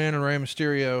 like Conan and Rey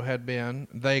Mysterio had been,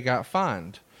 they got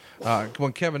fined.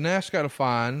 When Kevin Nash got a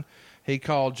fine, he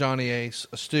called Johnny Ace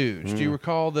a stooge. Do you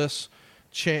recall this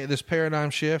paradigm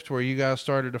shift where you guys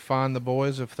started to fine the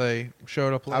boys if they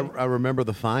showed up late? I remember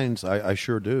the fines. I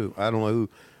sure do. I don't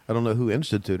know who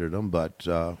instituted them, but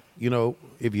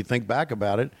if you think back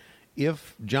about it,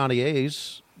 if Johnny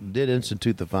Ace did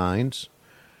institute the fines,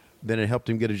 then it helped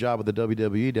him get a job with the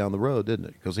WWE down the road, didn't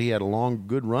it? Because he had a long,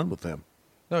 good run with them.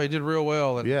 No, he did real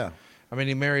well. And, yeah. I mean,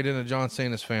 he married into John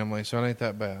Cena's family, so it ain't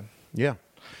that bad. Yeah.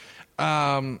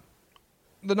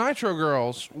 The Nitro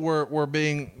Girls were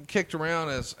being kicked around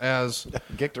as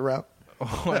kicked around.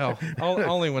 Well,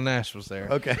 only when Nash was there.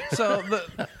 Okay. So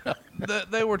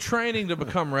they were training to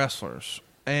become wrestlers,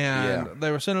 and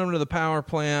they were sending them to the power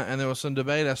plant, and there was some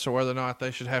debate as to whether or not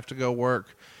they should have to go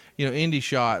work, indie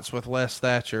shots with Les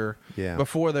Thatcher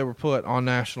before they were put on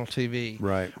national TV.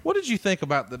 Right. What did you think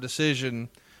about the decision?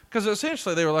 Because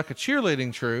essentially they were like a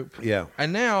cheerleading troupe. Yeah.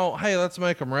 And now, hey, let's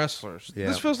make them wrestlers. Yeah.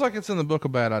 This feels like it's in the book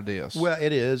of bad ideas. Well,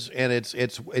 it is, and it's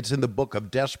in the book of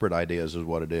desperate ideas, is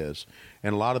what it is.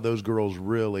 And a lot of those girls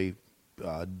really,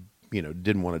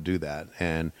 didn't want to do that,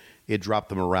 and it dropped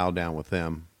the morale down with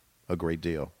them a great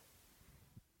deal.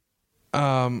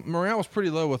 Morale was pretty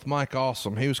low with Mike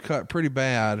Awesome. He was cut pretty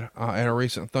bad at a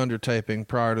recent Thunder taping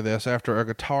prior to this after a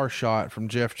guitar shot from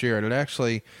Jeff Jarrett. It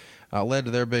actually led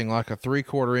to there being like a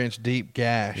 3/4 inch deep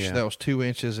gash that was 2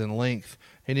 inches in length.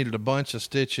 He needed a bunch of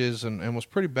stitches and was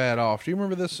pretty bad off. Do you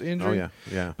remember this injury? Oh,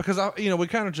 yeah. Because, we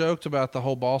kind of joked about the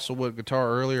whole balsa wood guitar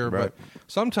earlier, but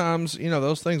sometimes,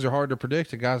 those things are hard to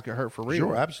predict and guys get hurt for real.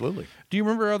 Sure, absolutely. Do you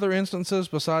remember other instances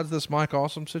besides this Mike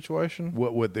Awesome situation?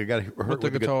 What they got hurt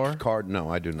with the guitar? Card? No,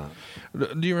 I do not.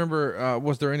 Do you remember,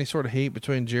 was there any sort of heat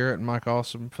between Jarrett and Mike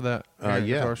Awesome for that guitar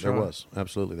there shot? was.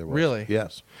 Absolutely, there was. Really?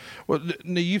 Yes. Well,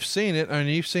 you've seen it. I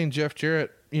mean, you've seen Jeff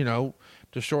Jarrett,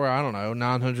 destroy,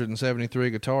 973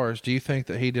 guitars. Do you think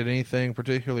that he did anything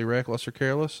particularly reckless or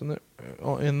careless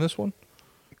in this one?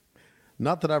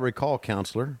 Not that I recall,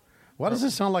 counselor. Why does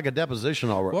this sound like a deposition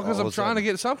already? Well, because I'm trying to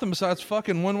get something besides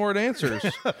fucking one-word answers.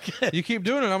 Okay. You keep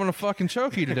doing it, I'm going to fucking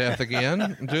choke you to death again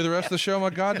and do the rest of the show my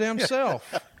goddamn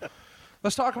self.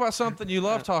 Let's talk about something you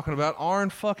love talking about, Arn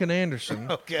fucking Anderson.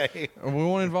 Okay. We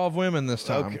won't involve women this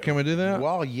time. Okay. Can we do that?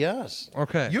 Well, yes.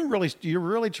 Okay. You're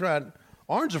really trying.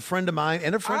 Arn's a friend of mine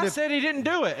and a friend I of... said he didn't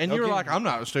do it, and you were like, I'm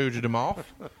not stooging him off.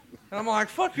 And I'm like,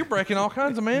 fuck, you're breaking all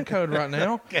kinds of man code right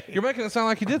now. Okay. You're making it sound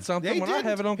like he did something when I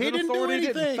have it on good authority. He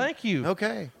didn't. Thank you.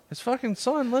 Okay. His fucking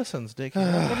son listens, Dickie.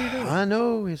 What are you doing? I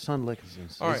know his son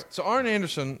listens. All right, so Arn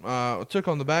Anderson took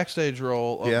on the backstage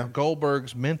role of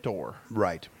Goldberg's mentor.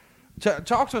 Right.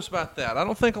 Talk to us about that. I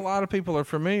don't think a lot of people are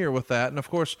familiar with that. And, of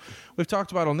course, we've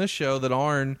talked about on this show that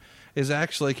Arn is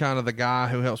actually kind of the guy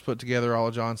who helps put together all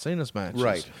of John Cena's matches.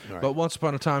 Right. But once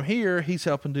upon a time here, he's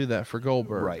helping do that for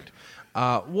Goldberg. Right.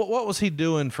 What was he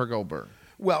doing for Goldberg?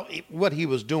 Well, what he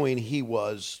was doing, he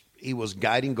was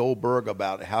guiding Goldberg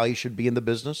about how he should be in the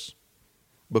business,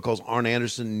 because Arn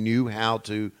Anderson knew how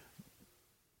to,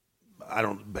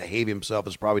 behave himself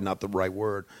is probably not the right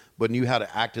word, but knew how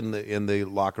to act in the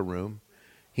locker room.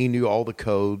 He knew all the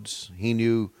codes.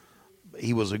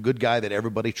 He was a good guy that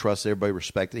everybody trusted, everybody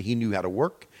respected. He knew how to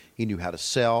work. He knew how to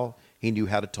sell. He knew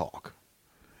how to talk.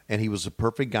 And he was a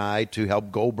perfect guy to help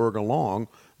Goldberg along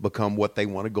become what they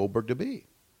wanted Goldberg to be.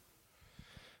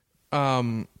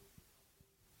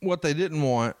 What they didn't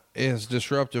want is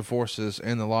disruptive forces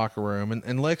in the locker room.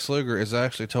 And Lex Luger is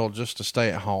actually told just to stay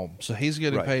at home. So he's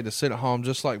getting paid to sit at home,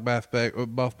 just like Buff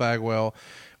Bagwell,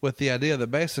 with the idea that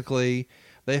basically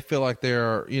they feel like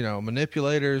they're,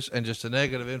 manipulators and just a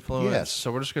negative influence. Yes.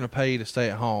 So we're just going to pay you to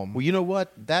stay at home. Well, you know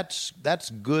what? That's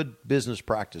good business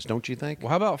practice, don't you think? Well,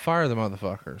 how about fire the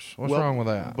motherfuckers? What's wrong with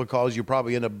that? Because you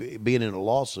probably end up being in a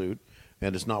lawsuit,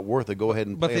 and it's not worth it. Go ahead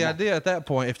and But pay the them idea at that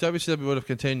point, if WCW would have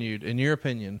continued, in your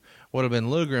opinion, would have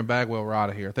been Luger and Bagwell were out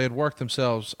of here. They had worked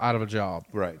themselves out of a job.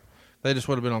 Right. They just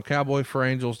would have been on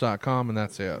cowboyforangels.com, and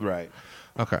that's it. Right.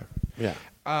 Okay. Yeah.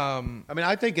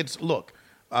 I think look,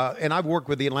 and I've worked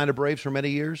with the Atlanta Braves for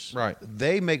many years. Right.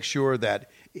 They make sure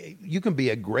that you can be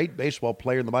a great baseball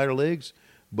player in the minor leagues,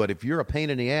 but if you're a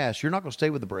pain in the ass, you're not going to stay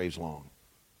with the Braves long.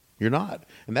 You're not.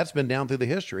 And that's been down through the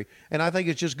history, and I think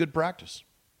it's just good practice.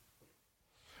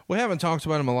 We haven't talked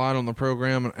about him a lot on the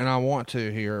program, and I want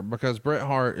to here because Bret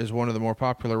Hart is one of the more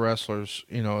popular wrestlers,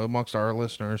 amongst our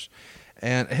listeners,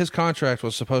 and his contract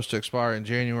was supposed to expire in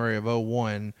January of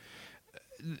 2001.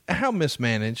 How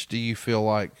mismanaged do you feel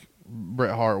like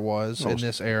Bret Hart was in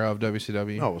this era of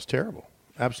WCW? Oh, it was terrible.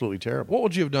 Absolutely terrible. What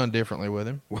would you have done differently with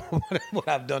him? What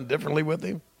I've done differently with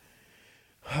him?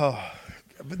 Oh,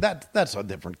 that's a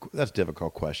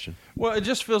difficult question. Well, it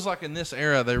just feels like in this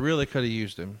era they really could have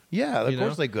used him. Yeah, of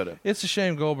course they could have. It's a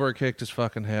shame Goldberg kicked his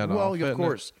fucking head off. Well, of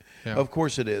course. Yeah. Of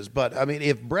course it is. But,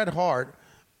 if Bret Hart,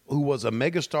 who was a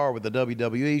megastar with the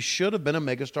WWE, should have been a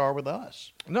megastar with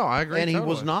us. No, I agree. And he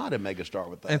was not a megastar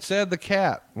with us. Instead, the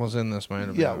cat was in this main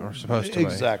event, or supposed to be.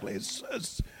 Exactly.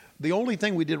 It's the only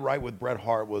thing we did right with Bret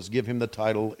Hart was give him the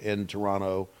title in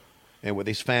Toronto and with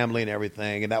his family and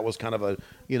everything, and that was kind of a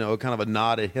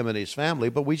nod at him and his family,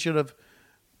 but we should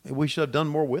have done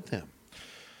more with him.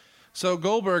 So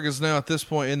Goldberg is now at this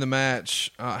point in the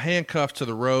match, handcuffed to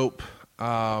the rope.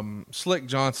 Slick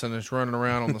Johnson is running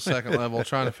around on the second level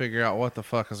trying to figure out what the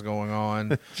fuck is going on.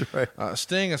 That's right.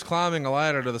 Sting is climbing a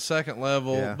ladder to the second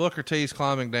level. Yeah. Booker T's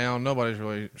climbing down. Nobody's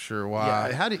really sure why.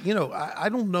 Yeah, I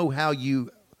don't know how you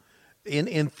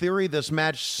in theory, this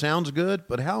match sounds good,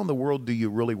 but how in the world do you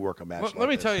really work a match? Let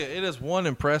me tell you, it is one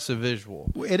impressive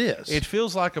visual. It is. It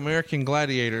feels like American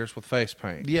Gladiators with face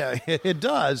paint. Yeah, it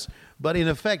does. But in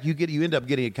effect, you end up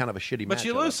getting a kind of a shitty match. But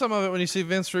you lose some of it when you see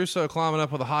Vince Russo climbing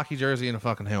up with a hockey jersey and a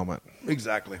fucking helmet.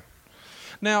 Exactly.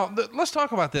 Now, let's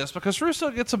talk about this, because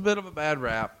Russo gets a bit of a bad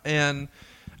rap, and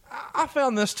I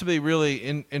found this to be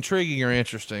really intriguing or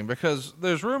interesting, because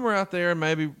there's rumor out there, and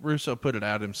maybe Russo put it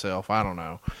out himself, I don't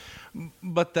know,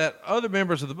 but that other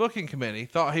members of the booking committee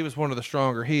thought he was one of the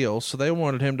stronger heels, so they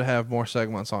wanted him to have more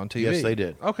segments on TV. Yes, they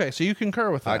did. Okay, so you concur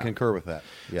with that? I concur with that.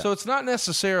 Yeah. So it's not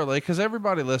necessarily, because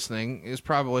everybody listening is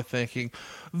probably thinking,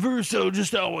 Russo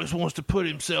just always wants to put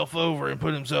himself over and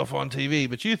put himself on TV,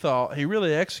 but you thought he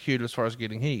really executed as far as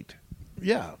getting heat.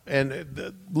 Yeah,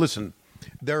 and listen,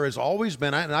 there has always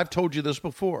been, and I've told you this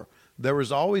before, there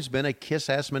has always been a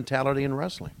kiss-ass mentality in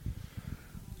wrestling.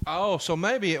 Oh, so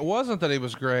maybe it wasn't that he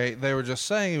was great. They were just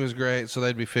saying he was great, so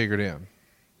they'd be figured in.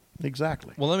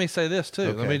 Exactly. Well, let me say this, too.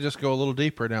 Okay. Let me just go a little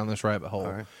deeper down this rabbit hole.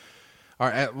 All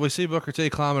right, we see Booker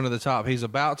T climbing to the top. He's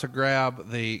about to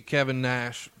grab the Kevin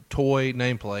Nash toy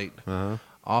nameplate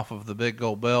off of the big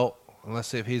gold belt. And let's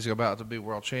see if he's about to be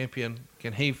world champion.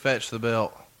 Can he fetch the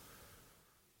belt?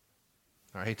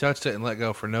 All right, he touched it and let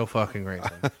go for no fucking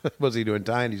reason. Was he doing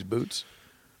tying his boots?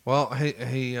 Well,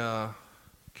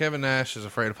 Kevin Nash is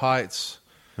afraid of heights.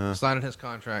 Signing his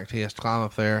contract, he has to climb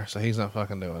up there, so he's not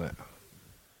fucking doing it.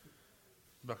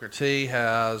 Booker T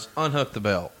has unhooked the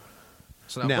belt.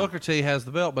 So now Booker T has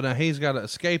the belt, but now he's got to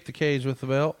escape the cage with the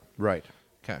belt. Right.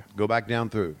 Okay. Go back down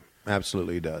through.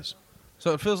 Absolutely he does.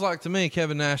 So it feels like to me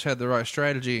Kevin Nash had the right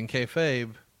strategy in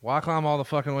kayfabe. Why climb all the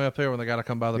fucking way up there when they got to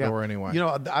come by the door anyway? You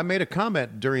know, I made a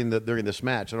comment during this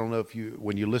match. I don't know if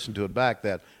when you listened to it back,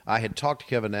 that I had talked to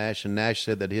Kevin Nash, and Nash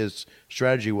said that his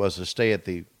strategy was to stay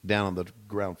down on the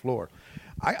ground floor.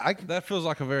 That feels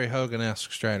like a very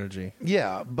Hogan-esque strategy.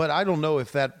 Yeah, but I don't know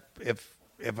if that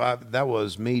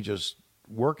was me just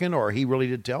working, or he really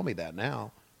did tell me that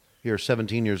now. Here,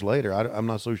 17 years later, I'm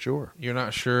not so sure. You're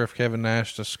not sure if Kevin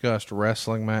Nash discussed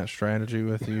wrestling match strategy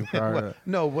with you prior to...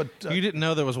 No, you didn't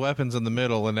know there was weapons in the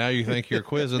middle, and now you think you're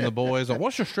quizzing the boys on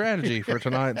what's your strategy for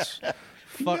tonight's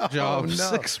job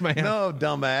six-man? No,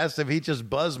 dumbass. If he just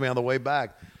buzzed me on the way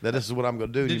back that this is what I'm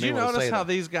going to do. Did you notice how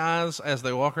these guys, as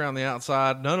they walk around the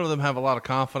outside, none of them have a lot of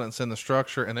confidence in the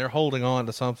structure, and they're holding on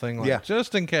to something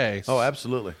just in case? Oh,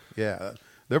 absolutely. Yeah.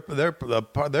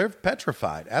 They're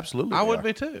petrified. Absolutely. I would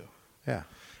be too. Yeah.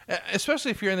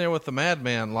 Especially if you're in there with the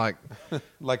madman like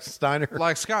Steiner.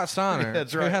 Like Scott Steiner.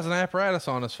 That's right. Who has an apparatus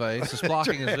on his face. It's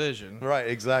blocking his vision. Right,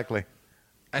 exactly.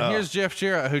 And here's Jeff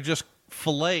Jarrett, who just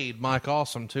filleted Mike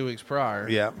Awesome 2 weeks prior.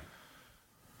 Yeah.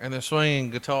 And they're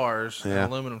swinging guitars and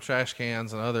aluminum trash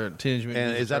cans and other Teenage Mutant Ninja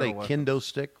And is that a Turtle kendo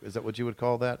stick? Is that what you would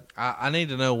call that? I need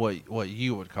to know what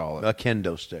you would call it. A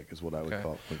kendo stick is what I would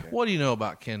call it. Okay. What do you know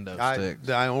about kendo sticks?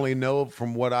 I only know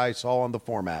from what I saw on the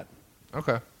format.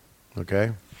 Okay.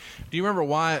 Okay. Do you remember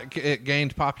why it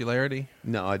gained popularity?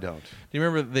 No, I don't. Do you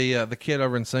remember the kid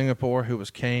over in Singapore who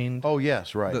was caned? Oh,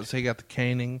 yes, right. So he got the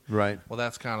caning. Right. Well,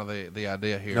 that's kind of the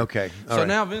idea here. Okay. All right.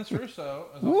 Now Vince Russo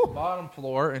is on the bottom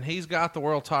floor, and he's got the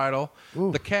world title.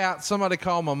 Ooh. The cat, somebody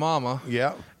call my mama,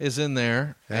 is in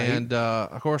there. Yeah, and,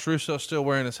 of course, Russo's still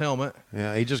wearing his helmet.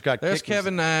 Yeah, he just got There's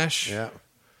Kevin Nash. Yeah.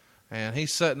 And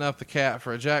he's setting up the cat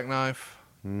for a jackknife.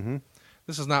 Mm-hmm.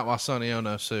 This is not why Sonny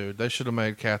Ono sued. They should have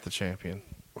made Cat the champion.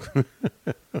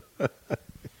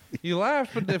 You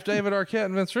laughed, but if David Arquette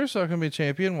and Vince Russo can be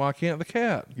champion, why can't the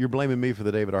cat? You're blaming me for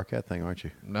the David Arquette thing, aren't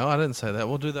you? No, I didn't say that.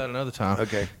 We'll do that another time.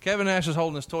 Okay. Kevin Nash is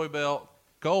holding his toy belt.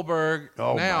 Goldberg,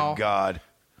 oh now, my God.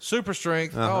 Super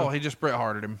strength. Oh, he just Bret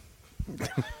Harted him.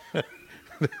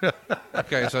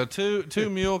 Okay, so two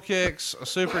mule kicks, a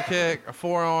super kick, a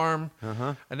forearm,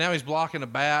 and now he's blocking a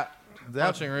bat,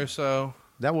 punching Russo.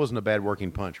 That wasn't a bad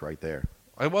working punch right there.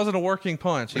 It wasn't a working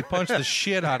punch. He punched the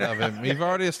shit out of him. You've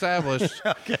already established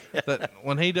that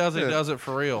when he does it, he does it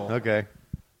for real. Okay.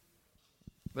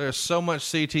 There's so much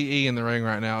CTE in the ring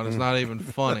right now, it's not even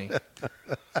funny.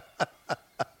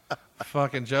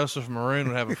 Fucking Joseph Maroon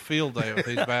would have a field day with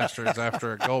these bastards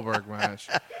after a Goldberg match.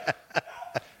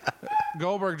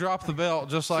 Goldberg dropped the belt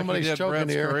just like Somebody's he did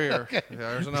Bret's career. Okay. Yeah,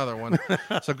 there's another one.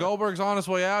 So Goldberg's on his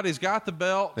way out. He's got the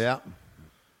belt. Yeah.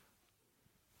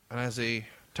 And as he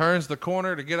turns the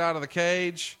corner to get out of the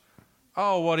cage,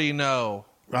 oh, what do you know?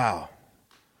 Wow.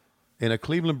 In a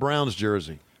Cleveland Browns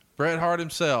jersey. Bret Hart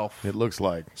himself. It looks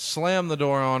like. Slammed the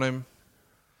door on him.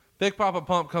 Big Papa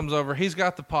Pump comes over. He's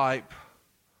got the pipe.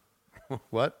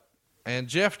 What? And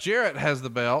Jeff Jarrett has the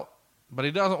belt, but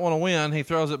he doesn't want to win. He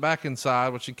throws it back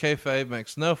inside, which in kayfabe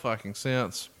makes no fucking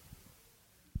sense.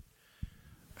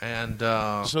 And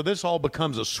So this all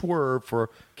becomes a swerve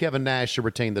for Kevin Nash to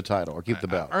retain the title or keep the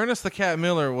belt. Ernest the Cat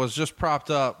Miller was just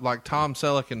propped up like Tom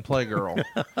Selleck in Playgirl.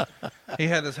 He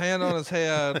had his hand on his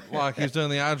head like he was doing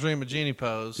the I Dream of Jeannie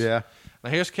pose. Yeah. Now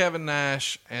here's Kevin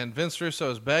Nash, and Vince Russo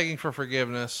is begging for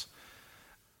forgiveness,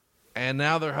 and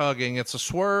now they're hugging. It's a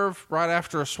swerve right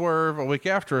after a swerve, a week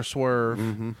after a swerve.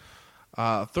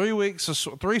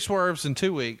 3 swerves in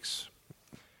 2 weeks.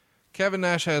 Kevin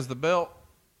Nash has the belt,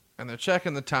 and they're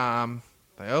checking the time.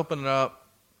 They open it up,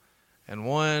 and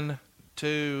 1,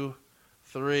 2,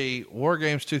 3, War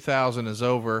Games 2000 is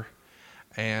over,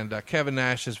 and Kevin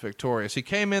Nash is victorious. He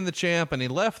came in the champ, and he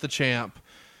left the champ.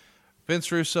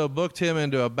 Vince Russo booked him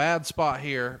into a bad spot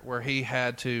here where he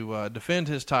had to defend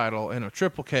his title in a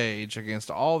triple cage against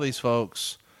all these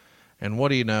folks, and what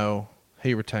do you know?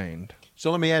 He retained.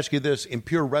 So let me ask you this. In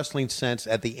pure wrestling sense,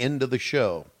 at the end of the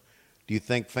show, do you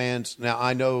think fans... Now,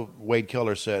 I know Wade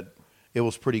Keller said it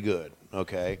was pretty good,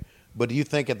 okay? But do you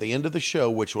think at the end of the show,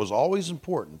 which was always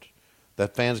important,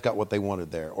 that fans got what they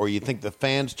wanted there? Or you think the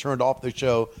fans turned off the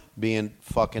show being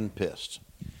fucking pissed?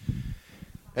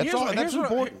 That's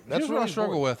important. That's Here's what I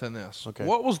struggle with in this. Okay.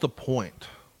 What was the point?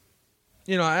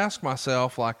 You know, I ask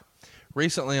myself, like,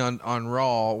 recently on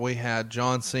Raw, we had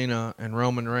John Cena and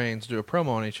Roman Reigns do a promo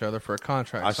on each other for a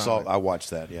contract signing. I watched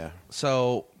that, yeah.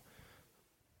 So,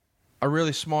 a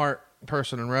really smart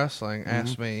person in wrestling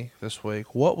asked me this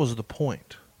week, what was the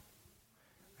point?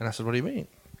 And I said, what do you mean?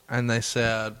 And they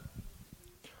said,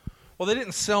 well, they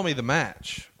didn't sell me the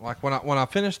match. Like, when I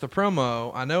finished the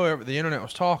promo, I know the internet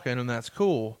was talking, and that's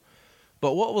cool.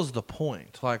 But what was the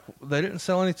point? Like, they didn't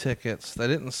sell any tickets. They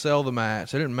didn't sell the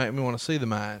match. They didn't make me want to see the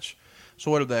match.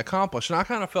 So what did they accomplish? And I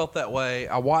kind of felt that way.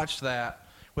 I watched that.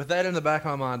 With that in the back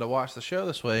of my mind, I watched the show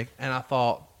this week, and I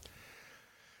thought,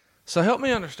 so help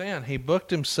me understand. He booked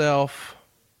himself,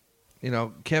 you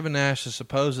know, Kevin Nash is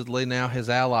supposedly now his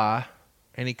ally,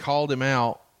 and he called him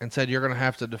out and said, you're going to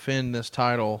have to defend this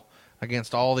title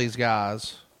against all these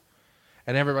guys,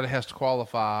 and everybody has to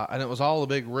qualify. And it was all a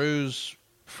big ruse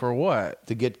for what?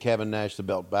 To get Kevin Nash the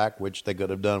belt back, which they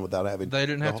could have done without having... They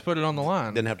didn't have to put it on the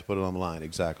line. Didn't have to put it on the line,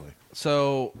 exactly.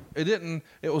 So it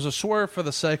was a swerve for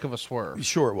the sake of a swerve.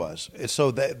 Sure it was.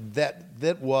 So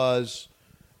that was...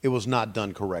 It was not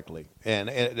done correctly, and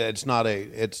it's not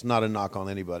a knock on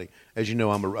anybody. As you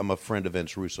know, I'm a friend of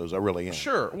Vince Russo's. I really am.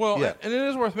 Sure. Well, yeah. And it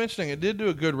is worth mentioning. It did do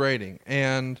a good rating,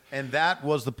 and that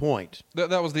was the point.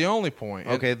 That was the only point.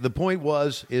 Okay. The point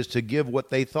is to give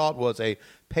what they thought was a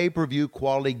pay-per-view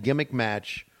quality gimmick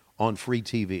match on free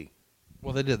TV.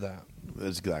 Well, they did that.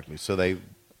 Exactly. So they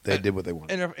did what they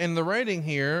wanted. And the rating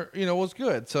here, was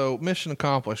good. So mission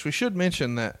accomplished. We should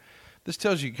mention that. This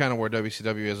tells you kind of where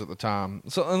WCW is at the time.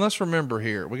 So, and let's remember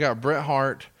here, we got Bret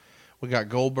Hart, we got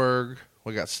Goldberg,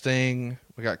 we got Sting,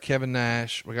 we got Kevin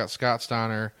Nash, we got Scott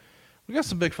Steiner. We got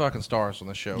some big fucking stars on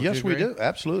the show. Yes, we do.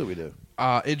 Absolutely, we do.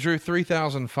 It drew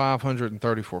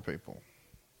 3,534 people.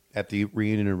 At the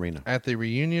Reunion Arena.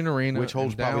 Which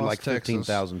holds probably Dallas, like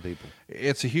 15,000 people.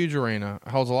 It's a huge arena.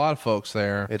 It holds a lot of folks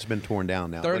there. It's been torn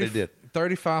down now, but it did.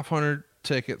 3,500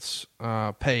 tickets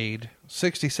paid,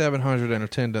 6,700 in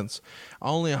attendance,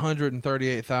 only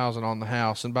 138,000 on the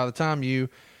house. And by the time you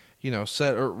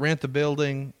set or rent the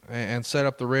building and set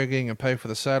up the rigging and pay for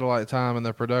the satellite time and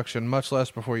the production, much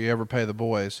less before you ever pay the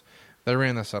boys, they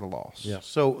ran this at a loss. Yeah.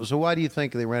 So why do you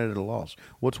think they ran it at a loss?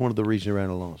 What's one of the reasons they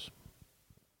ran it at a loss?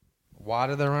 Why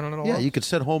did they run it at a loss? Yeah, you could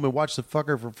sit home and watch the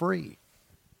fucker for free.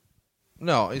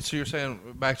 No, so you're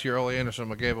saying back to your Ole Anderson,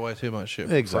 but gave away too much shit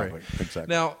for Exactly. free.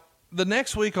 Exactly. Now, the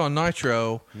next week on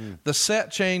Nitro, the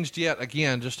set changed yet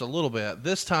again just a little bit.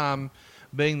 This time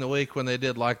being the week when they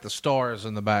did like the stars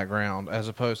in the background as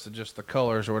opposed to just the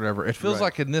colors or whatever. It feels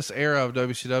like in this era of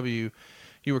WCW,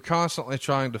 you were constantly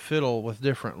trying to fiddle with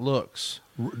different looks.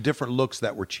 Different looks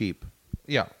that were cheap.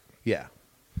 Yeah. Yeah.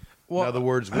 Well, in other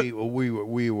words, we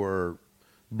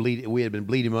had been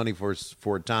bleeding money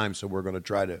for a time, so we're going to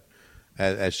try to,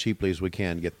 as cheaply as we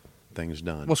can, get things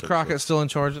done. Was Crockett still in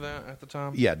charge of that at the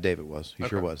time? Yeah, David was. He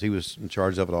sure was. He was in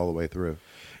charge of it all the way through.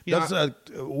 Yeah,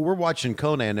 we're watching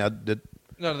Conan now.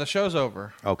 No, the show's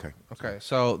over. Okay. Okay,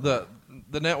 so the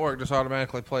network just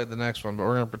automatically played the next one, but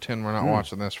we're going to pretend we're not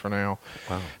watching this for now.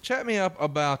 Wow. Chat me up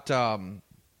about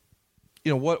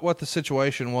what the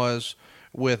situation was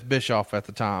with Bischoff at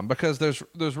the time, because there's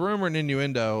rumor and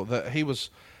innuendo that he was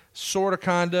sort of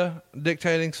kind of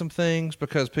dictating some things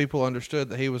because people understood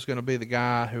that he was going to be the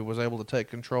guy who was able to take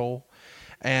control.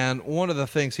 And one of the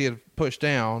things he had pushed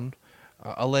down,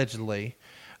 allegedly,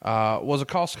 was a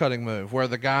cost-cutting move where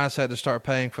the guys had to start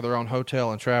paying for their own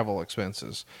hotel and travel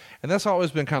expenses. And that's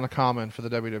always been kind of common for the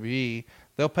WWE.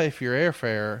 They'll pay for your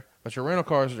airfare, but your rental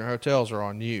cars and your hotels are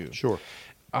on you. Sure.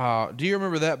 Do you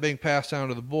remember that being passed down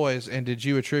to the boys, and did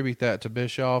you attribute that to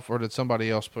Bischoff, or did somebody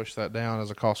else push that down as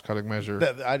a cost-cutting measure?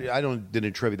 Didn't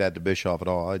attribute that to Bischoff at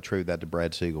all. I attribute that to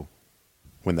Brad Siegel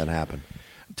when that happened.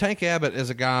 Tank Abbott is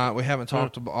a guy we haven't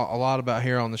talked a lot about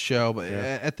here on the show, but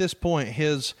at this point,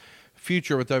 his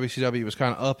future with WCW was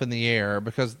kind of up in the air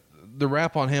because the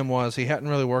rap on him was he hadn't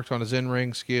really worked on his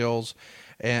in-ring skills,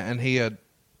 and he had,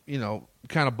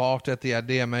 kind of balked at the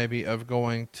idea maybe of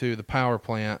going to the power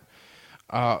plant.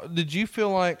 Did you feel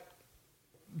like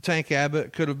Tank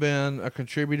Abbott could have been a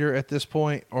contributor at this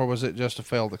point, or was it just a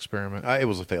failed experiment? It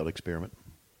was a failed experiment.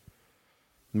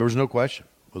 There was no question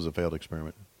it was a failed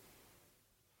experiment.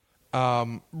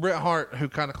 Bret Hart, who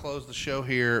kind of closed the show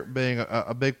here, being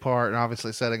a big part and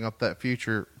obviously setting up that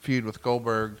future feud with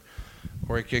Goldberg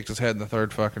where he kicked his head in the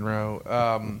third fucking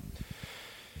row.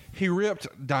 He ripped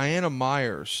Diana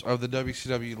Myers of the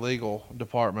WCW legal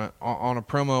department on a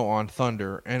promo on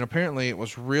Thunder, and apparently it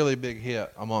was really big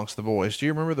hit amongst the boys. Do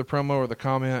you remember the promo or the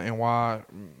comment and why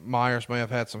Myers may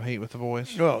have had some heat with the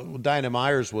boys? Well, Diana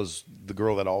Myers was the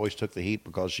girl that always took the heat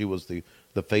because she was the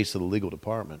face of the legal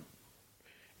department.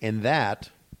 And that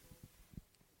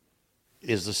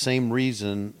is the same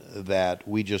reason that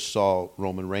we just saw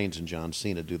Roman Reigns and John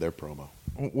Cena do their promo.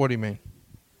 What do you mean?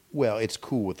 Well, it's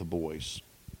cool with the boys.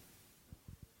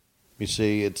 You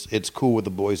see, it's cool with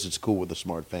the boys. It's cool with the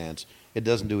smart fans. It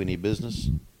doesn't do any business.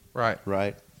 Right.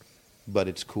 But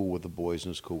it's cool with the boys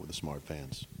and it's cool with the smart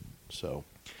fans. So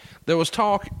there was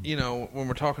talk, when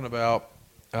we're talking about,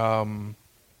 the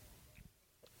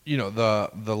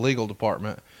legal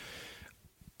department,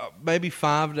 maybe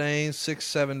 5 days, 6,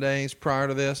 7 days prior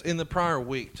to this, in the prior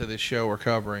week to this show we're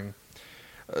covering,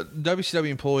 WCW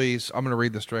employees, I'm going to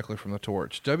read this directly from the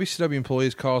Torch. WCW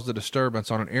employees caused a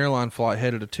disturbance on an airline flight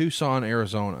headed to Tucson,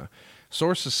 Arizona.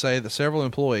 Sources say that several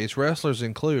employees, wrestlers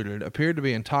included, appeared to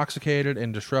be intoxicated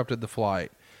and disrupted the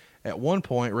flight. At one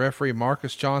point, referee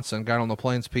Marcus Johnson got on the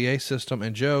plane's PA system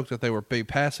and joked that they would be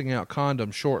passing out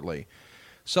condoms shortly.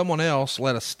 Someone else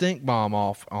let a stink bomb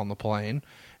off on the plane,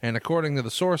 and according to the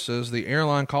sources, the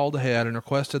airline called ahead and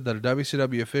requested that a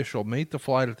WCW official meet the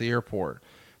flight at the airport.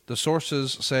 The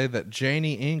sources say that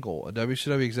Janie Engel, a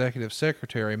WCW executive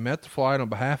secretary, met the flight on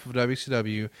behalf of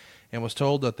WCW and was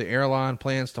told that the airline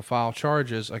plans to file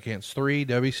charges against 3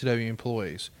 WCW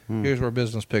employees. Here's where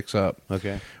business picks up.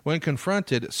 Okay. When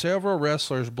confronted, several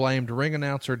wrestlers blamed ring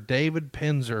announcer David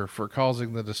Penzer for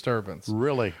causing the disturbance.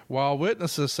 Really? While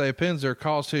witnesses say Penzer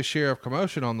caused his share of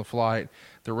commotion on the flight,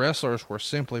 the wrestlers were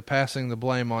simply passing the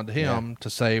blame on to him to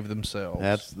save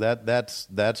themselves.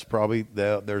 That's probably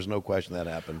there's no question that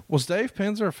happened. Was Dave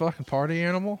Penzer a fucking party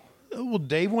animal? Well,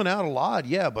 Dave went out a lot,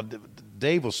 yeah, but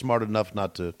Dave was smart enough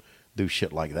not to do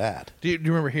shit like that. Do you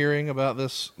remember hearing about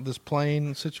this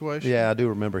plane situation? Yeah, I do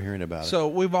remember hearing about it. So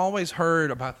we've always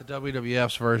heard about the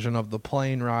WWF's version of the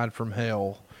plane ride from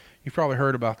hell. You've probably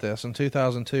heard about this. In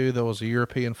 2002, there was a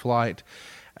European flight,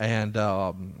 and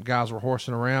guys were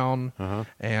horsing around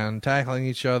and tackling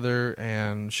each other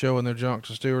and showing their junk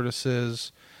to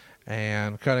stewardesses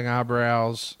and cutting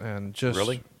eyebrows and just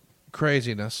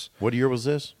craziness. What year was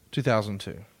this?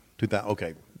 2002. 2000.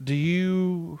 Okay. Do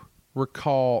you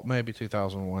recall, maybe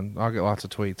 2001? I'll get lots of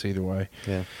tweets either way.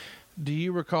 Yeah. Do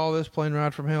you recall this plane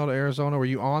ride from hell to Arizona? Were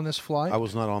you on this flight? I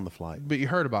was not on the flight. But you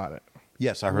heard about it?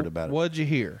 Yes, I heard about it. What'd you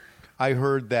hear? I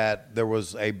heard that there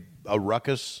was a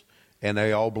ruckus, and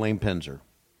they all blamed Penzer.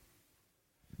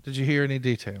 Did you hear any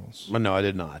details? No, I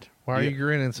did not. Why are you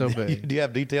grinning so big? Do you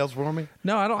have details for me?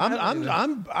 No, I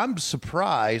don't. I'm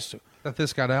surprised that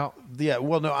this got out. Yeah,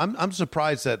 well, no, I'm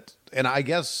surprised that, and I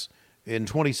guess in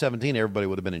 2017 everybody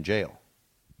would have been in jail.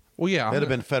 Well, yeah, there'd have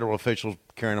been federal officials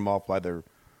carrying them off by their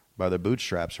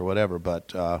bootstraps or whatever.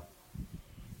 But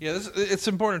yeah, it's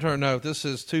important to note this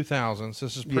is 2000s.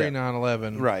 This is pre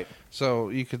 9/11, right? So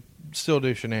you could still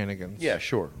do shenanigans. Yeah,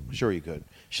 sure you could.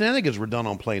 Shenanigans were done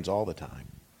on planes all the time.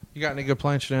 You got any good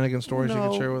plane shenanigan stories you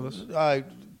can share with us?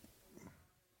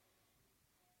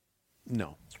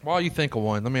 No. While you think of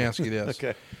one, let me ask you this.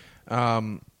 Okay.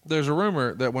 There's a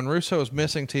rumor that when Russo is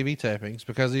missing TV tapings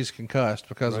because he's concussed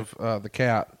because of the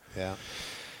cat,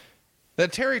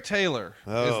 that Terry Taylor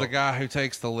is the guy who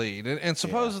takes the lead. And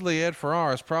supposedly Ed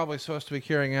Ferrara is probably supposed to be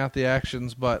carrying out the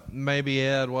actions, but maybe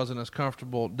Ed wasn't as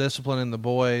comfortable disciplining the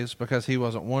boys because he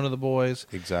wasn't one of the boys.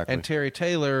 Exactly. And Terry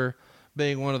Taylor,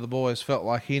 being one of the boys, felt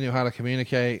like he knew how to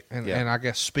communicate and I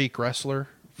guess speak wrestler,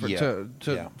 for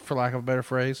lack of a better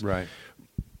phrase. Right.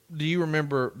 Do you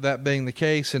remember that being the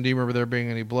case, and do you remember there being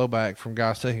any blowback from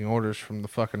guys taking orders from the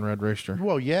fucking Red Rooster?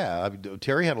 Well, yeah.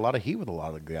 Terry had a lot of heat with a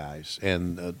lot of guys,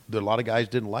 and a lot of guys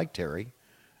didn't like Terry.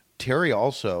 Terry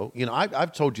also,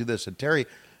 I've told you this, and Terry,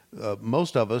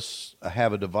 most of us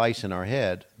have a device in our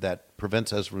head that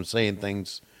prevents us from saying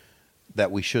things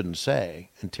that we shouldn't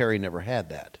say, and Terry never had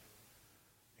that.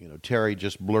 Terry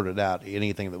just blurted out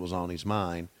anything that was on his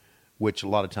mind, which a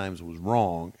lot of times was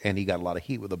wrong, and he got a lot of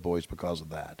heat with the boys because of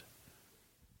that.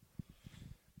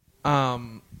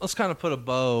 Let's kind of put a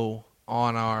bow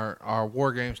on our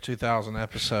War Games 2000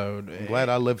 episode. I'm glad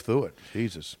I lived through it.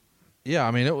 Jesus. Yeah,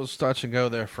 I mean, it was touch and go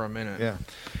there for a minute. Yeah.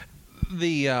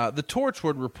 The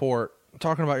Torchwood report,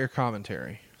 talking about your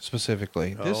commentary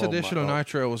specifically. This edition of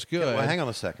Nitro was good. Well, hang on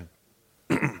a second.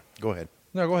 Go ahead.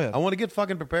 No, go ahead. I want to get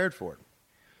fucking prepared for it.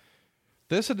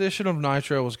 This edition of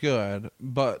Nitro was good,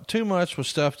 but too much was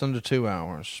stuffed into 2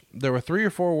 hours. There were 3 or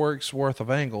 4 weeks worth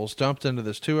of angles dumped into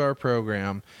this 2-hour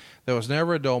program. There was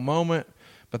never a dull moment,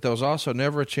 but there was also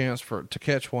never a chance to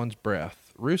catch one's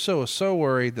breath. Russo is so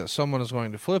worried that someone is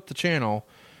going to flip the channel,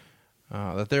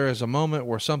 that there is a moment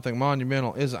where something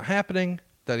monumental isn't happening,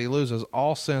 that he loses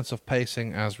all sense of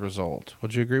pacing as a result.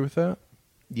 Would you agree with that?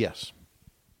 Yes.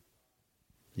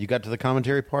 You got to the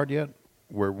commentary part yet?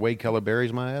 Where Wade Keller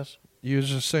buries my ass? You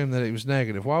just assume that he was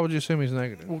negative. Why would you assume he's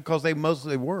negative? Well, because they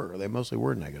mostly were. They mostly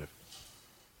were negative.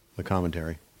 The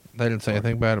commentary. They didn't say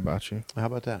anything bad about you. How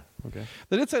about that? Okay.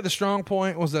 They did say the strong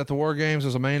point was that the War Games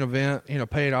as a main event,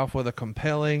 paid off with a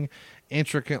compelling,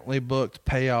 intricately booked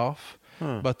payoff.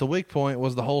 But the weak point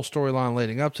was the whole storyline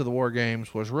leading up to the War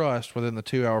Games was rushed within the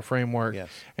 2-hour framework. Yes.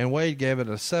 And Wade gave it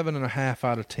a 7.5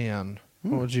 out of 10.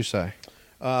 What would you say?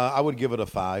 I would give it a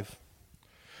 5.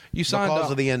 You signed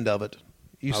because of the end of it.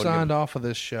 You signed off of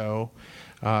this show.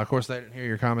 Of course, they didn't hear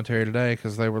your commentary today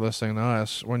because they were listening to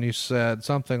us when you said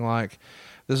something like,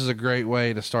 this is a great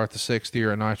way to start the 6th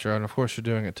year of Nitro, and of course you're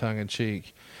doing it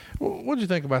tongue-in-cheek. What did you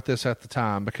think about this at the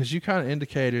time? Because you kind of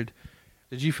indicated,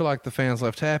 did you feel like the fans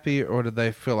left happy, or did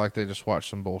they feel like they just watched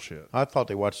some bullshit? I thought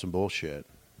they watched some bullshit.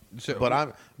 So, but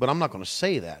I'm not going to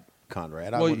say that,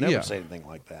 Conrad. I would never say anything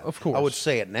like that. Of course. I would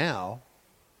say it now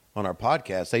on our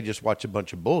podcast. They just watch a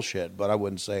bunch of bullshit, but I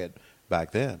wouldn't say it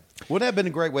back then. Would have been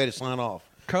a great way to sign off.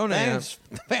 Conan.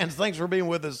 Fans, thanks for being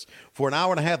with us for an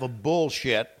hour and a half of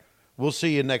bullshit. We'll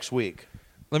see you next week.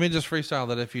 Let me just freestyle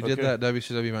that. If you did that,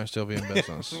 WCW might still be in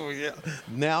business. Yeah.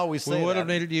 Now we say we would have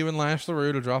needed you and Lash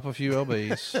LaRue to drop a few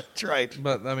LBs. That's right.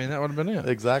 But, I mean, that would have been it.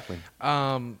 Exactly.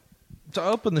 To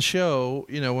open the show,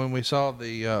 when we saw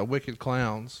the Wicked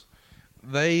Clowns,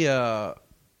 they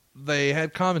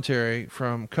had commentary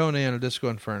from Conan and Disco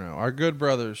Inferno, our good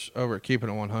brothers over at Keeping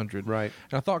It 100. Right.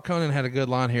 And I thought Conan had a good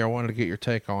line here I wanted to get your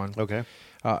take on. Okay.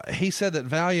 He said that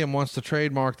Valium wants to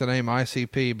trademark the name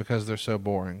ICP because they're so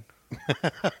boring.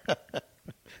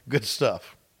 Good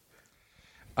stuff.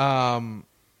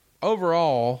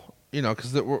 Overall,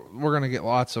 because we're going to get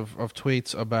lots of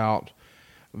tweets about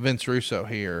Vince Russo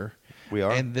here. We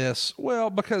are? And this,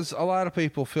 because a lot of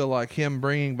people feel like him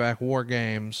bringing back War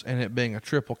Games and it being a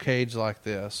triple cage like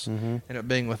this, and it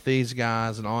being with these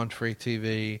guys and on free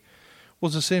TV,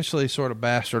 was essentially sort of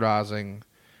bastardizing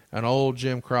an old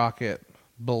Jim Crockett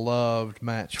beloved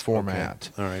match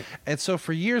format. Okay. All right. And so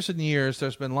for years and years,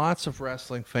 there's been lots of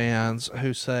wrestling fans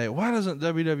who say, why doesn't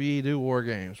WWE do War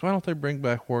Games? Why don't they bring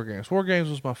back War Games? War Games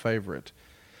was my favorite.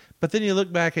 But then you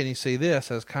look back and you see this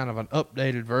as kind of an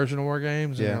updated version of War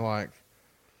Games, and you're like,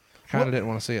 kind of didn't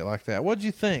want to see it like that. What did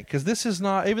you think? Because this is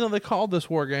not, even though they called this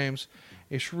War Games,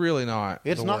 it's really not.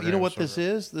 It's not. You know what this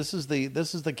is? This is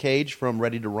the cage from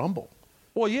Ready to Rumble.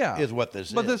 Well, yeah. Is what this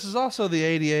is. But this is also the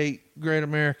 88 Great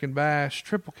American Bash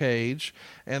Triple Cage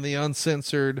and the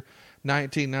uncensored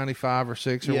 1995 or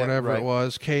 6 or whatever it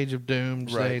was, Cage of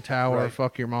Doomsday, Tower,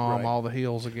 Fuck Your Mom, all the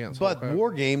heels against. But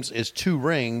War Games is 2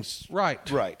 rings. Right.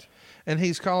 Right. And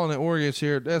he's calling it War Games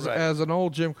here. As an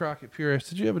old Jim Crockett purist,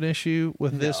 did you have an issue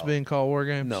with this being called War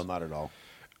Games? No, not at all.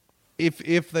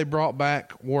 If they brought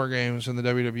back War Games in the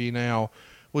WWE now,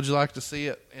 would you like to see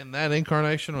it in that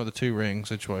incarnation or the 2-ring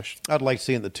situation? I'd like to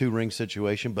see it in the 2-ring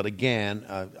situation, but again,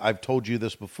 I've told you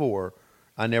this before,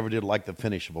 I never did like the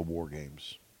finish of a War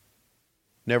Games.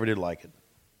 Never did like it.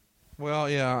 Well,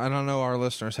 yeah, and I know our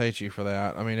listeners hate you for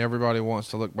that. I mean, everybody wants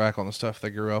to look back on the stuff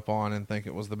they grew up on and think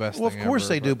it was the best thing ever. Well, of course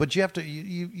they do, but you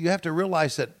have to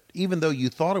realize that even though you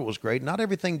thought it was great, not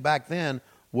everything back then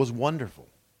was wonderful.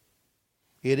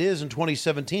 It is in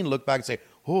 2017, look back and say,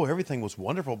 oh, everything was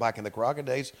wonderful back in the Crockett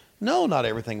days. No, not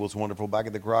everything was wonderful back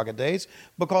in the Crockett days,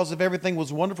 because if everything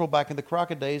was wonderful back in the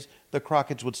Crockett days, the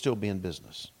Crockett's would still be in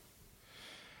business.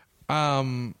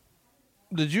 Did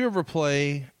you ever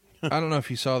play, I don't know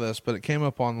if you saw this, but it came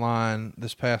up online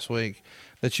this past week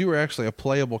that you were actually a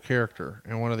playable character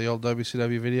in one of the old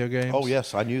WCW video games? Oh,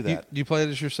 yes, I knew that. You played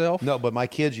as yourself? No, but my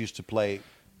kids used to play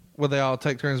Would they all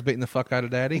take turns beating the fuck out of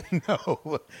Daddy?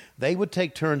 No, they would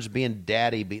take turns being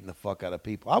daddy, beating the fuck out of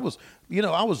people. I was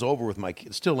over with my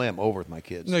kids. Still am over with my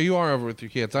kids. No, you are over with your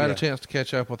kids. I had a Yeah. chance to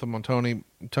catch up with them on Tony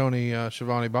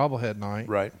Schiavone bobblehead night.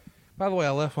 Right? By the way,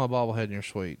 I left my bobblehead in your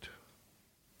suite.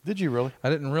 Did you really?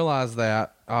 I didn't realize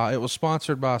that. It was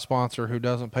sponsored by a sponsor who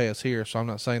doesn't pay us here, so I'm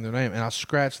not saying their name. And I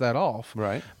scratched that off.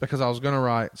 Right. Because I was going to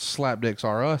write Slapdicks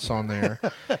R Us on there.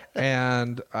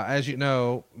 And as you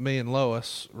know, me and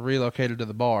Lois relocated to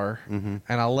the bar, and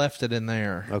I left it in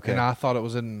there. Okay. And I thought it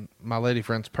was in my lady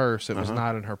friend's purse. It was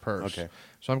not in her purse. Okay.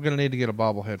 So I'm going to need to get a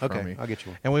bobblehead from Okay, you. I'll get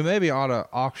you one. And we maybe ought to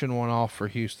auction one off for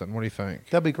Houston. What do you think?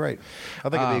 That'd be great. I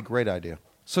think it'd be a great idea.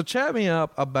 So chat me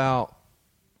up about,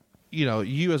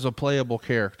 you as a playable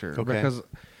character. Okay. Because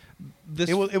this,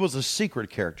 It was a secret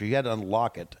character. You had to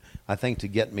unlock it, I think, to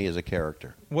get me as a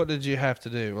character. what did you have to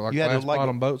do? Like You had to, last like-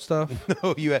 bottom boat stuff?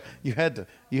 No, you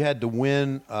had to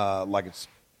win like it's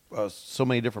so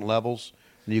many different levels.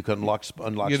 And you could unlock You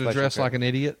had to special dress like an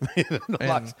idiot?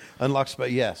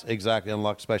 Yes, exactly.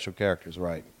 Unlock special characters.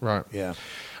 Right. Right. Yeah.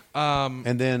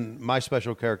 And then my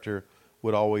special character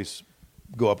would always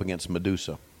go up against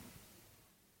Medusa.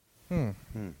 I'm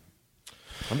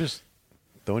just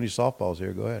throwing you softballs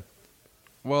here. Go ahead.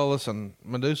 Well, listen,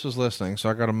 Medusa's listening, so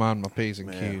I got to mind my P's and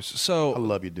Man, Q's. So I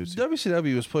love you, Deucey.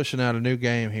 WCW is pushing out a new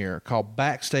game here called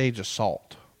Backstage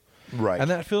Assault. Right. And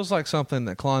that feels like something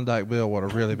that Klondike Bill would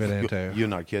have really been into. You're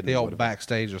not kidding. The He old would've-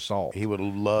 Backstage Assault. He would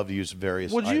love to use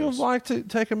various Would you have items. liked to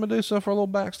take a Medusa for a little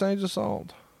Backstage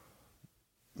Assault?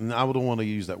 No, I wouldn't want to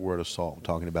use that word assault,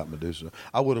 talking about Medusa.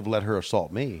 I would have let her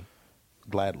assault me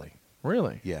gladly.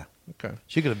 Really? Yeah. Okay.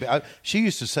 She could have. She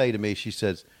used to say to me, she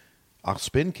says, "I'll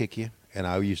spin kick you," and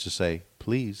I used to say,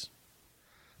 "Please."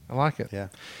 I like it. Yeah.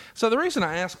 So the reason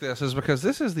I ask this is because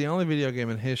this is the only video game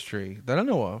in history that I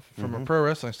know of, from a pro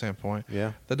wrestling standpoint,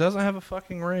 Yeah. that doesn't have a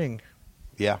fucking ring.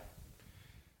 Yeah.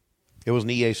 It was an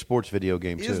EA Sports video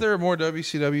game too. Is there a more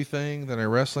WCW thing than a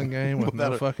wrestling game with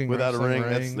no fucking without a wrestling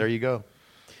ring? There you go.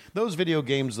 Those video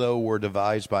games though were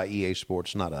devised by EA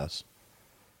Sports, not us.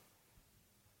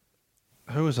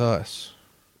 Who is us?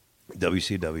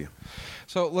 WCW.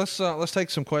 So let's take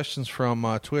some questions from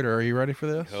Twitter. Are you ready for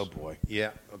this? Oh boy.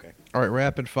 Yeah. Okay. All right,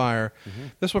 rapid fire.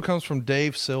 This one comes from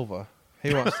Dave Silva.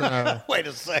 He wants to know: Wait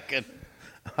a second.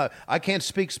 I can't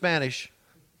speak Spanish.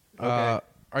 Okay.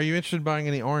 are you interested in buying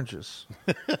any oranges?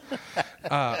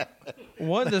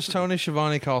 What does Tony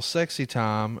Schiavone call sexy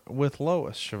time with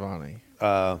Lois Schiavone?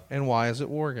 And why is it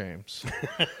War Games?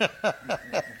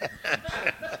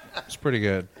 It's pretty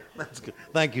good. That's good.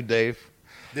 Thank you, Dave.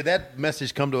 Did that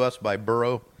message come to us by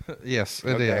Burrow? Yes, it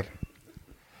Okay.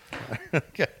 did.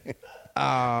 Okay.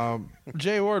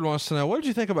 Jay Ward wants to know, what did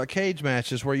you think about cage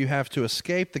matches where you have to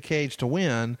escape the cage to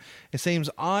win? It seems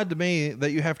odd to me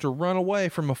that you have to run away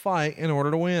from a fight in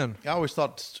order to win. I always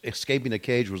thought escaping a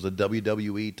cage was a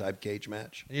WWE type cage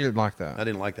match. You didn't like that. I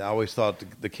didn't like that. I always thought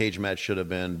the cage match should have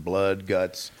been blood,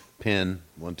 guts, pin,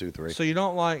 1, 2, 3. So you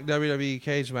don't like WWE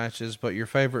cage matches, but your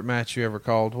favorite match you ever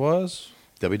called was?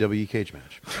 WWE cage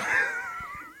match.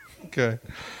 Okay.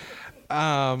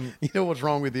 You know what's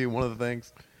wrong with you? One of the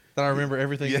things. That I remember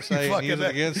everything you say and use it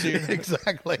against you.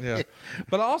 Exactly. Yeah.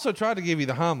 But I also tried to give you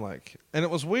the Heimlich. And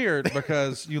it was weird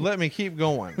because you let me keep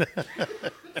going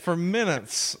for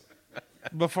minutes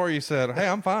before you said, "Hey,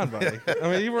 I'm fine, buddy." I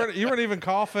mean, you weren't even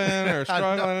coughing or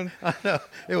struggling. I know.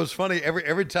 It was funny.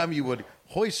 Every time you would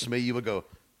hoist me, you would go,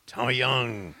 Tommy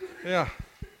Young, Yeah.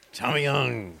 Tommy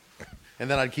Young. And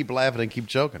then I'd keep laughing and keep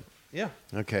choking. Yeah.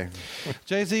 Okay.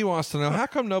 Jay-Z wants to know, how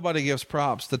come nobody gives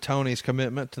props to Tony's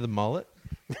commitment to the mullet?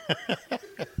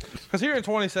 Because here in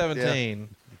 2017,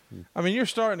 I mean, you're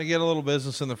starting to get a little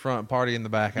business in the front, party in the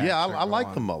back. Yeah, action I like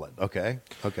going. the mullet. Okay.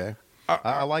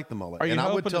 I like the mullet. are you and I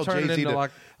would hoping tell to turn it Jay-Z into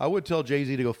like- I would tell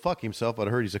Jay-Z to go fuck himself, but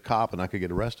I heard he's a cop and I could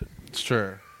get arrested. It's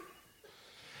true.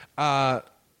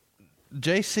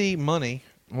 JC Money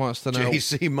wants to know.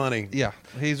 JC Money. Yeah,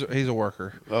 he's a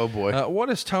worker. Oh, boy. What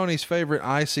is Tony's favorite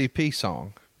ICP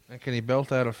song? And can he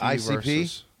belt out a few ICP?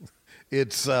 verses?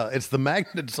 It's the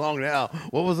Magnet song now.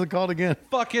 What was it called again?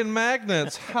 Fucking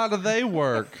magnets. How do they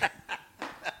work?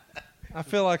 I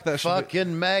feel like that should be.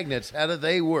 Fucking magnets. How do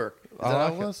they work? Is that how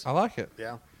it was? I like it.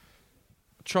 Yeah.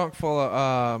 Trunk full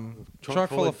of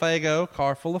trunk full of Fago,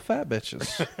 car full of fat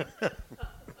bitches.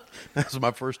 That was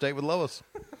my first date with Lois.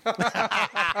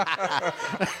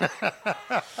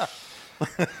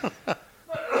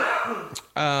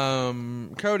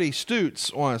 Cody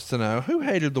Stutz wants to know, who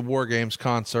hated the War Games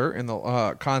concert in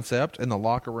the concept in the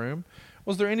locker room?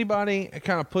 Was there anybody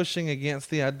kind of pushing against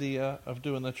the idea of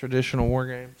doing the traditional War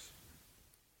Games?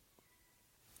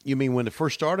 You mean when it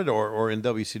first started, or in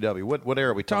WCW? What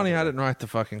era are we talking Tony, about? I didn't write the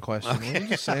fucking question. Will you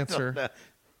just answer?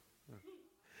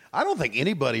 I don't think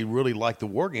anybody really liked the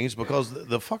War Games because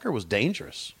the fucker was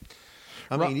dangerous.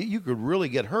 I mean, you could really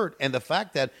get hurt. And the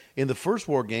fact that in the first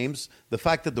War Games, the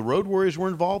fact that the Road Warriors were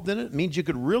involved in it means you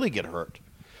could really get hurt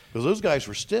because those guys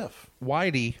were stiff.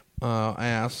 Whitey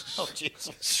asks,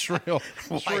 Jesus. Shrill,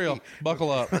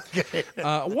 buckle up.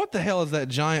 What the hell is that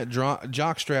giant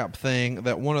jockstrap thing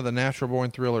that one of the Natural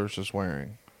Born Thrillers is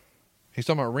wearing? He's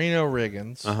talking about Reno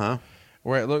Riggins,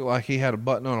 where it looked like he had a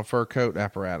button on a fur coat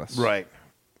apparatus. Right.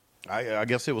 I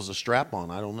guess it was a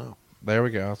strap-on. I don't know. There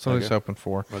we go. That's what he's hoping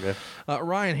for. Okay.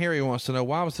 Ryan Harry wants to know,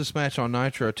 why was this match on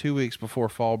Nitro 2 weeks before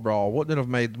Fall Brawl? Wouldn't it have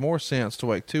made more sense to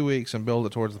wait 2 weeks and build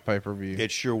it towards the pay-per-view?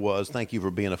 It sure was. Thank you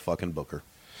for being a fucking booker.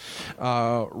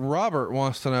 Robert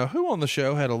wants to know, who on the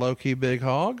show had a low-key big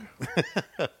hog?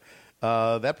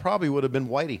 That probably would have been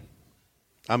Whitey.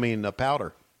 I mean,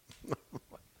 Powder.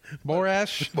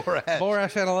 Borash?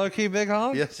 Borash had a low-key big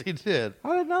hog? Yes, he did. I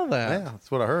didn't know that. Yeah,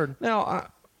 that's what I heard. Now,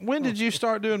 when did you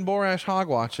start doing Borash hog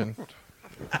watching?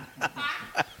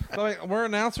 Like, we're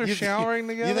announcers showering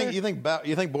together? You think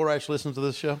Borash listens to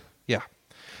this show? Yeah.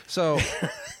 So,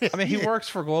 I mean, he works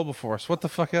for Global Force. What the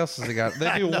fuck else has he got?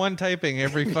 They do one taping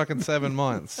every fucking 7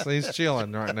 months. He's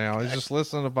chilling right now. He's just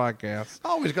listening to podcasts. I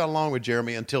always got along with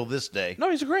Jeremy until this day. No,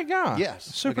 he's a great guy. Yes.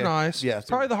 Super Okay. nice. Yes.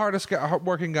 Probably the hardest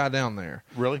working guy down there.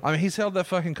 Really? I mean, he's held that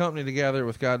fucking company together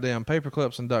with goddamn paper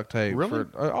clips and duct tape. Really?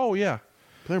 Oh, yeah.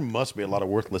 There must be a lot of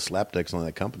worthless slapdicks on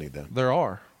that company then. There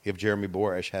are. If Jeremy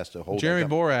Borash has to hold Jeremy that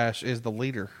company. Borash is the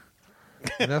leader.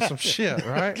 And that's some shit,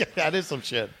 right? That is some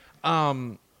shit.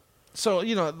 So,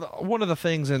 you know, one of the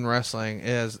things in wrestling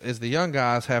is the young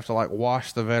guys have to, like,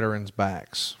 wash the veterans'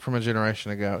 backs from a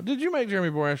generation ago. Did you make Jeremy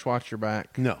Borash watch your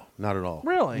back? No, not at all.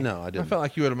 Really? No, I didn't. I felt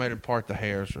like you would have made him part the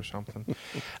hairs or something.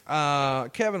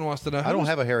 Kevin wants to know. I don't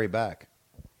have a hairy back.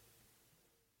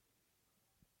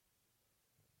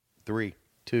 3,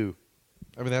 2.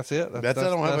 I mean, that's it? That's I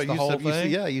don't have that's a, the you whole said,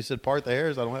 thing? you said part the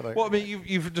hairs. I don't have a Well, I mean,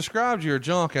 you've described your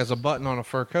junk as a button on a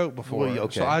fur coat before. Well,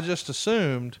 okay. So I just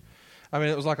assumed, I mean,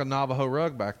 it was like a Navajo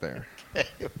rug back there.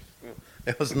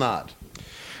 It was not.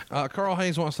 Carl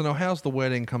Haynes wants to know, how's the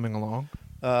wedding coming along?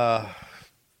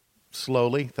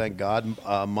 Slowly, thank God.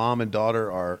 Mom and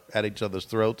daughter are at each other's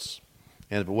throats.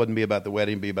 And if it wouldn't be about the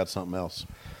wedding, it'd be about something else.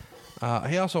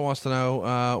 He also wants to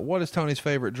know, what is Tony's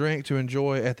favorite drink to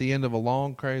enjoy at the end of a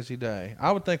long, crazy day?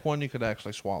 I would think one you could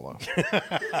actually swallow.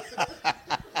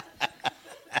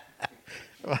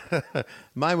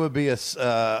 Mine would be a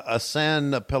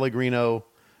San Pellegrino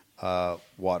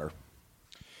water.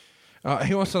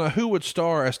 He wants to know, who would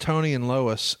star as Tony and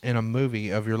Lois in a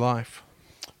movie of your life?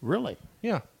 Really?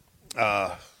 Yeah.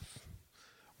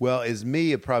 Well, as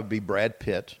me, it'd probably be Brad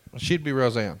Pitt. She'd be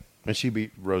Roseanne. And she'd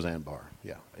be Roseanne Barr.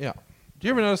 Yeah. Yeah. Do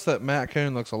you ever notice that Matt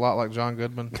Coon looks a lot like John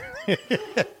Goodman?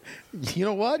 You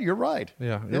know what? You're right.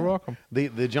 Yeah, you're welcome.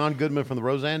 The John Goodman from the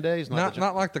Roseanne days?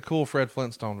 Not like the cool Fred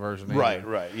Flintstone version. Either.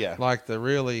 Right, yeah. Like the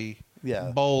really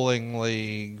bowling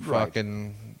league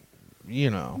fucking,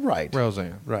 Right.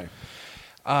 Roseanne. Right.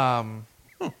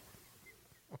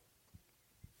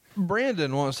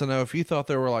 Brandon wants to know if you thought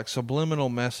there were like subliminal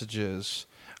messages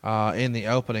in the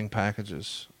opening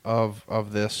packages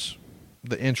of this,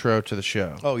 the intro to the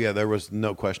show. Oh, yeah, there was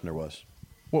no question there was.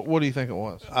 What do you think it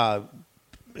was?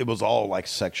 It was all like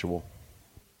sexual.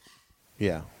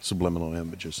 Yeah, subliminal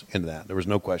images into that. There was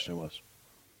no question it was.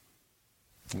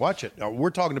 Watch it.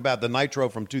 We're talking about the Nitro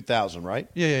from 2000, right?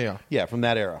 Yeah. Yeah, from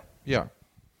that era. Yeah.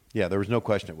 Yeah, there was no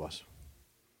question it was.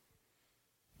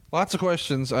 Lots of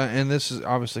questions, and this is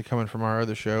obviously coming from our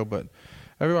other show, but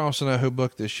everyone wants to know who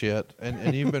booked this shit.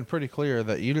 And you've been pretty clear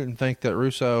that you didn't think that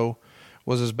Russo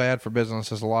was as bad for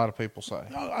business as a lot of people say.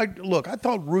 I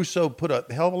thought Russo put a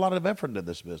hell of a lot of effort into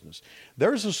this business.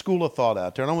 There's a school of thought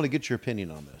out there, and I want to get your opinion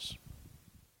on this.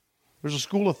 There's a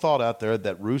school of thought out there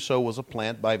that Russo was a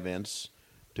plant by Vince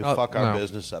to fuck our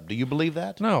business up. Do you believe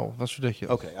that? No, that's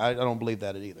ridiculous. Okay, I don't believe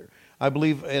that either. I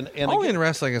believe, and only again, in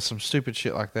wrestling is some stupid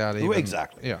shit like that. Even.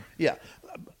 Exactly. Yeah.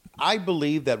 I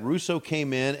believe that Russo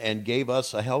came in and gave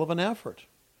us a hell of an effort.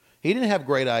 He didn't have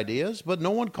great ideas, but no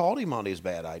one called him on his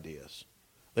bad ideas.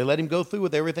 They let him go through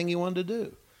with everything he wanted to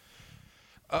do.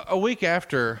 A week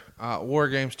after War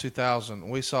Games 2000,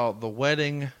 we saw the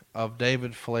wedding of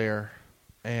David Flair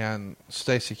and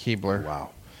Stacy Keibler.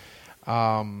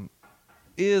 Wow.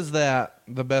 Is that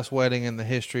the best wedding in the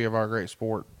history of our great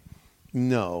sport?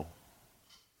 No,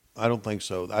 I don't think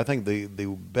so. I think the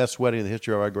best wedding in the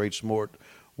history of our great sport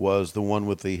was the one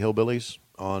with the Hillbillies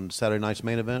on Saturday Night's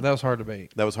Main Event. That was hard to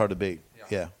beat. That was hard to beat.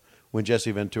 Yeah. When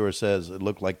Jesse Ventura says it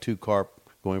looked like two carp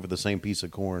going for the same piece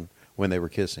of corn when they were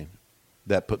kissing.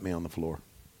 That put me on the floor.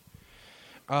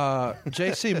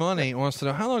 JC Money wants to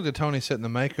know, how long did Tony sit in the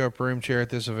makeup room chair at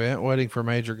this event waiting for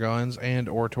Major Guns and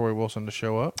or Tori Wilson to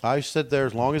show up? I sat there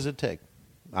as long as it take.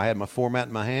 I had my format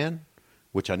in my hand,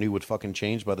 which I knew would fucking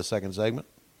change by the second segment.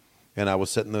 And I would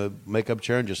sit in the makeup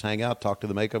chair and just hang out, talk to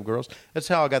the makeup girls. That's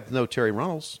how I got to know Terry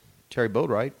Runnels, Terry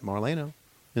Boatwright, Marlena.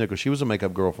 You know, because she was a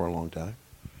makeup girl for a long time.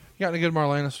 You got any good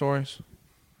Marlena stories?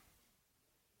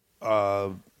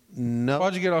 No.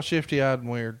 Why'd you get all shifty-eyed and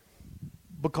weird?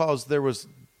 Because there was...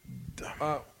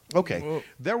 okay. well-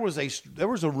 there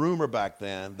was a rumor back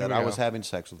then that Here we I was go. having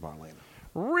sex with Marlena.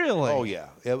 Really? Oh, yeah.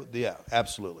 Yeah,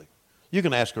 absolutely. You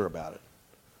can ask her about it.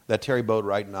 That Terry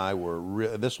Boatwright and I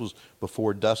were... this was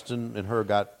before Dustin and her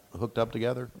got hooked up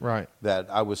together. Right. That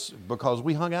I was... Because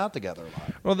we hung out together a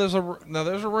lot. Well, there's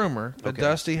a rumor that Okay.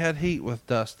 Dusty had heat with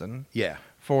Dustin Yeah.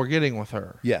 for getting with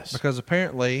her. Yes. Because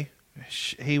apparently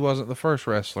he wasn't the first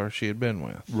wrestler she had been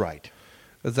with. Right.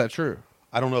 Is that true?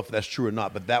 I don't know if that's true or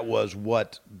not, but that was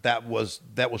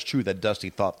true that Dusty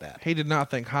thought that. He did not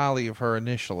think highly of her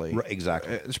initially. Right,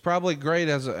 exactly. It's probably great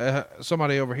as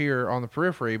somebody over here on the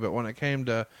periphery, but when it came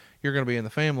to you're going to be in the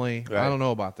family, Right. I don't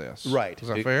know about this. Right. Is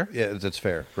that fair? Yeah, that's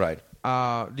fair. Right.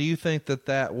 Do you think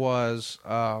that was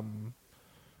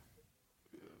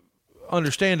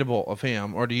understandable of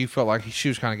him, or do you feel like she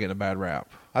was kind of getting a bad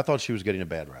rap? I thought she was getting a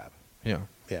bad rap. Yeah.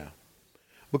 Yeah.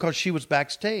 Because she was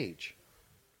backstage.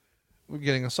 We're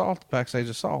getting backstage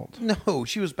assault. No,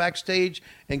 she was backstage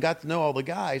and got to know all the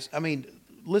guys. I mean,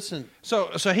 listen. So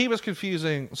he was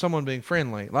confusing someone being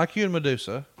friendly, like you and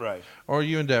Medusa, Right. or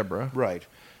you and Deborah, Right.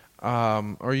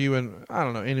 or you and, I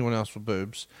don't know, anyone else with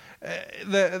boobs,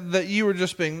 that you were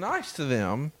just being nice to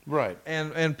them, Right.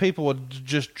 and people would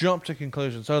just jump to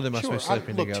conclusions. Oh, they must be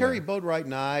sleeping Look, together. Terry Boatwright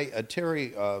and I,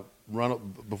 Terry Runnels,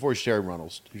 before she's Terry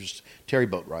Runnels, just Terry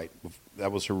Boatwright.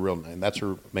 That was her real name. That's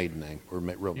her maiden name. Or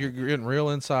real name. You're getting real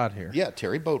inside here. Yeah,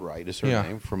 Terry Boatwright is her Yeah.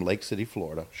 name, from Lake City,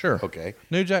 Florida. Sure. Okay.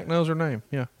 New Jack knows her name.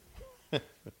 Yeah.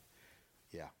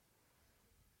 Yeah.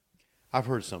 I've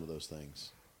heard some of those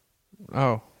things.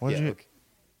 Oh, what'd Yeah, you? okay.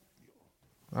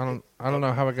 I don't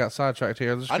know how we got sidetracked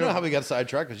here. I know how we got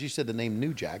sidetracked because you said the name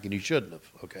New Jack and you shouldn't have.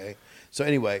 Okay. So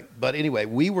anyway,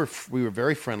 we were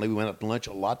very friendly. We went out to lunch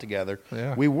a lot together.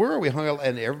 Yeah. We hung out,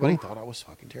 and everybody thought I was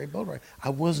fucking Terry Boatwright. I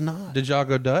was not. Did y'all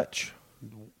go Dutch?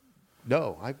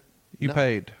 No, You no.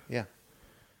 paid. Yeah.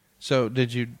 So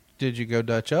did you go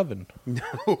Dutch oven?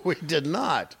 No, we did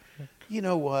not. You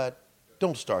know what?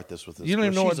 Don't start this with this. You don't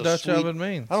even girl. know She's what a Dutch sweet- oven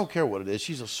means. I don't care what it is.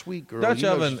 She's a sweet girl. Dutch You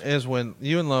know oven she's- is when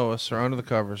you and Lois are under the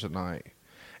covers at night,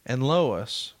 and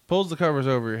Lois pulls the covers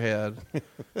over your head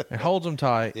and holds them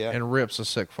tight Yeah. and rips a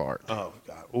sick fart. Oh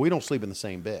God! Well, we don't sleep in the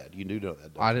same bed. You do know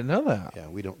that. Don't I you? didn't know that. Yeah,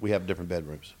 we don't. We have different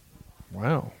bedrooms.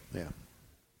 Wow. Yeah.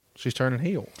 She's turning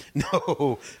heel.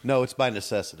 No, it's by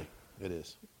necessity. It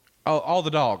is. Oh, all the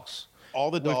dogs.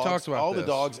 All the We've dogs. talked about all the this.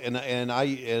 dogs,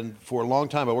 and for a long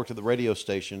time I worked at the radio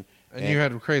station. And you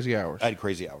had crazy hours. I had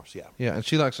crazy hours. Yeah. Yeah, and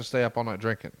she likes to stay up all night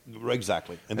drinking.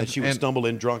 Exactly. And then And- she would and- stumble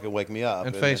in drunk and wake me up.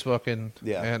 And then- Facebook and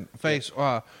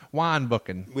wine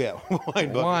booking. Yeah,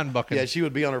 Wine bucket. Yeah, she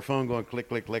would be on her phone going click,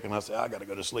 click, click, and I said, I got to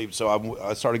go to sleep. So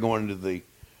I started going into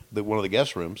the one of the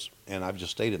guest rooms, and I've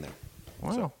just stayed in there.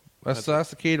 Wow, that's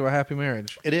the key to a happy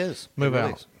marriage. It is. Move It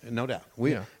really out. is. No doubt.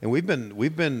 Yeah. And we've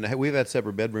had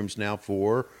separate bedrooms now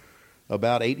for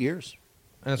about 8 years.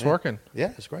 And it's working.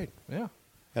 Yeah, it's great. Yeah.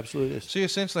 Absolutely is. So you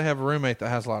essentially have a roommate that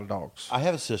has a lot of dogs. I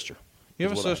have a sister. You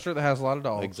have a is what I- sister that has a lot of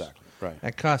dogs. Exactly. Right.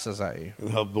 And cusses at you.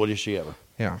 Well, what is she ever?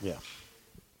 Yeah. Yeah.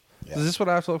 Yeah. Is this what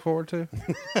I have to look forward to?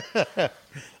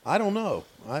 I don't know.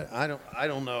 I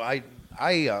don't know. I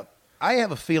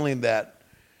have a feeling that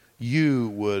you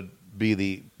would be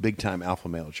the big time alpha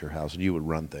male at your house and you would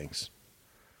run things.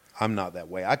 I'm not that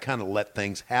way. I kind of let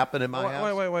things happen in my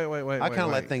house. Wait. I kind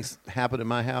of let things happen in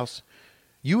my house.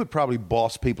 You would probably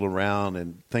boss people around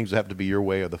and things have to be your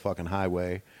way or the fucking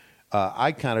highway.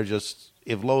 I kind of just,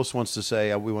 if Lois wants to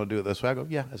say, we want to do it this way, I go,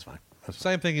 yeah, that's fine. That's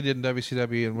fine. Same thing you did in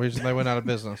WCW, and reason they went out of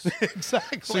business.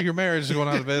 Exactly. So your marriage is going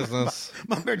out of business.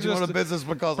 My marriage is out of business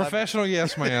because professional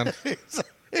yes man.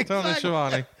 Exactly. Tony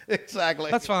Schiavone. Exactly.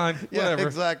 That's fine. Yeah, Whatever.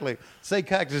 exactly. Say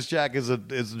Cactus Jack is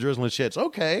drizzling shits.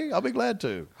 Okay, I'll be glad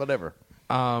to. Whatever.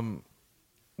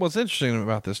 What's interesting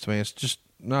about this to me is just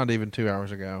not even 2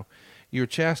 hours ago, you were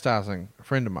chastising a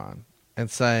friend of mine and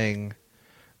saying,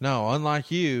 no, unlike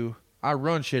you, I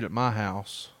run shit at my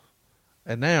house.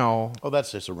 And now, Oh,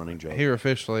 that's just a running joke. here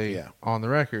officially Yeah. on the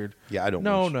record. Yeah, I don't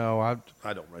No, run no. I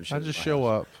I don't run shit. just in my show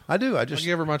house. up. I do. I I just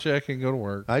give her my check and go to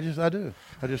work. I do.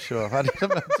 I just show up. I'm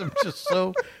just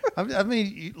so. I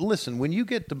mean, listen. When you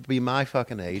get to be my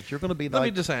fucking age, you're going to be Let me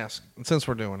like. just ask, since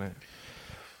we're doing it,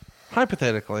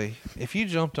 hypothetically, if you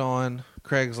jumped on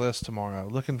Craigslist tomorrow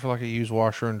looking for like a used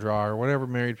washer and dryer, whatever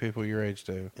married people your age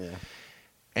do, Yeah.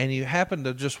 and you happen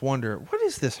to just wonder, what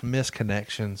is this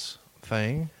misconnections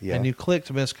thing? Yeah. And you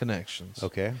clicked misconnections.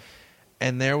 Okay.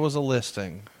 And there was a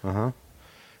listing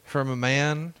from a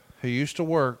man who used to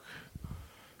work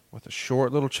with a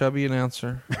short little chubby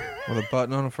announcer with a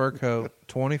button on a fur coat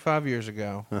 25 years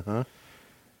ago.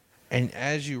 And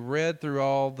as you read through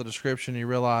all the description, you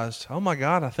realized, oh my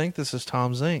God, I think this is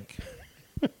Tom Zink.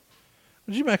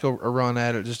 Would you make a run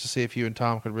at it just to see if you and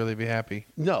Tom could really be happy?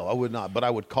 No, I would not. But I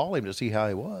would call him to see how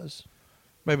he was.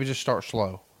 Maybe just start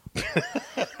slow.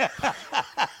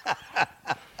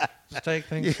 Just take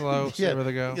things slow, see where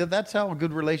they go. Yeah, that's how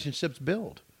good relationships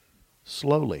build.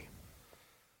 Slowly.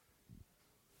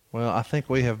 Well, I think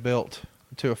we have built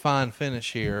to a fine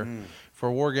finish here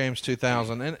for War Games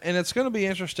 2000. And it's going to be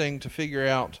interesting to figure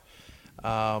out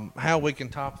how we can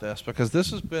top this, because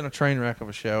this has been a train wreck of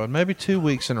a show, and maybe 2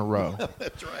 weeks in a row.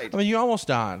 That's right. I mean, you almost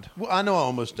died. Well, I know I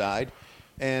almost died,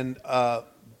 and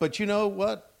but you know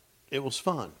what? It was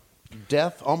fun.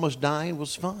 Death, almost dying,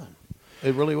 was fun.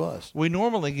 It really was. We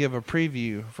normally give a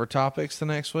preview for topics the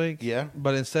next week. Yeah.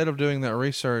 But instead of doing that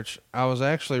research, I was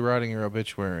actually writing your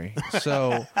obituary.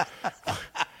 So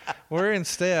we're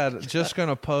instead just going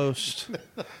to post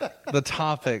the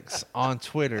topics on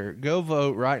Twitter. Go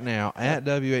vote right now at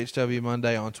WHW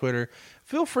Monday on Twitter.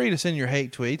 Feel free to send your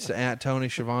hate tweets to at Tony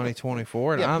Schiavone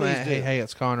 24, and Yeah, I'm please at do. Hey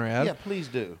it's Conrad. Yeah, please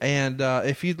do. And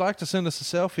if you'd like to send us a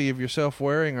selfie of yourself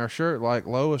wearing our shirt like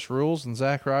Lois Rules and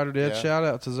Zack Ryder did, Yeah. shout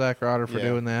out to Zack Ryder for Yeah.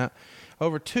 doing that.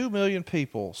 Over 2 million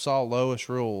people saw Lois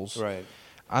Rules. Right.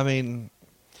 I mean,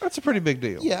 that's a pretty big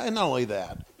deal. Yeah, and not only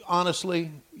that.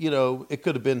 Honestly, you know, it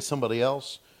could have been somebody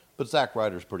else, but Zack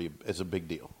Ryder's is a big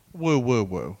deal. Woo, woo,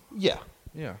 woo. Yeah.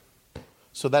 Yeah.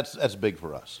 So that's big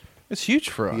for us. It's huge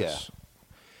for us.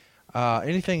 Yeah.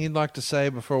 Anything you'd like to say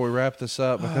before we wrap this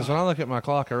up? Because when I look at my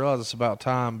clock, I realize it's about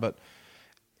time. But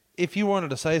if you wanted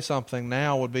to say something,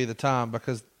 now would be the time.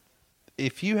 Because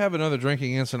if you have another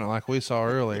drinking incident like we saw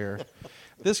earlier,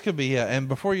 this could be it. And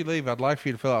before you leave, I'd like for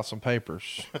you to fill out some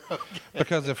papers.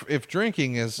 Because if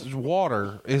drinking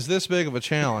water is this big of a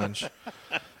challenge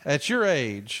at your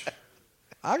age,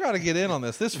 I got to get in on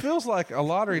this. This feels like a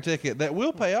lottery ticket that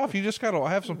will pay off. You just got to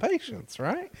have some patience,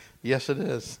 right? Yes, it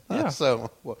is. Yeah. So,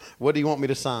 what do you want me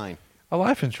to sign? A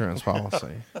life insurance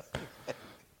policy.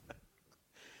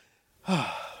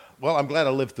 Well, I'm glad I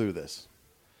lived through this.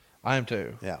 I am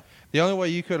too. Yeah. The only way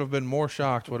you could have been more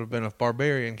shocked would have been if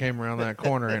Barbarian came around that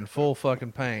corner in full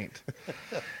fucking paint.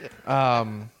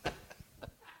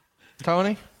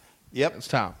 Tony, Yep. it's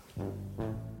time.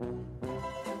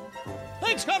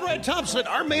 Thanks, Conrad Thompson.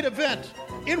 Our main event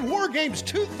in War Games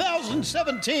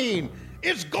 2017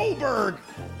 is Goldberg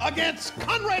against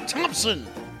Conrad Thompson.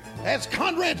 As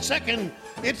Conrad's second,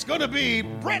 it's going to be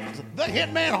Bret the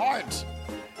Hitman Hart.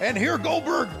 And here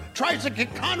Goldberg tries to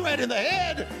kick Conrad in the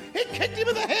head. He kicked him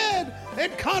in the head,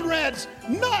 and Conrad's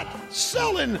not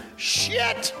selling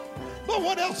shit. But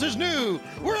what else is new?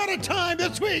 We're out of time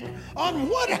this week on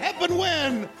What Happened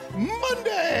When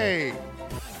Monday.